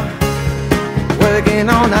 working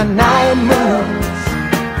on our night moves,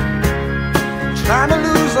 trying to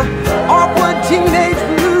lose the awkward teenage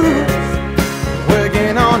blues,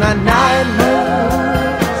 working on our night moves.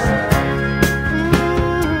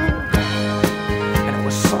 And it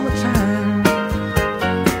was summertime.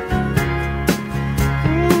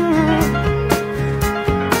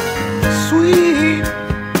 Sweet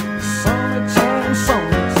summertime,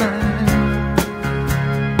 summertime.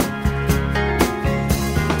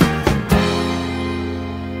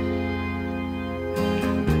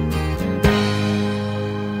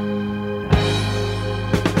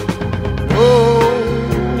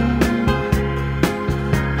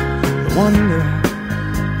 thunder.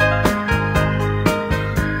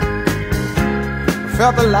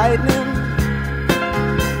 Felt the lightning,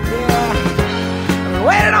 yeah.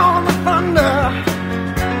 Waited on the thunder,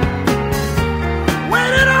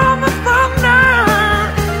 waited on the thunder.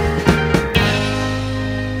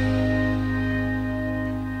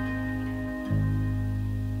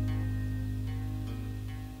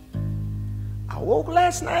 I woke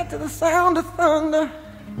last night to the sound of thunder.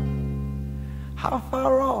 How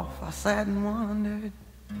far off I sat and wondered.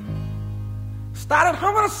 Started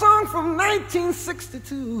humming a song from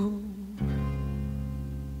 1962.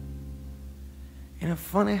 Ain't it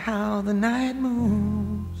funny how the night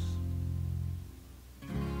moves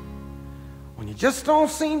when you just don't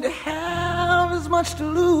seem to have as much to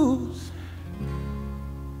lose?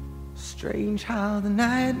 Strange how the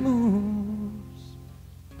night moves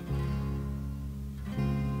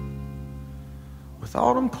with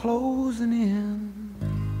autumn closing in.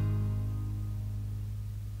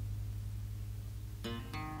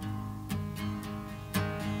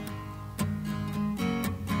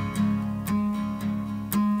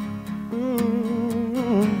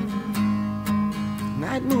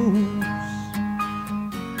 Night moves.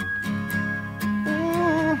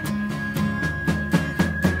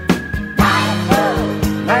 Night moves.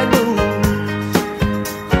 Night moves.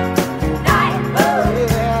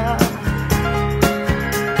 Yeah.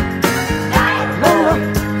 Night moves. Night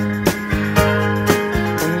moves.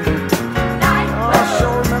 Oh, I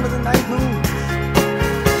sure remember the night moves.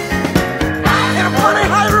 And I'm funny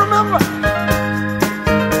how you remember.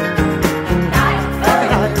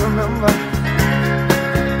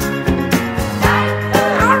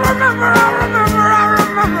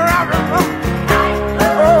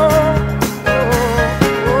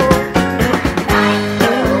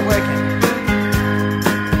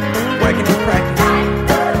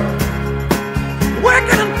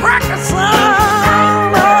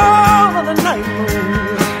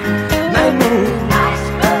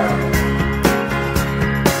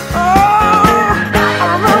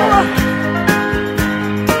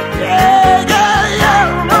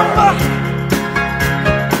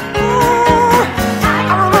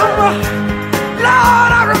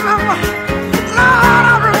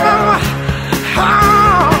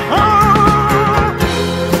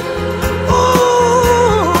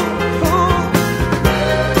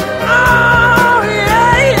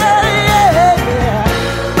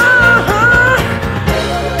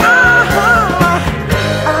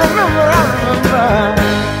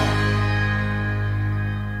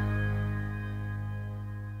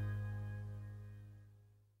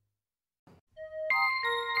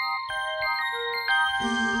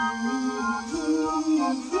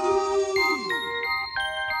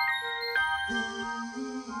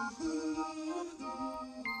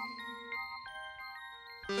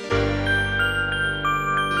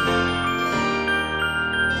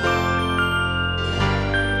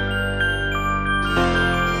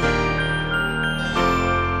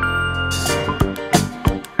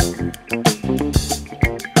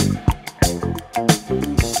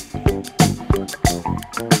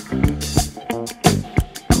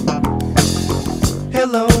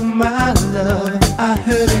 Hello, my love, I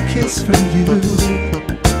heard a kiss from you.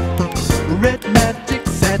 Red magic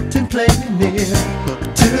satin playing near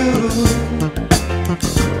too.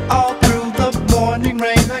 All through the morning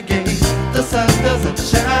rain I gave, the sun doesn't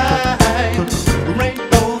shine.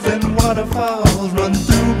 Rainbows and waterfalls run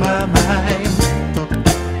through my mind.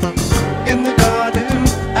 In the garden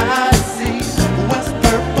I see west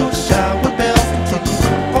purple shower bells and tea,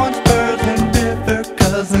 orange birds and river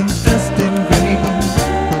cousins dressed in green.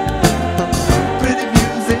 Pretty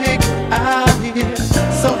music I hear,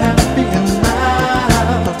 so happy and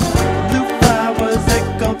loud. Blue flowers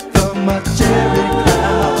echo from my cherry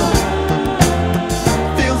cloud.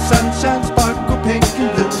 Feel sunshine sparkle pink and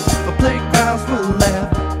blue.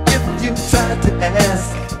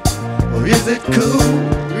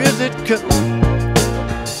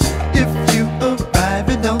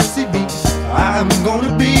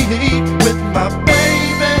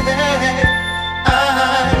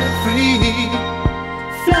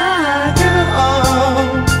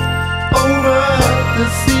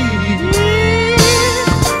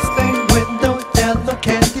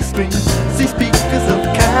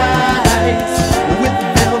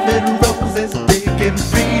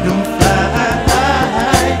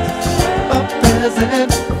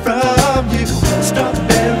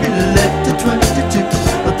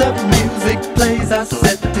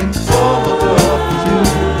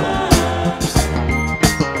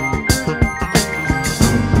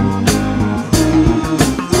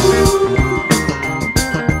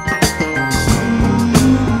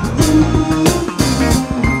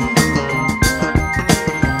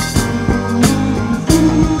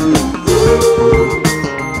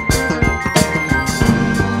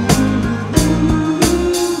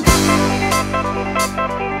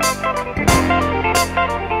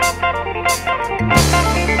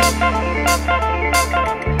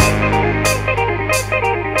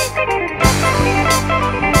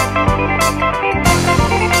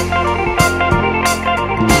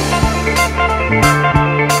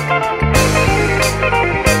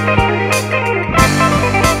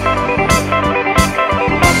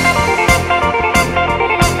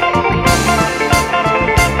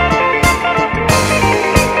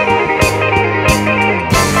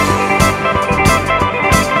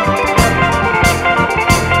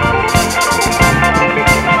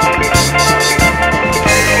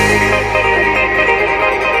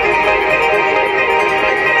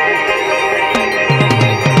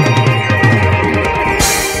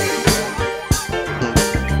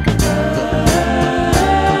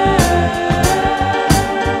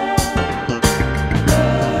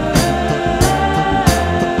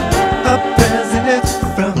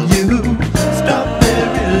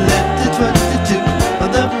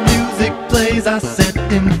 are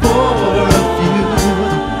setting for a few.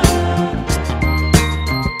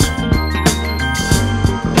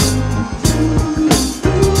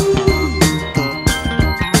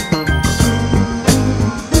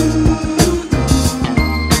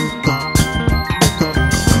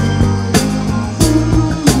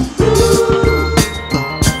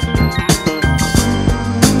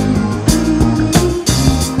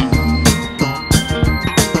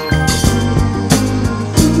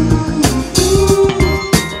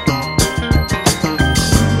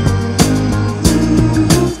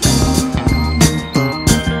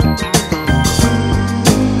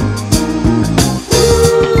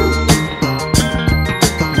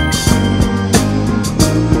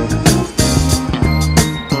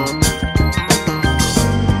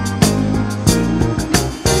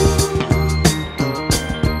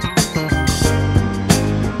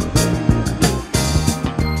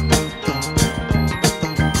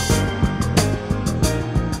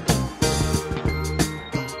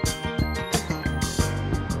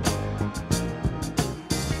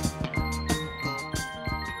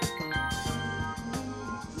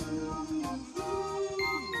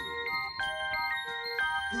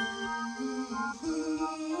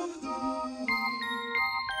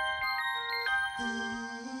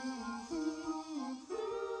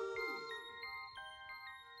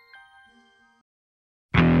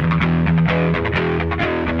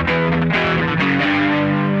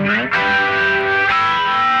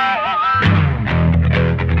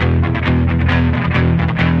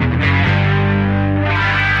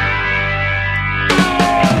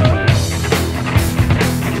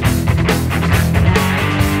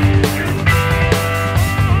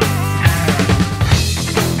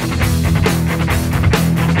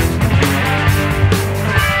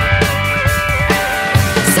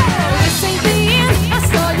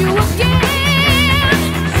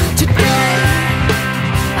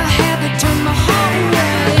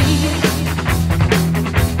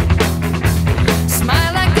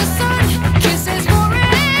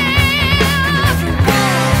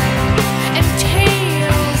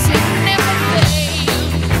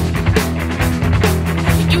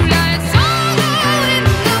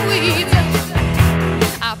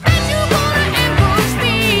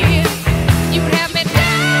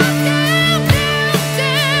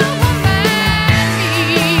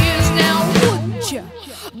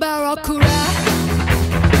 Barracuda.